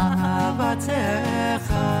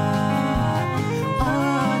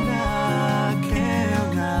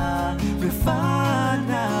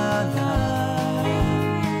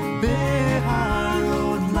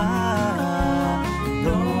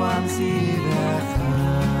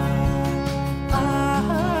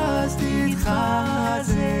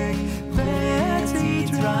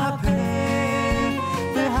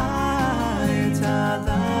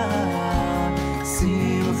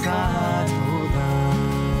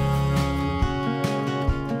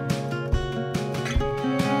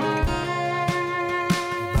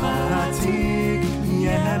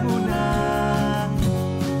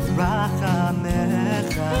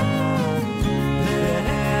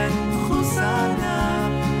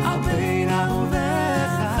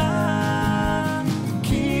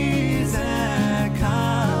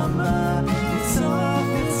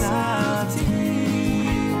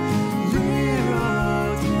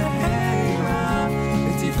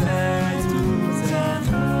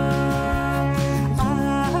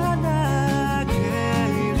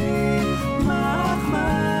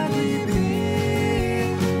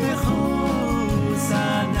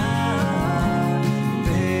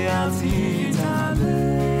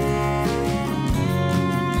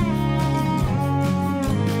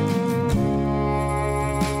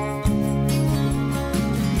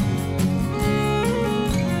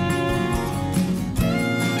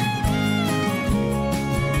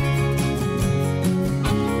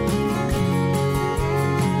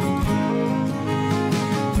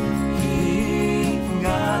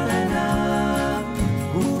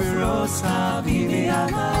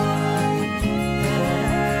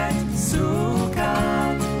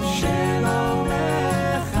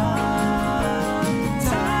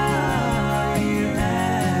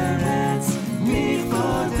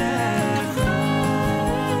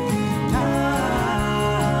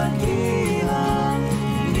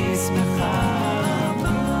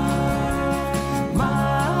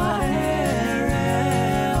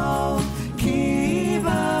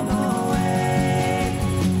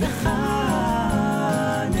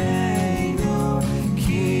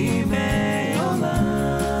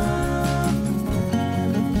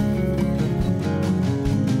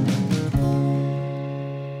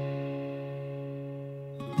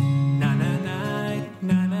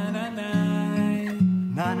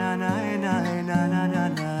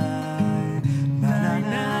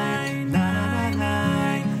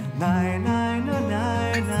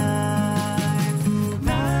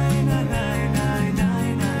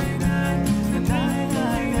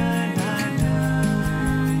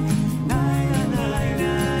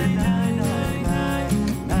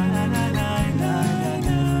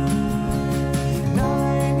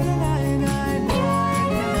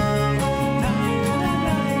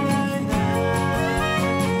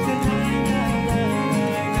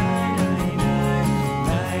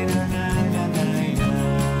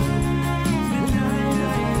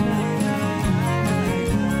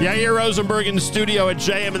Yair Rosenberg in the studio at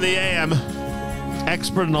JM in the AM.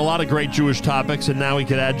 Expert in a lot of great Jewish topics, and now we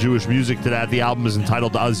can add Jewish music to that. The album is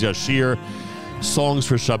entitled Az Yashir, Songs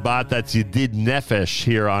for Shabbat. That's Yedid Nefesh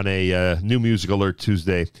here on a new Music Alert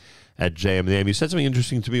Tuesday at JM in the AM. You said something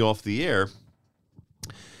interesting to me off the air,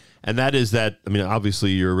 and that is that, I mean, obviously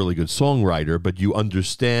you're a really good songwriter, but you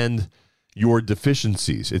understand your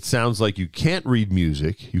deficiencies. It sounds like you can't read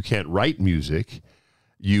music, you can't write music,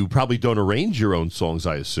 you probably don't arrange your own songs,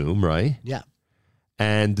 I assume, right? Yeah.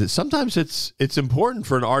 And sometimes it's important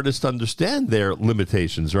for an artist to understand their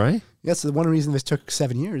limitations, right? Yes, the one reason this took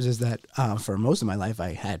 7 years is that for most of my life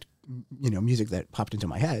I had, music that popped into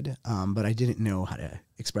my head, but I didn't know how to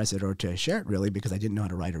express it or to share it really because I didn't know how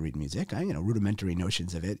to write or read music. I, rudimentary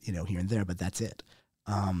notions of it, here and there, but that's it.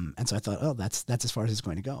 And so I thought, oh, that's as far as it's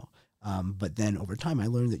going to go. But then over time, I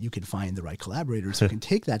learned that you can find the right collaborators who can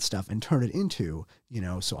take that stuff and turn it into,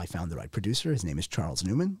 so I found the right producer. His name is Charles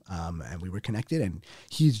Newman, and we were connected, and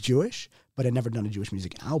he's Jewish, but had never done a Jewish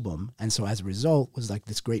music album. And so as a result, was like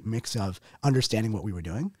this great mix of understanding what we were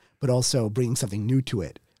doing, but also bringing something new to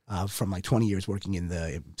it from like 20 years working in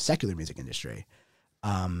the secular music industry.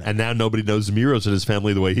 And now nobody knows Miros and his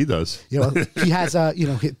family the way he does. He has,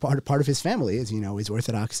 part of his family is, is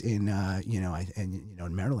Orthodox in,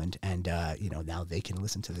 in Maryland, and now they can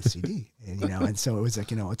listen to the CD, and so it was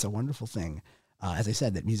like, it's a wonderful thing. As I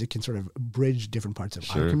said, that music can sort of bridge different parts of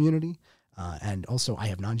our community, and also I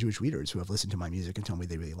have non-Jewish readers who have listened to my music and tell me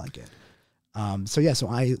they really like it. So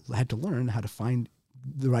I had to learn how to find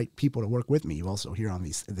the right people to work with me. You also hear on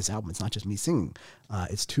this album, it's not just me singing.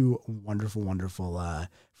 It's two wonderful, wonderful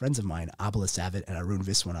friends of mine, Abla Savitt and Arun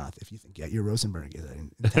Viswanath, if you think Yair Rosenberg is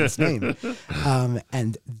an intense name.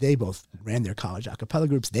 And they both ran their college a cappella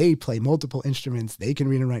groups. They play multiple instruments. They can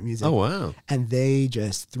read and write music. Oh, wow. And they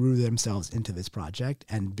just threw themselves into this project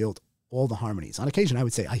and built all the harmonies. On occasion, I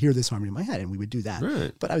would say, I hear this harmony in my head, and we would do that.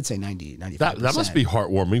 Right. But I would say 90, 95%. That must be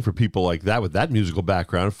heartwarming for people like that with that musical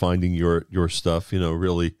background, finding your stuff,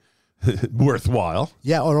 really worthwhile.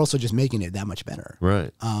 Yeah, or also just making it that much better. Right.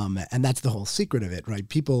 And that's the whole secret of it, right?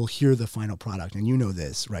 People hear the final product, and you know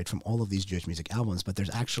this, right, from all of these Jewish music albums, but there's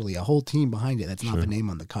actually a whole team behind it that's not the name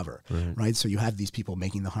on the cover, right? So you have these people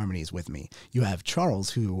making the harmonies with me. You have Charles,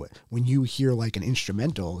 who, when you hear like an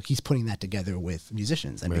instrumental, he's putting that together with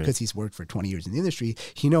musicians. And because he's worked for 20 years in the industry,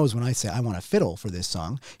 he knows when I say, I want a fiddle for this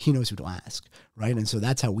song, he knows who to ask, right? And so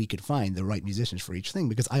that's how we could find the right musicians for each thing,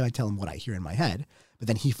 because I tell him what I hear in my head, but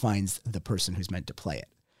then he finds the person who's meant to play it.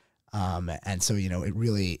 And so,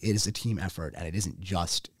 it is a team effort, and it isn't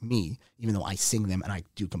just me, even though I sing them and I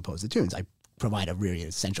do compose the tunes. I provide a really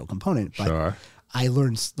essential component, but I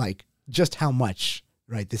learned like just how much,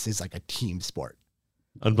 right, this is like a team sport.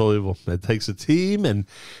 Unbelievable. It takes a team, and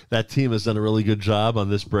that team has done a really good job on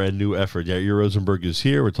this brand new effort. Yair Rosenberg is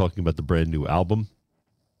here. We're talking about the brand new album,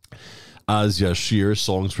 Az Yashir,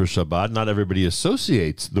 Songs for Shabbat. Not everybody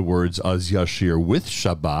associates the words Az Yashir with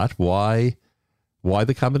Shabbat. Why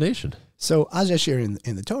the combination? So Az Yashir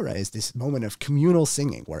in the Torah is this moment of communal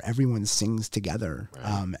singing where everyone sings together.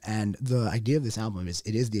 Right. And the idea of this album is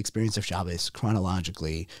it is the experience of Shabbos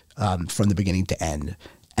chronologically from the beginning to end.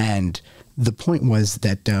 And the point was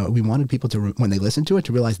that we wanted people to, when they listen to it,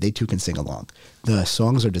 to realize they too can sing along. The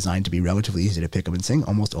songs are designed to be relatively easy to pick up and sing.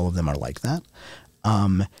 Almost all of them are like that.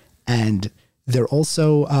 And they're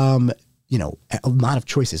also, a lot of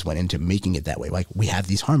choices went into making it that way. Like, we have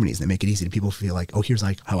these harmonies that make it easy to people feel like, oh, here's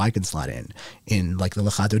like how I can slot in. In like the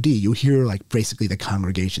Lecha Dodi, you hear like basically the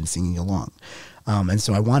congregation singing along. And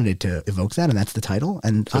so I wanted it to evoke that, and that's the title.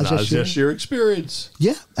 And Az Yashir experience.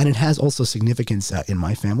 Yeah, and it has also significance in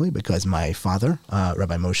my family because my father,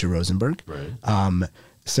 Rabbi Moshe Rosenberg,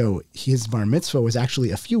 so his bar mitzvah was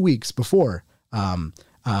actually a few weeks before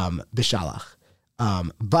Bishalach.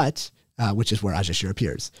 But which is where Az Yashir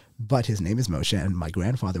appears. But his name is Moshe, and my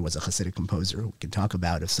grandfather was a Hasidic composer we can talk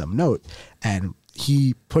about of some note, and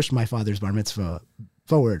he pushed my father's bar mitzvah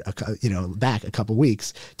forward, back a couple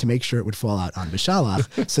weeks to make sure it would fall out on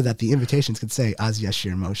Bishalach so that the invitations could say Az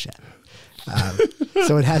Yashir Moshe.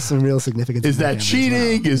 So it has some real significance. Is that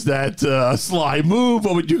cheating? Well. Is that a sly move?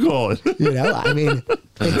 What would you call it? I mean,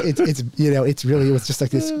 it's really, it was just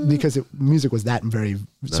like this because music was that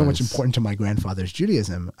so much important to my grandfather's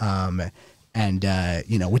Judaism.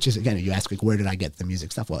 Which is, again, you ask, like, where did I get the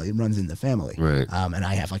music stuff? Well, it runs in the family. Right. And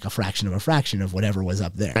I have like a fraction of whatever was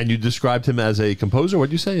up there. And you described him as a composer? What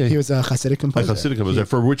did you say? He was a Hasidic composer. A Hasidic composer.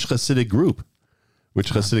 For which Hasidic group?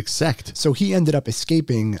 Which Hasidic sect? So he ended up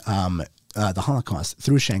escaping the Holocaust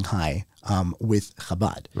through Shanghai with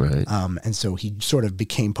Chabad. Right. And so he sort of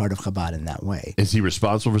became part of Chabad in that way. Is he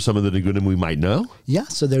responsible for some of the Nigunim we might know? Yeah.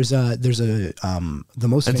 So there's the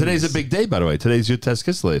most. And today's a famous- big day, by the way. Today's Yud Tes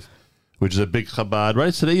Kislev, which is a big Chabad, right?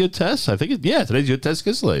 Is today Yud Tes? I think today's Yud Tes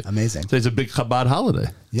Kislev. Amazing. Today's a big Chabad holiday.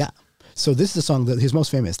 Yeah. So this is a song that his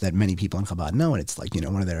most famous that many people in Chabad know, and it's like,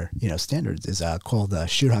 one of their, standards is called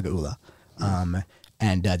Shir HaGeula.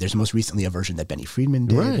 And there's most recently a version that Benny Friedman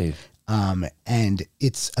did. Right. And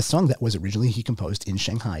it's a song that was originally he composed in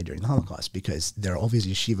Shanghai during the Holocaust, because there are all these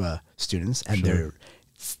yeshiva students, and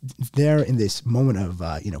they're in this moment of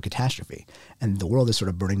catastrophe, and the world is sort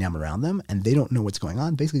of burning down around them, and they don't know what's going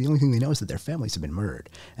on. Basically, the only thing they know is that their families have been murdered,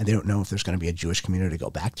 and they don't know if there's going to be a Jewish community to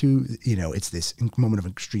go back to. It's this moment of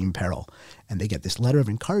extreme peril, and they get this letter of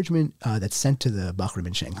encouragement that's sent to the Bachrim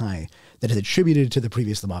in Shanghai that is attributed to the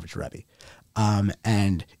previous Lubavitch Rebbe,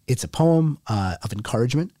 and it's a poem of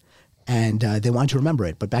encouragement. And they want you to remember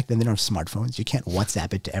it. But back then, they don't have smartphones. You can't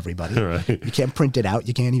WhatsApp it to everybody. Right. You can't print it out.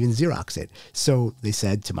 You can't even Xerox it. So they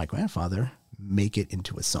said to my grandfather, make it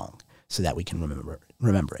into a song so that we can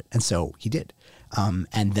remember it. And so he did.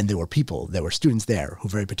 And then there were students there who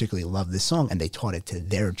very particularly loved this song, and they taught it to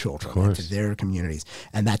their children and to their communities.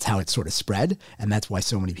 And that's how it sort of spread. And that's why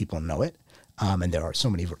so many people know it. And there are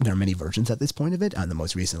many versions at this point of it. And the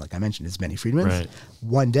most recent, like I mentioned, is Benny Friedman's. Right.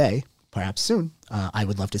 One day, perhaps soon, I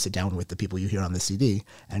would love to sit down with the people you hear on the CD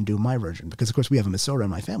and do my version. Because, of course, we have a Masorah in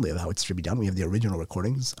my family of how it should be done. We have the original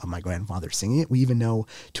recordings of my grandfather singing it. We even know,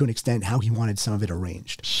 to an extent, how he wanted some of it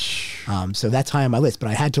arranged. So that's high on my list. But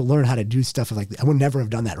I had to learn how to do stuff like that. I would never have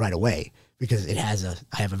done that right away, because I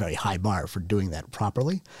have a very high bar for doing that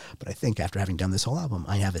properly. But I think after having done this whole album,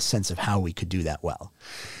 I have a sense of how we could do that well.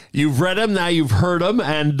 You've read him, now you've heard him,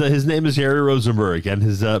 and his name is Yair Rosenberg, and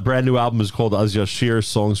his brand new album is called Az Yashir,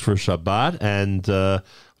 Songs for Shabbat, and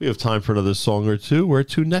we have time for another song or two. Where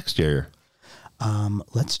to next, Yair?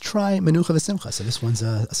 Let's try Menucha V'Simcha. So this one's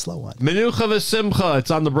a slow one. Menucha V'Simcha. It's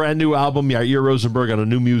on the brand new album, Yair Rosenberg, on a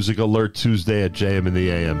new music alert Tuesday at JM in the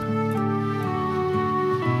AM.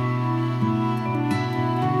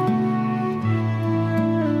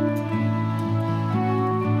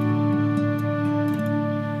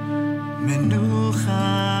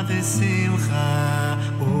 מנוחה ושמחה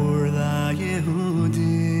אור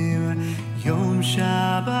ליהודים יום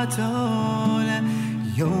שבתון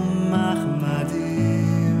יום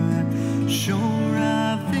מחמדים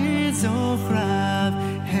שומריו וזוכריו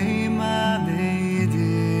המה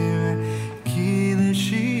מעידים כי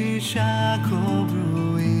לשישה כל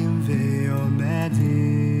ברואים ועומדים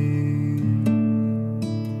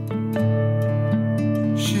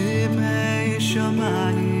שמי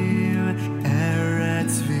שמיים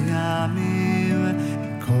ארץ וימים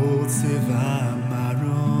כל צבא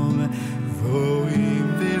מרום גבוהים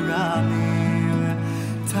ורמים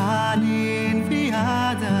תנין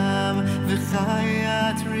וידם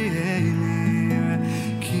וחיית רעלים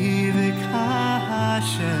כי בקע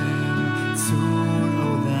השם צור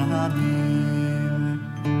עולמים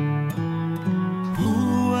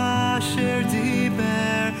הוא אשר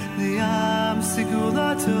דיבר לים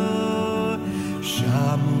סגולתו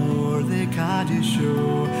שמור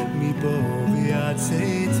לקדישו מבוא ויד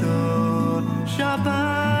צאתו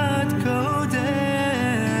שבת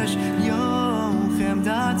קודש יום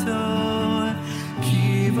חמדתו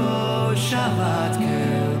כי בו שבת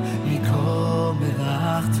כל מכל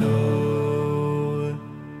מלאכתו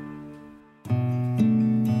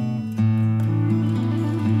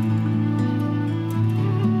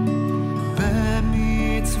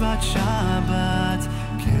במצוות שבת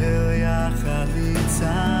כל יחד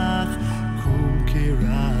ליצח קום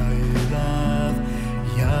קירה אליו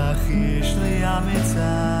יחיש לי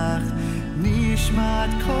המצח נשמת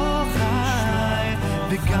כל חי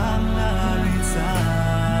וגם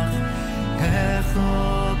לרצח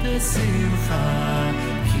איכו בשמחה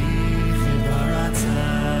כי חיבר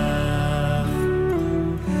רצח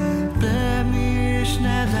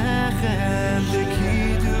במשנה לחם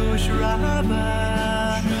בקידוש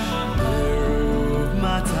רבה ברוב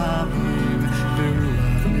מטעמים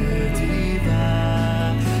ברוח נדיבה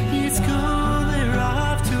יזכו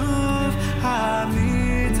לרב טוב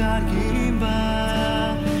המתענגים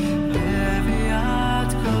בה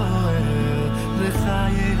בביאת כהל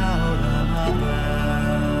לחיי העולם הבא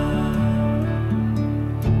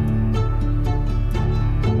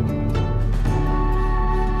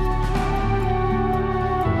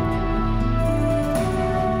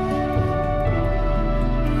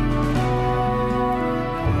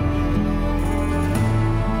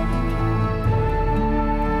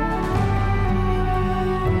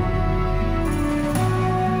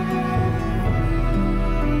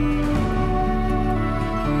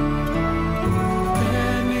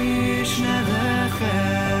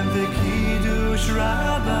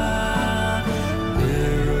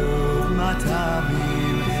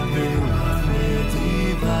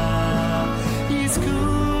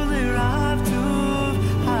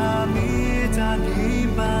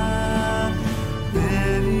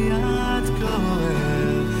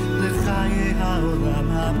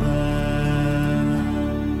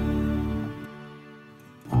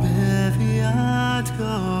בביאת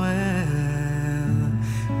גואל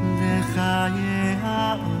לחיי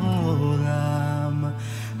העולם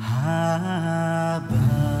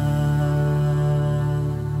הבא.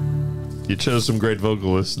 You chose some great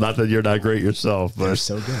vocalists. Not that you're not great yourself, but They're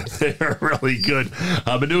so good. they're really good.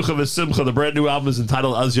 Menucha V'Simcha, the brand new album is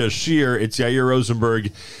entitled Az Yashir. It's Yair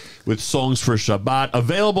Rosenberg with songs for Shabbat.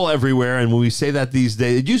 Available everywhere, and when we say that these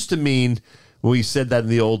days, it used to mean, when we said that in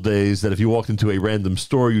the old days, that if you walked into a random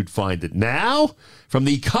store, you'd find it. Now, from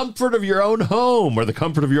the comfort of your own home or the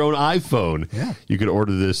comfort of your own iPhone, you could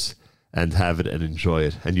order this and have it and enjoy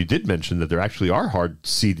it. And you did mention that there actually are hard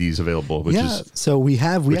CDs available, which is so we which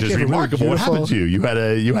actually is have a really remarkable. What happened to you? You had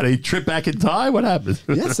a trip back in time. What happened?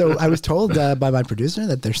 Yeah, so I was told by my producer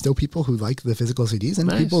that there's still people who like the physical CDs,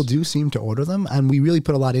 and people do seem to order them. And we really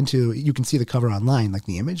put a lot into. You can see the cover online, like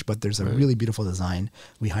the image, but there's a really beautiful design.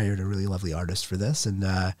 We hired a really lovely artist for this, and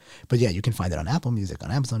but yeah, you can find it on Apple Music,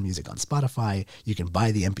 on Amazon Music, on Spotify. You can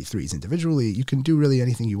buy the MP3s individually. You can do really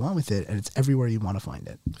anything you want with it, and it's everywhere you want to find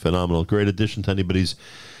it. Phenomenal. Great addition to anybody's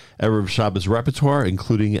Erev Shabbos repertoire,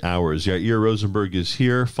 including ours. Yair Rosenberg is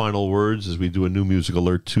here. Final words as we do a new Music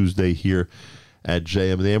Alert Tuesday here at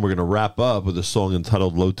JMN. We're going to wrap up with a song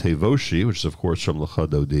entitled Lo Tevoshi, which is, of course, from Lecha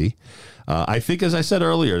Dodi. I think, as I said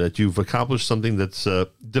earlier, that you've accomplished something that's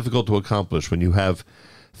difficult to accomplish when you have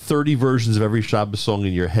 30 versions of every Shabbos song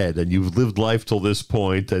in your head, and you've lived life till this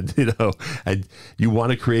point, and and you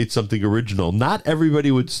want to create something original. Not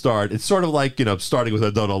everybody would start. It's sort of like, starting with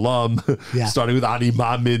Adon Olam, starting with Ani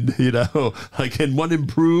Mamin, like, can one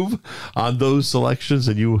improve on those selections?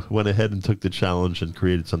 And you went ahead and took the challenge and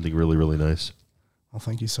created something really, really nice. Well,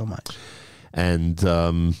 thank you so much. And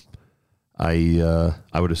I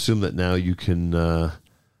would assume that now you can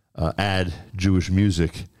add Jewish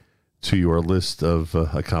music to your list of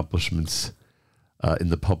accomplishments in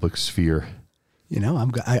the public sphere.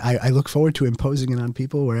 I look forward to imposing it on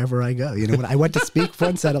people wherever I go. When I went to speak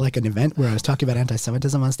once at an event where I was talking about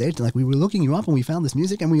anti-Semitism on stage, and we were looking you up and we found this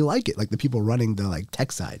music and we like it. Like the people running the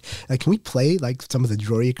tech side, can we play some of the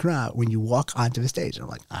Drori Kra when you walk onto the stage? And I'm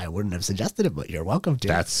like, I wouldn't have suggested it, but you're welcome to.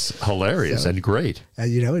 That's hilarious and great.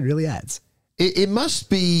 It really adds. It must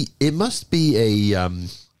be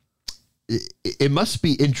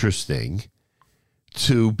interesting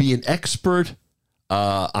to be an expert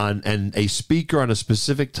on and a speaker on a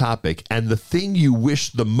specific topic, and the thing you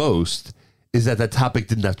wish the most is that topic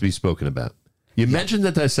didn't have to be spoken about. You mentioned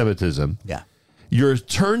anti-Semitism. Yeah. You're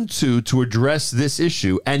turned to address this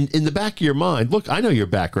issue, and in the back of your mind, look, I know your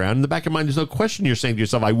background. In the back of your mind, there's no question you're saying to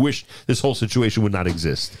yourself, I wish this whole situation would not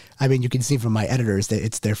exist. I mean, you can see from my editors that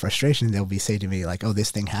it's their frustration. They'll be saying to me, oh,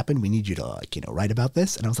 this thing happened. We need you to, write about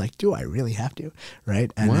this. And I was like, do I really have to?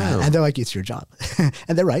 Right? And, wow. And they're like, it's your job.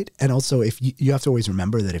 And they're right. And also, if you have to always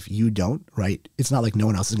remember that if you don't, right, it's not like no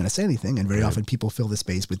one else is going to say anything. And very often people fill the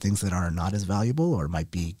space with things that are not as valuable or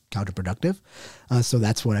might be counterproductive. So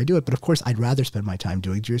that's what I do it. But of course, I'd rather spend my time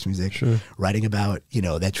doing Jewish music, writing about,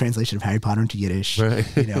 that translation of Harry Potter into Yiddish,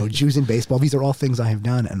 Jews in baseball. These are all things I have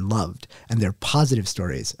done and loved. And they're positive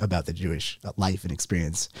stories about the Jewish life and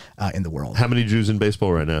experience in the world. How many Jews in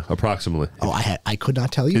baseball right now, approximatly? Oh, I could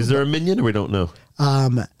not tell you. Is there a minion, or we don't know?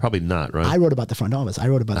 Probably not, right? I wrote about the front office. I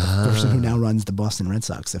wrote about the person who now runs the Boston Red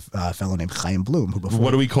Sox, a fellow named Chaim Bloom.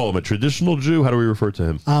 What do we call him? A traditional Jew? How do we refer to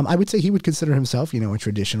him? I would say he would consider himself, a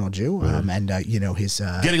traditional Jew. And his...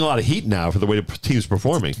 getting a lot of heat now for the way the team's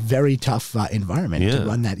performing. Very tough environment to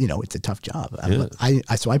run that. It's a tough job.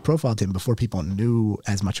 So I profiled him before people knew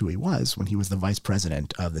as much who he was when he was the vice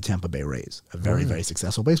president of the Tampa Bay Rays, a very, very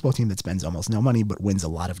successful baseball team that spends almost no money but wins a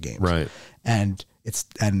lot of games. Right. And it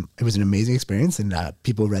was an amazing experience, and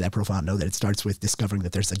people who read that profile know that it starts with discovering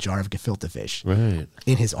that there's a jar of gefilte fish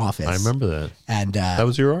in his office. I remember that. And that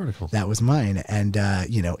was your article. That was mine. And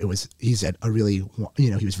he's at a really,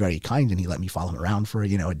 he was very kind, and he let me follow him around for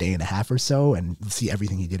a day and a half or so and see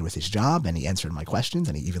everything he did with his job, and he answered my questions,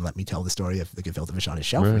 and he even let me tell the story of the gefilte fish on his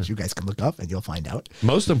shelf, which you guys can look up and you'll find out.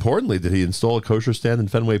 Most importantly, did he install a kosher stand in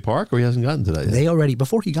Fenway Park, or he hasn't gotten to that yet? They already,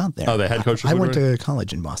 before he got there. Oh, they had kosher I food went already? to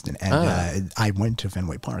college in Boston, and I went to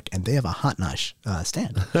Fenway Park, and they have a hot nosh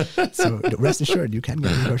stand. So rest assured, you can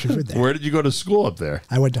get kosher food there. Where did you go to school up there?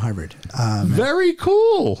 I went to Harvard. Very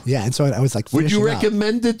cool. Yeah, and so I was like, would you finishing up.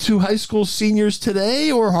 recommend it to high school seniors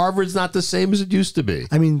today, or Harvard's not the same as it used to be?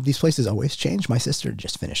 I mean, these places always change. My sister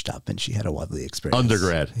just finished up, and she had a lovely experience.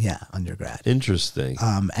 Undergrad. Yeah, undergrad. Interesting.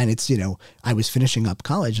 And it's, I was finishing up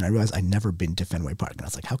college, and I realized I'd never been to Fenway Park, and I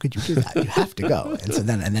was like, how could you do that? You have to go. And so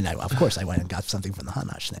then, of course, I went and got something from the hot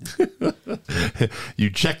nosh stand. you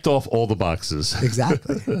checked off all the boxes.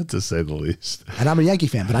 Exactly. To say the least. And I'm a Yankee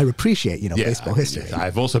fan, but I appreciate, baseball history.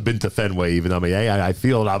 I've also been to Fenway, even though I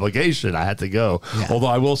feel an obligation. I had to go. Yeah. Although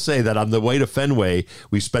I will say that on the way to Fenway,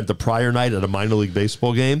 we spent the prior night at a minor league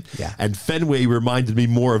baseball game. Yeah. And Fenway reminded me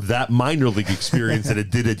more of that minor league experience than it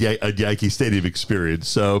did at Yankee Stadium experience.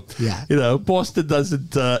 So, Boston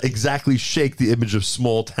doesn't exactly shake the image of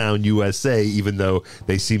small town USA, even though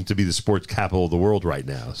they seem to be the sports capital of the world right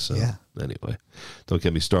now. So, anyway, don't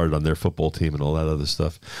get me started on their football team and all that other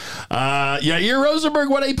stuff. Yair Rosenberg,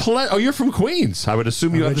 what a pleasure. Oh, you're from Queens. I would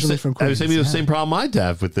assume you have the same problem I'd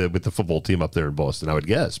have with the football team up there in Boston, I would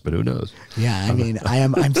guess, but who knows? Yeah, I mean,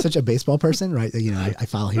 I'm such a baseball person, right? I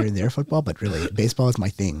follow here and there football, but really baseball is my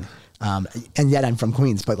thing. And yet I'm from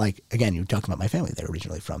Queens, but again, you talked about my family. They're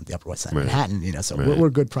originally from the Upper West Side of Manhattan, so we're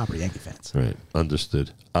good proper Yankee fans. Right.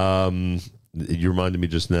 Understood. You reminded me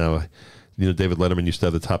just now, David Letterman used to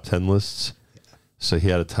have the top 10 lists. So he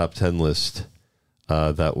had a top 10 list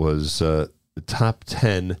that was the top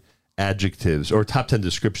 10 adjectives or top 10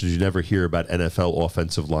 descriptions you never hear about NFL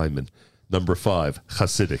offensive linemen. Number 5,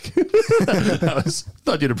 Hasidic.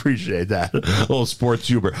 Thought you'd appreciate that. A little sports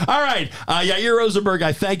humor. All right. Yair Rosenberg,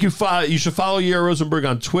 I thank you. You should follow Yair Rosenberg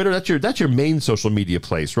on Twitter. That's your main social media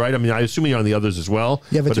place, right? I mean, I assume you're on the others as well.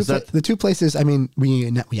 Yeah, but the two places, I mean,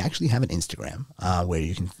 we actually have an Instagram where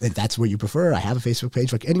you can, if that's where you prefer. I have a Facebook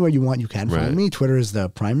page. Anywhere you want, you can find me. Twitter is the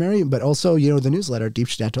primary, but also, the newsletter, Deep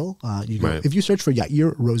Shtetl. If you search for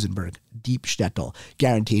Yair Rosenberg, Deep Shtetl,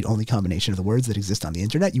 guaranteed only combination of the words that exist on the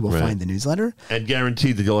internet, you will find the newsletter. And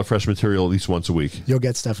guaranteed that you'll have fresh material at least once a week. You'll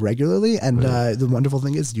get stuff regularly. And the wonderful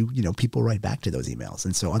thing is, people write back to those emails.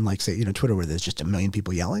 And so unlike, say, Twitter, where there's just a million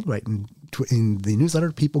people yelling, right? In the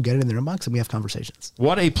newsletter, people get it in their inbox and we have conversations.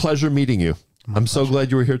 What a pleasure meeting you. I'm so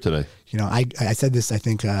glad you were here today. I said this, I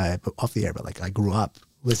think, off the air, but I grew up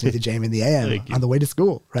listening to JM in the AM on the way to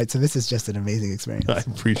school, right? So this is just an amazing experience. I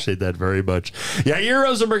appreciate that very much. Yair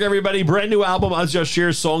Rosenberg, everybody. Brand new album, Az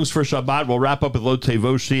Yashir, Songs for Shabbat. We'll wrap up with Lotte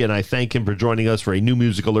Voshi, and I thank him for joining us for a new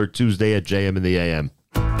Music Alert Tuesday at JM in the AM.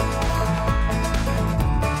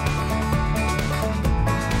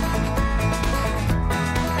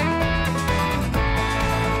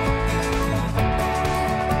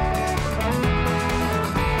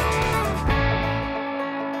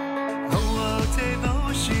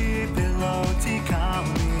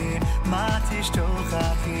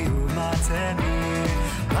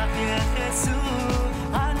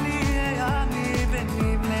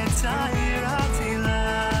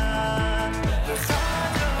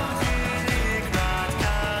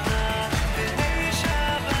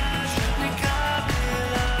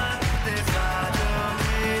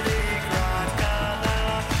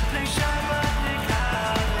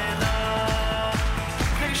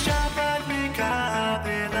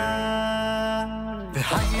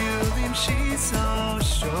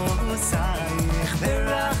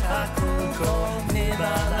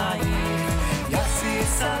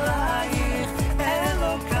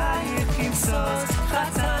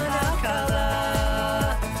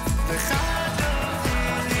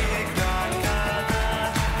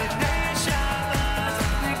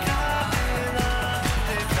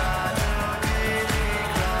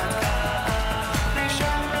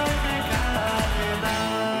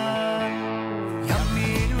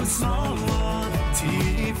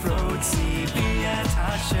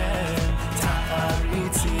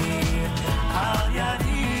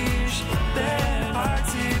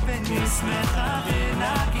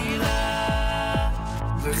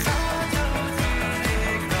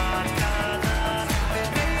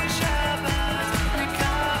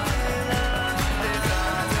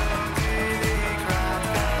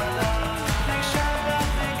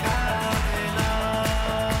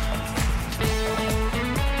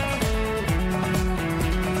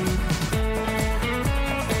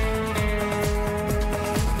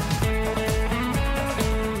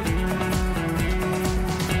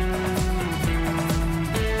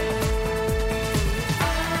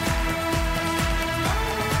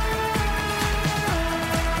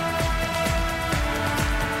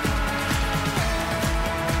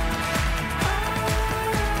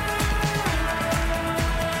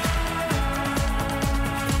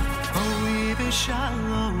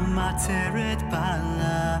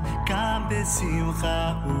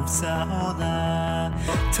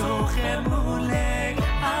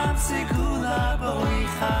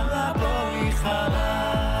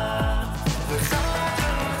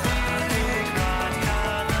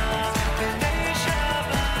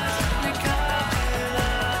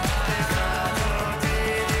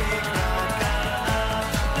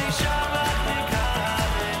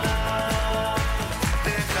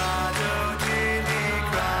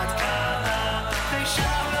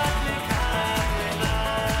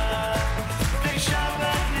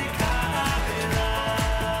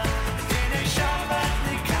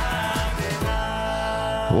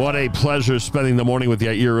 What a pleasure spending the morning with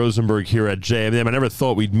Yair Rosenberg here at JMM. I never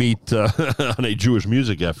thought we'd meet on a Jewish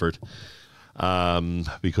music effort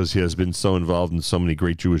because he has been so involved in so many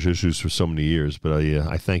great Jewish issues for so many years. But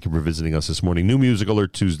I thank him for visiting us this morning. New Music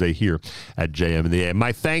Alert Tuesday here at JM in the AM.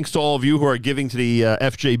 My thanks to all of you who are giving to the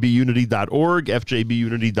fjbunity.org.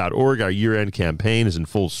 fjbunity.org, our year-end campaign is in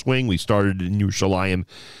full swing. We started in Yerushalayim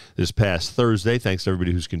this past Thursday. Thanks to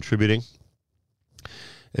everybody who's contributing.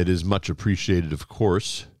 It is much appreciated, of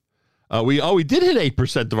course. We did hit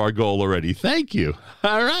 8% of our goal already. Thank you.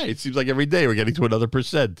 All right. It seems like every day we're getting to another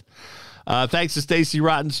percent. Thanks to Stacy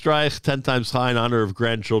Rottenstreich, 10 times high in honor of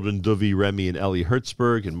grandchildren Duvi, Remy, and Ellie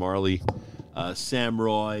Hertzberg, and Marley,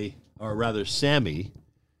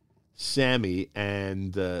 Sammy,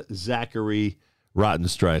 and Zachary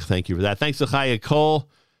Rottenstreich. Thank you for that. Thanks to Chaya Cole,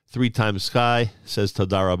 3 times Sky, says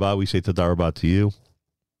Tadarabah. We say Tadarabah to you.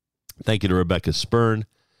 Thank you to Rebecca Spurn.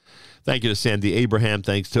 Thank you to Sandy Abraham.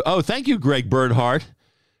 Thank you, Greg Bernhardt.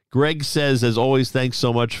 Greg says, as always, thanks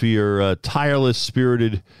so much for your tireless,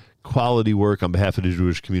 spirited, quality work on behalf of the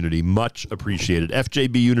Jewish community. Much appreciated.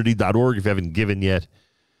 fjbunity.org. If you haven't given yet,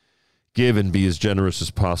 give and be as generous as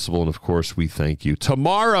possible. And, of course, we thank you.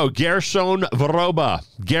 Tomorrow, Gershon Varoba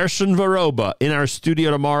in our studio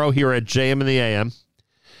tomorrow here at JM in the AM.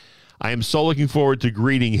 I am so looking forward to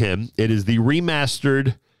greeting him. It is the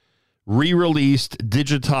remastered, re-released,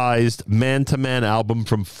 digitized, man-to-man album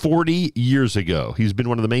from 40 years ago. He's been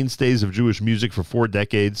one of the mainstays of Jewish music for 4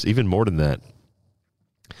 decades, even more than that.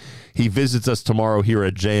 He visits us tomorrow here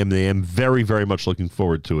at JM. I am very, very much looking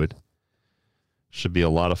forward to it. Should be a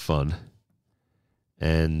lot of fun.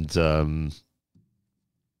 And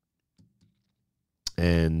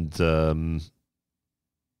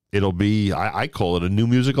it'll be, I call it a New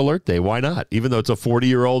Music Alert Day. Why not? Even though it's a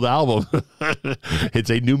 40-year-old album, it's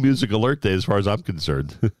a New Music Alert Day as far as I'm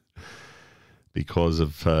concerned because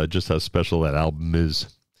of just how special that album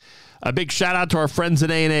is. A big shout-out to our friends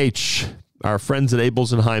at A&H. Our friends at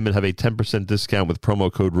Abels and Hyman have a 10% discount with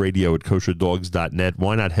promo code radio at kosherdogs.net.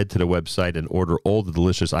 Why not head to the website and order all the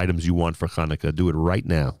delicious items you want for Hanukkah? Do it right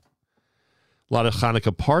now. A lot of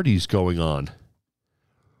Hanukkah parties going on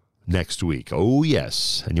next week. Oh,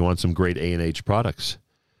 yes. And you want some great A&H products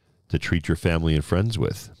to treat your family and friends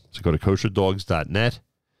with. So go to kosherdogs.net,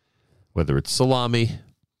 whether it's salami,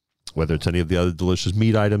 whether it's any of the other delicious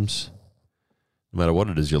meat items, no matter what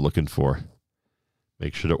it is you're looking for.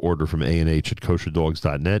 Make sure to order from A&H at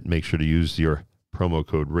kosherdogs.net. Make sure to use your promo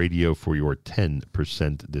code radio for your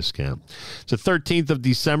 10% discount. It's the 13th of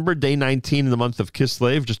December, day 19 in the month of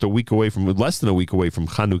Kislev, just less than a week away from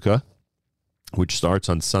Chanukah, which starts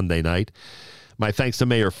on Sunday night. My thanks to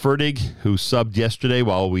Mayor Fertig, who subbed yesterday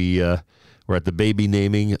while we were at the baby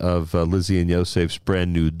naming of Lizzie and Yosef's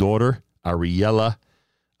brand new daughter. Ariella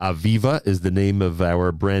Aviva is the name of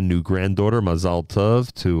our brand new granddaughter. Mazal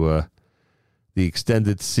Tov to the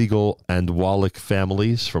extended Siegel and Wallach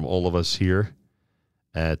families from all of us here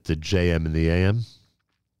at the JM in the AM.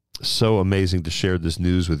 So amazing to share this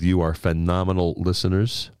news with you, our phenomenal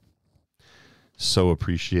listeners. So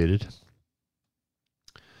appreciated.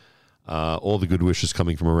 All the good wishes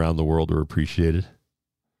coming from around the world are appreciated.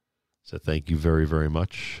 So thank you very, very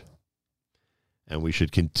much. And we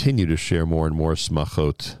should continue to share more and more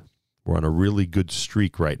smachot. We're on a really good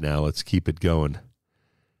streak right now. Let's keep it going.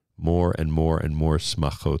 More and more and more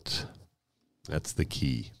smachot. That's the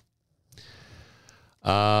key.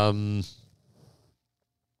 Our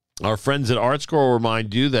friends at ArtScroll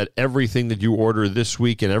remind you that everything that you order this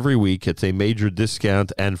week and every week gets a major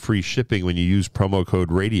discount and free shipping when you use promo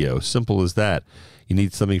code radio. Simple as that. You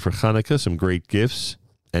need something for Hanukkah, some great gifts,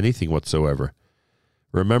 anything whatsoever.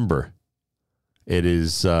 Remember, it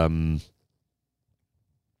is a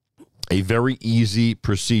very easy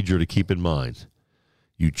procedure to keep in mind.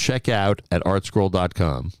 You check out at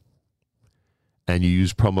artscroll.com and you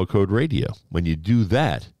use promo code radio. When you do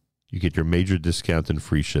that, you get your major discount and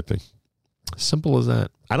free shipping. Simple as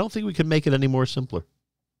that. I don't think we can make it any more simpler.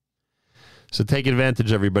 So take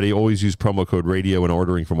advantage, everybody. Always use promo code radio when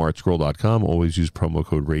ordering from artscroll.com. Always use promo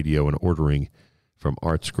code radio when ordering from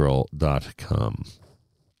artscroll.com.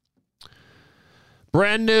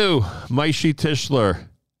 Brand new, Maishi Tischler,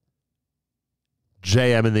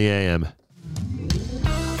 JM in the AM.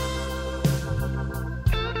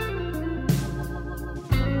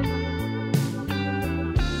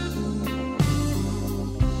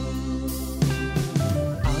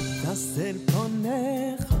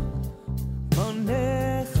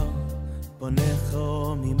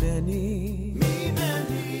 פונךו ממני,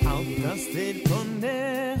 אל תסתיר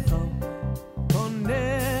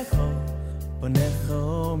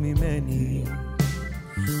פונךו ממני.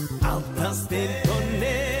 אל תסתיר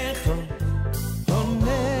פונךו,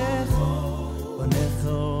 פונךו,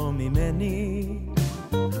 פונךו ממני.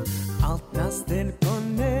 אל תסתיר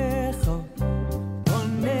פונךו,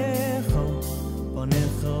 פונךו,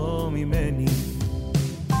 פונךו ממני.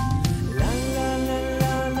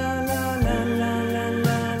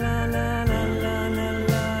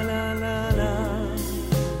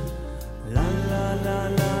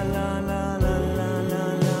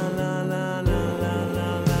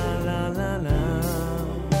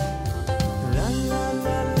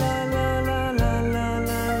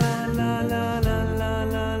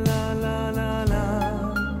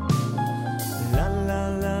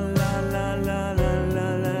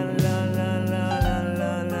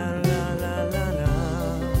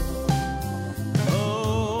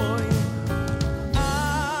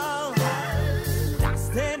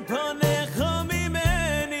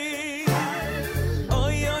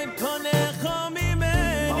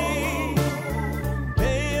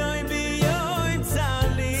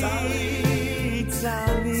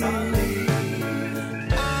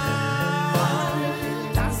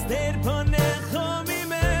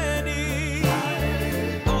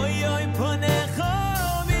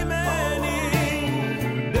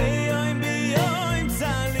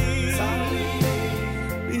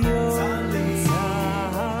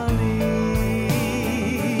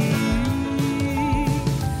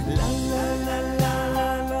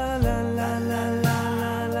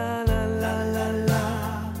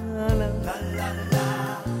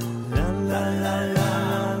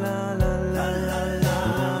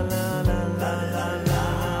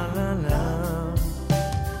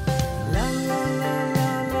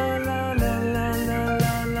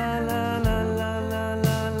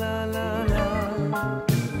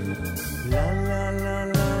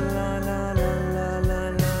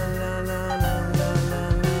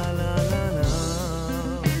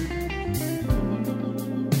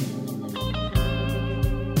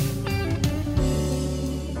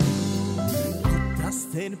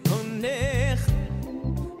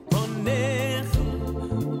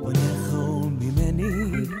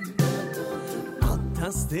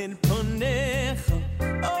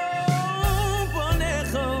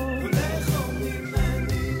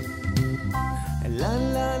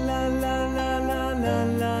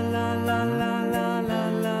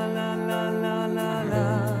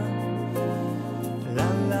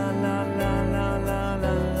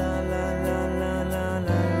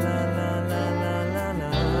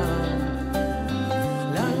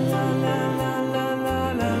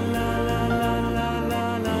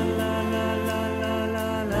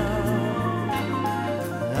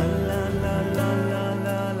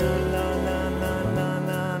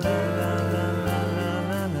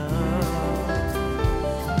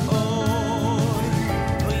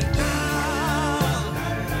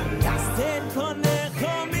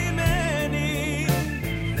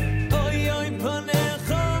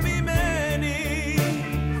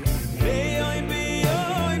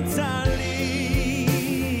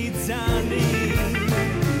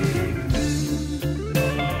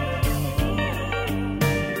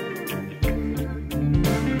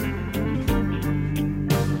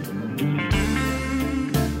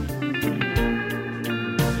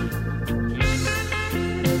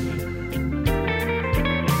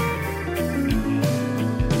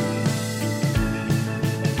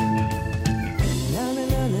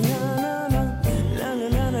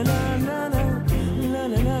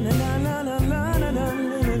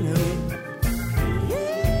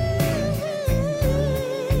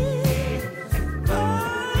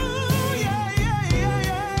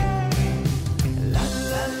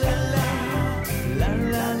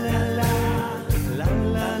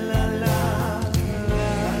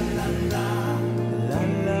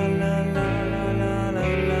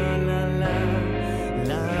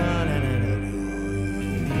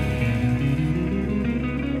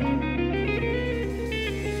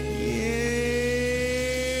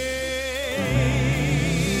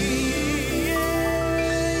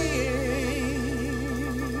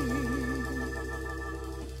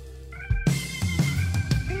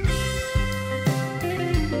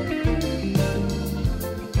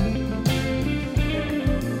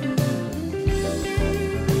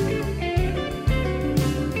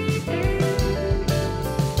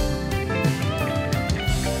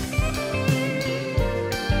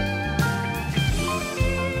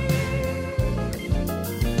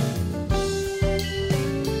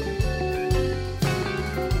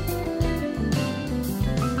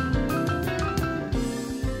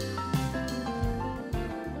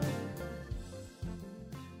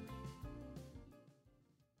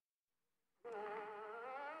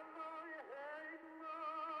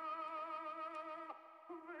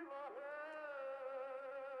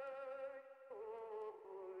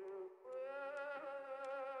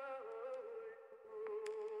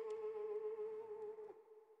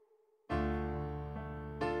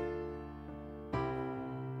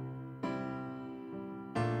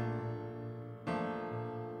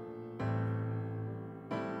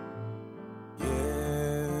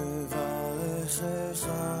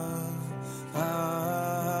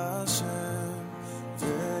 השם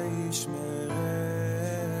וישמרך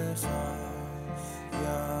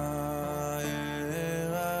יאר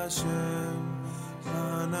השם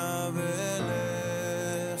פניו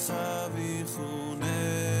אליך ויחונך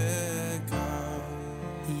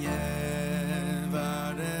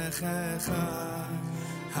יברכך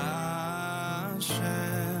השם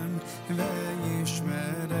וישמרך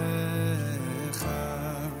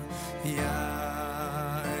יאר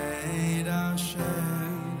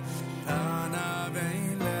השם פניו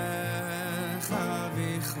אליך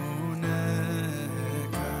ויחונך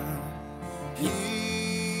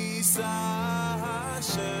יישא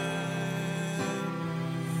השם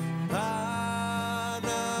פניו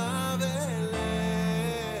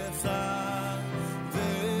אליך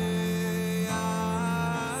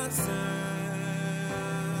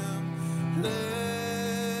ויעשם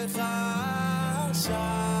לך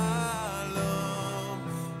שלום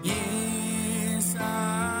יישא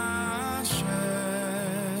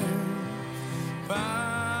השם פניו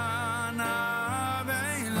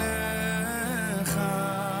אליך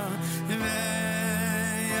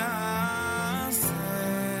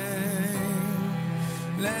ויעשם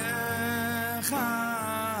לך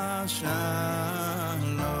שלום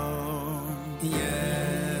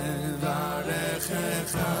יברכך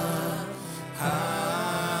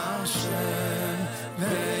השם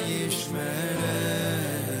וישמרך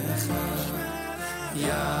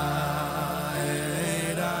יאר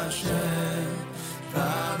השם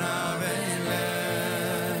פניו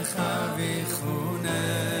אליך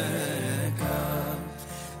ויחונך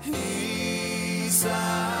יישא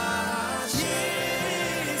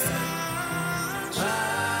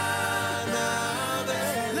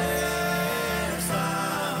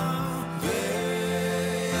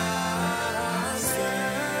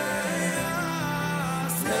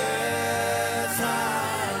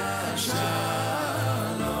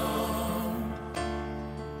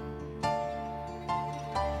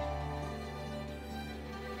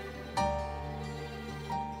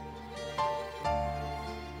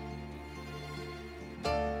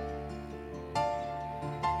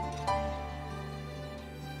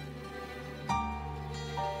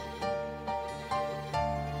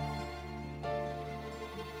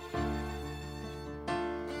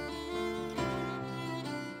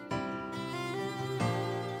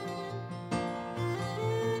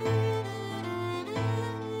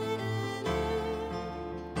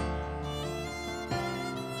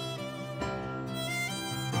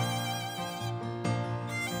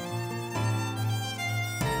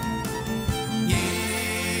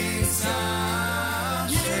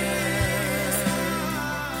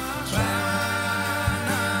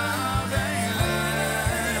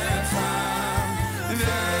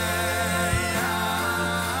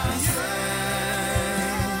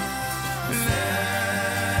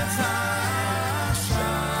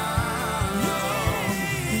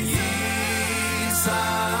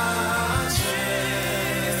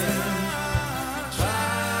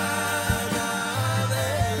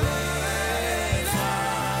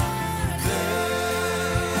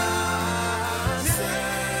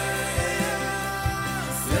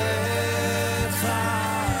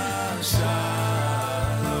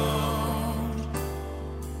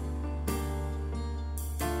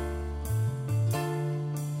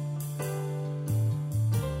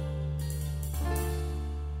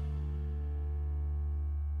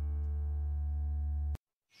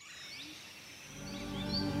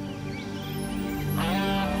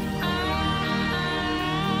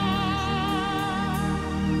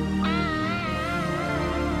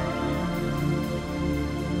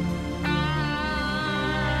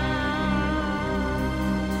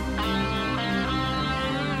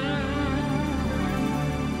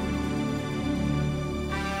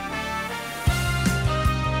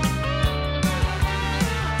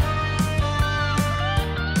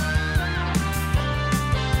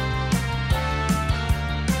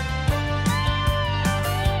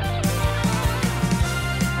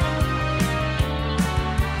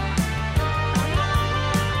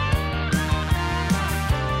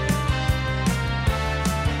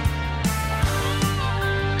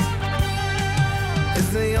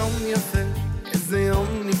איזה יום יפה, איזה יום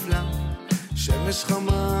נפלא, שמש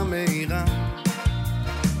חמה מהירה.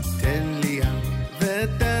 תן לי יד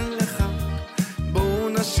ותן לך, בואו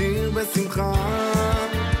נשיר בשמחה.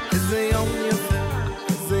 איזה יום יפה,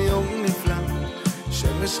 איזה יום נפלא,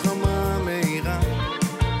 שמש חמה מהירה.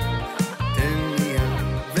 תן לי יד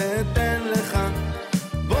ותן לך,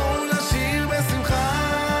 בואו נשיר בשמחה.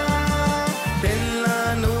 תן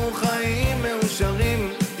לנו חיים מאושרים,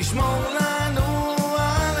 תשמור לנו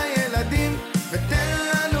על הילדים ותן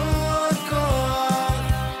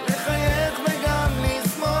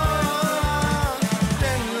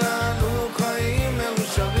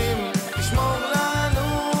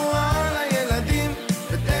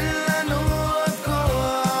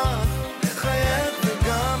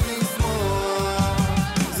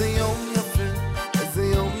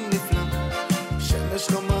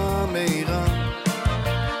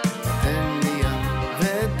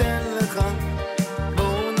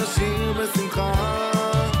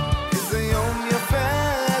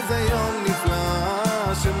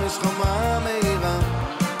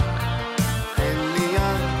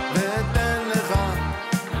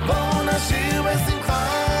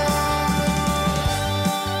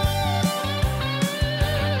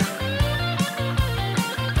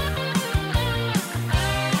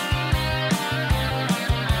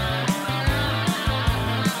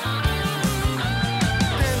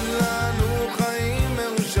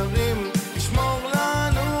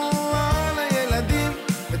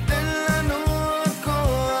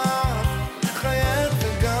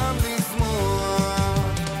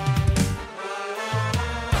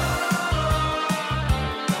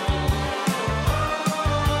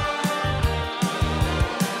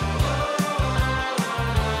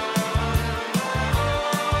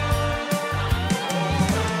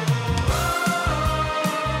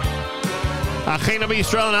Achena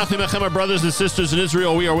B'Yisrael and Achim Echem, our brothers and sisters in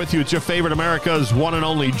Israel, we are with you. It's your favorite America's one and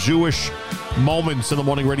only Jewish Moments in the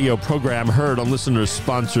Morning radio program, heard on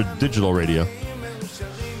listeners-sponsored digital radio.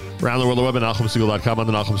 Around the world, the web at NachumSegal.com, on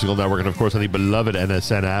the Nachum Segal Network, and of course on the beloved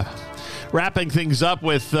NSN app. Wrapping things up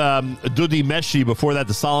with Dudi Meshi, before that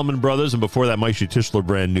the Solomon Brothers, and before that Maishi Tischler,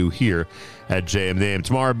 brand new here at JMNAM.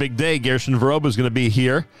 Tomorrow, big day. Gershon Veroba is going to be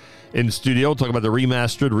here in studio. We'll talk about the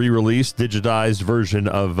remastered, re-released, digitized version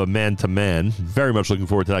of Man to Man. Very much looking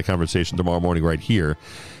forward to that conversation tomorrow morning right here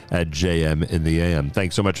at JM in the AM.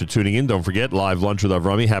 Thanks so much for tuning in. Don't forget, live lunch with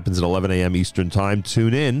Avrami happens at 11 a.m. Eastern Time.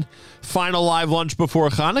 Tune in. Final live lunch before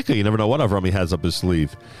Hanukkah. You never know what Avrami has up his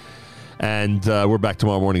sleeve. And we're back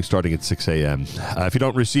tomorrow morning starting at 6 a.m. If you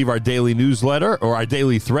don't receive our daily newsletter, or our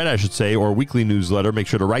daily thread, I should say, or weekly newsletter, make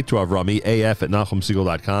sure to write to Avrami,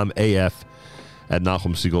 af@NachumSegal.com,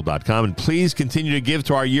 af@NachumSegal.com. And please continue to give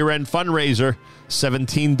to our year-end fundraiser.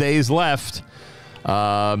 17 days left.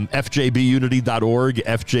 FJBunity.org,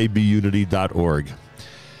 FJBunity.org.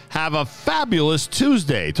 Have a fabulous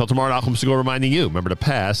Tuesday. Till tomorrow, Nachum Segal reminding you, remember the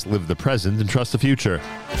past, live the present, and trust the future.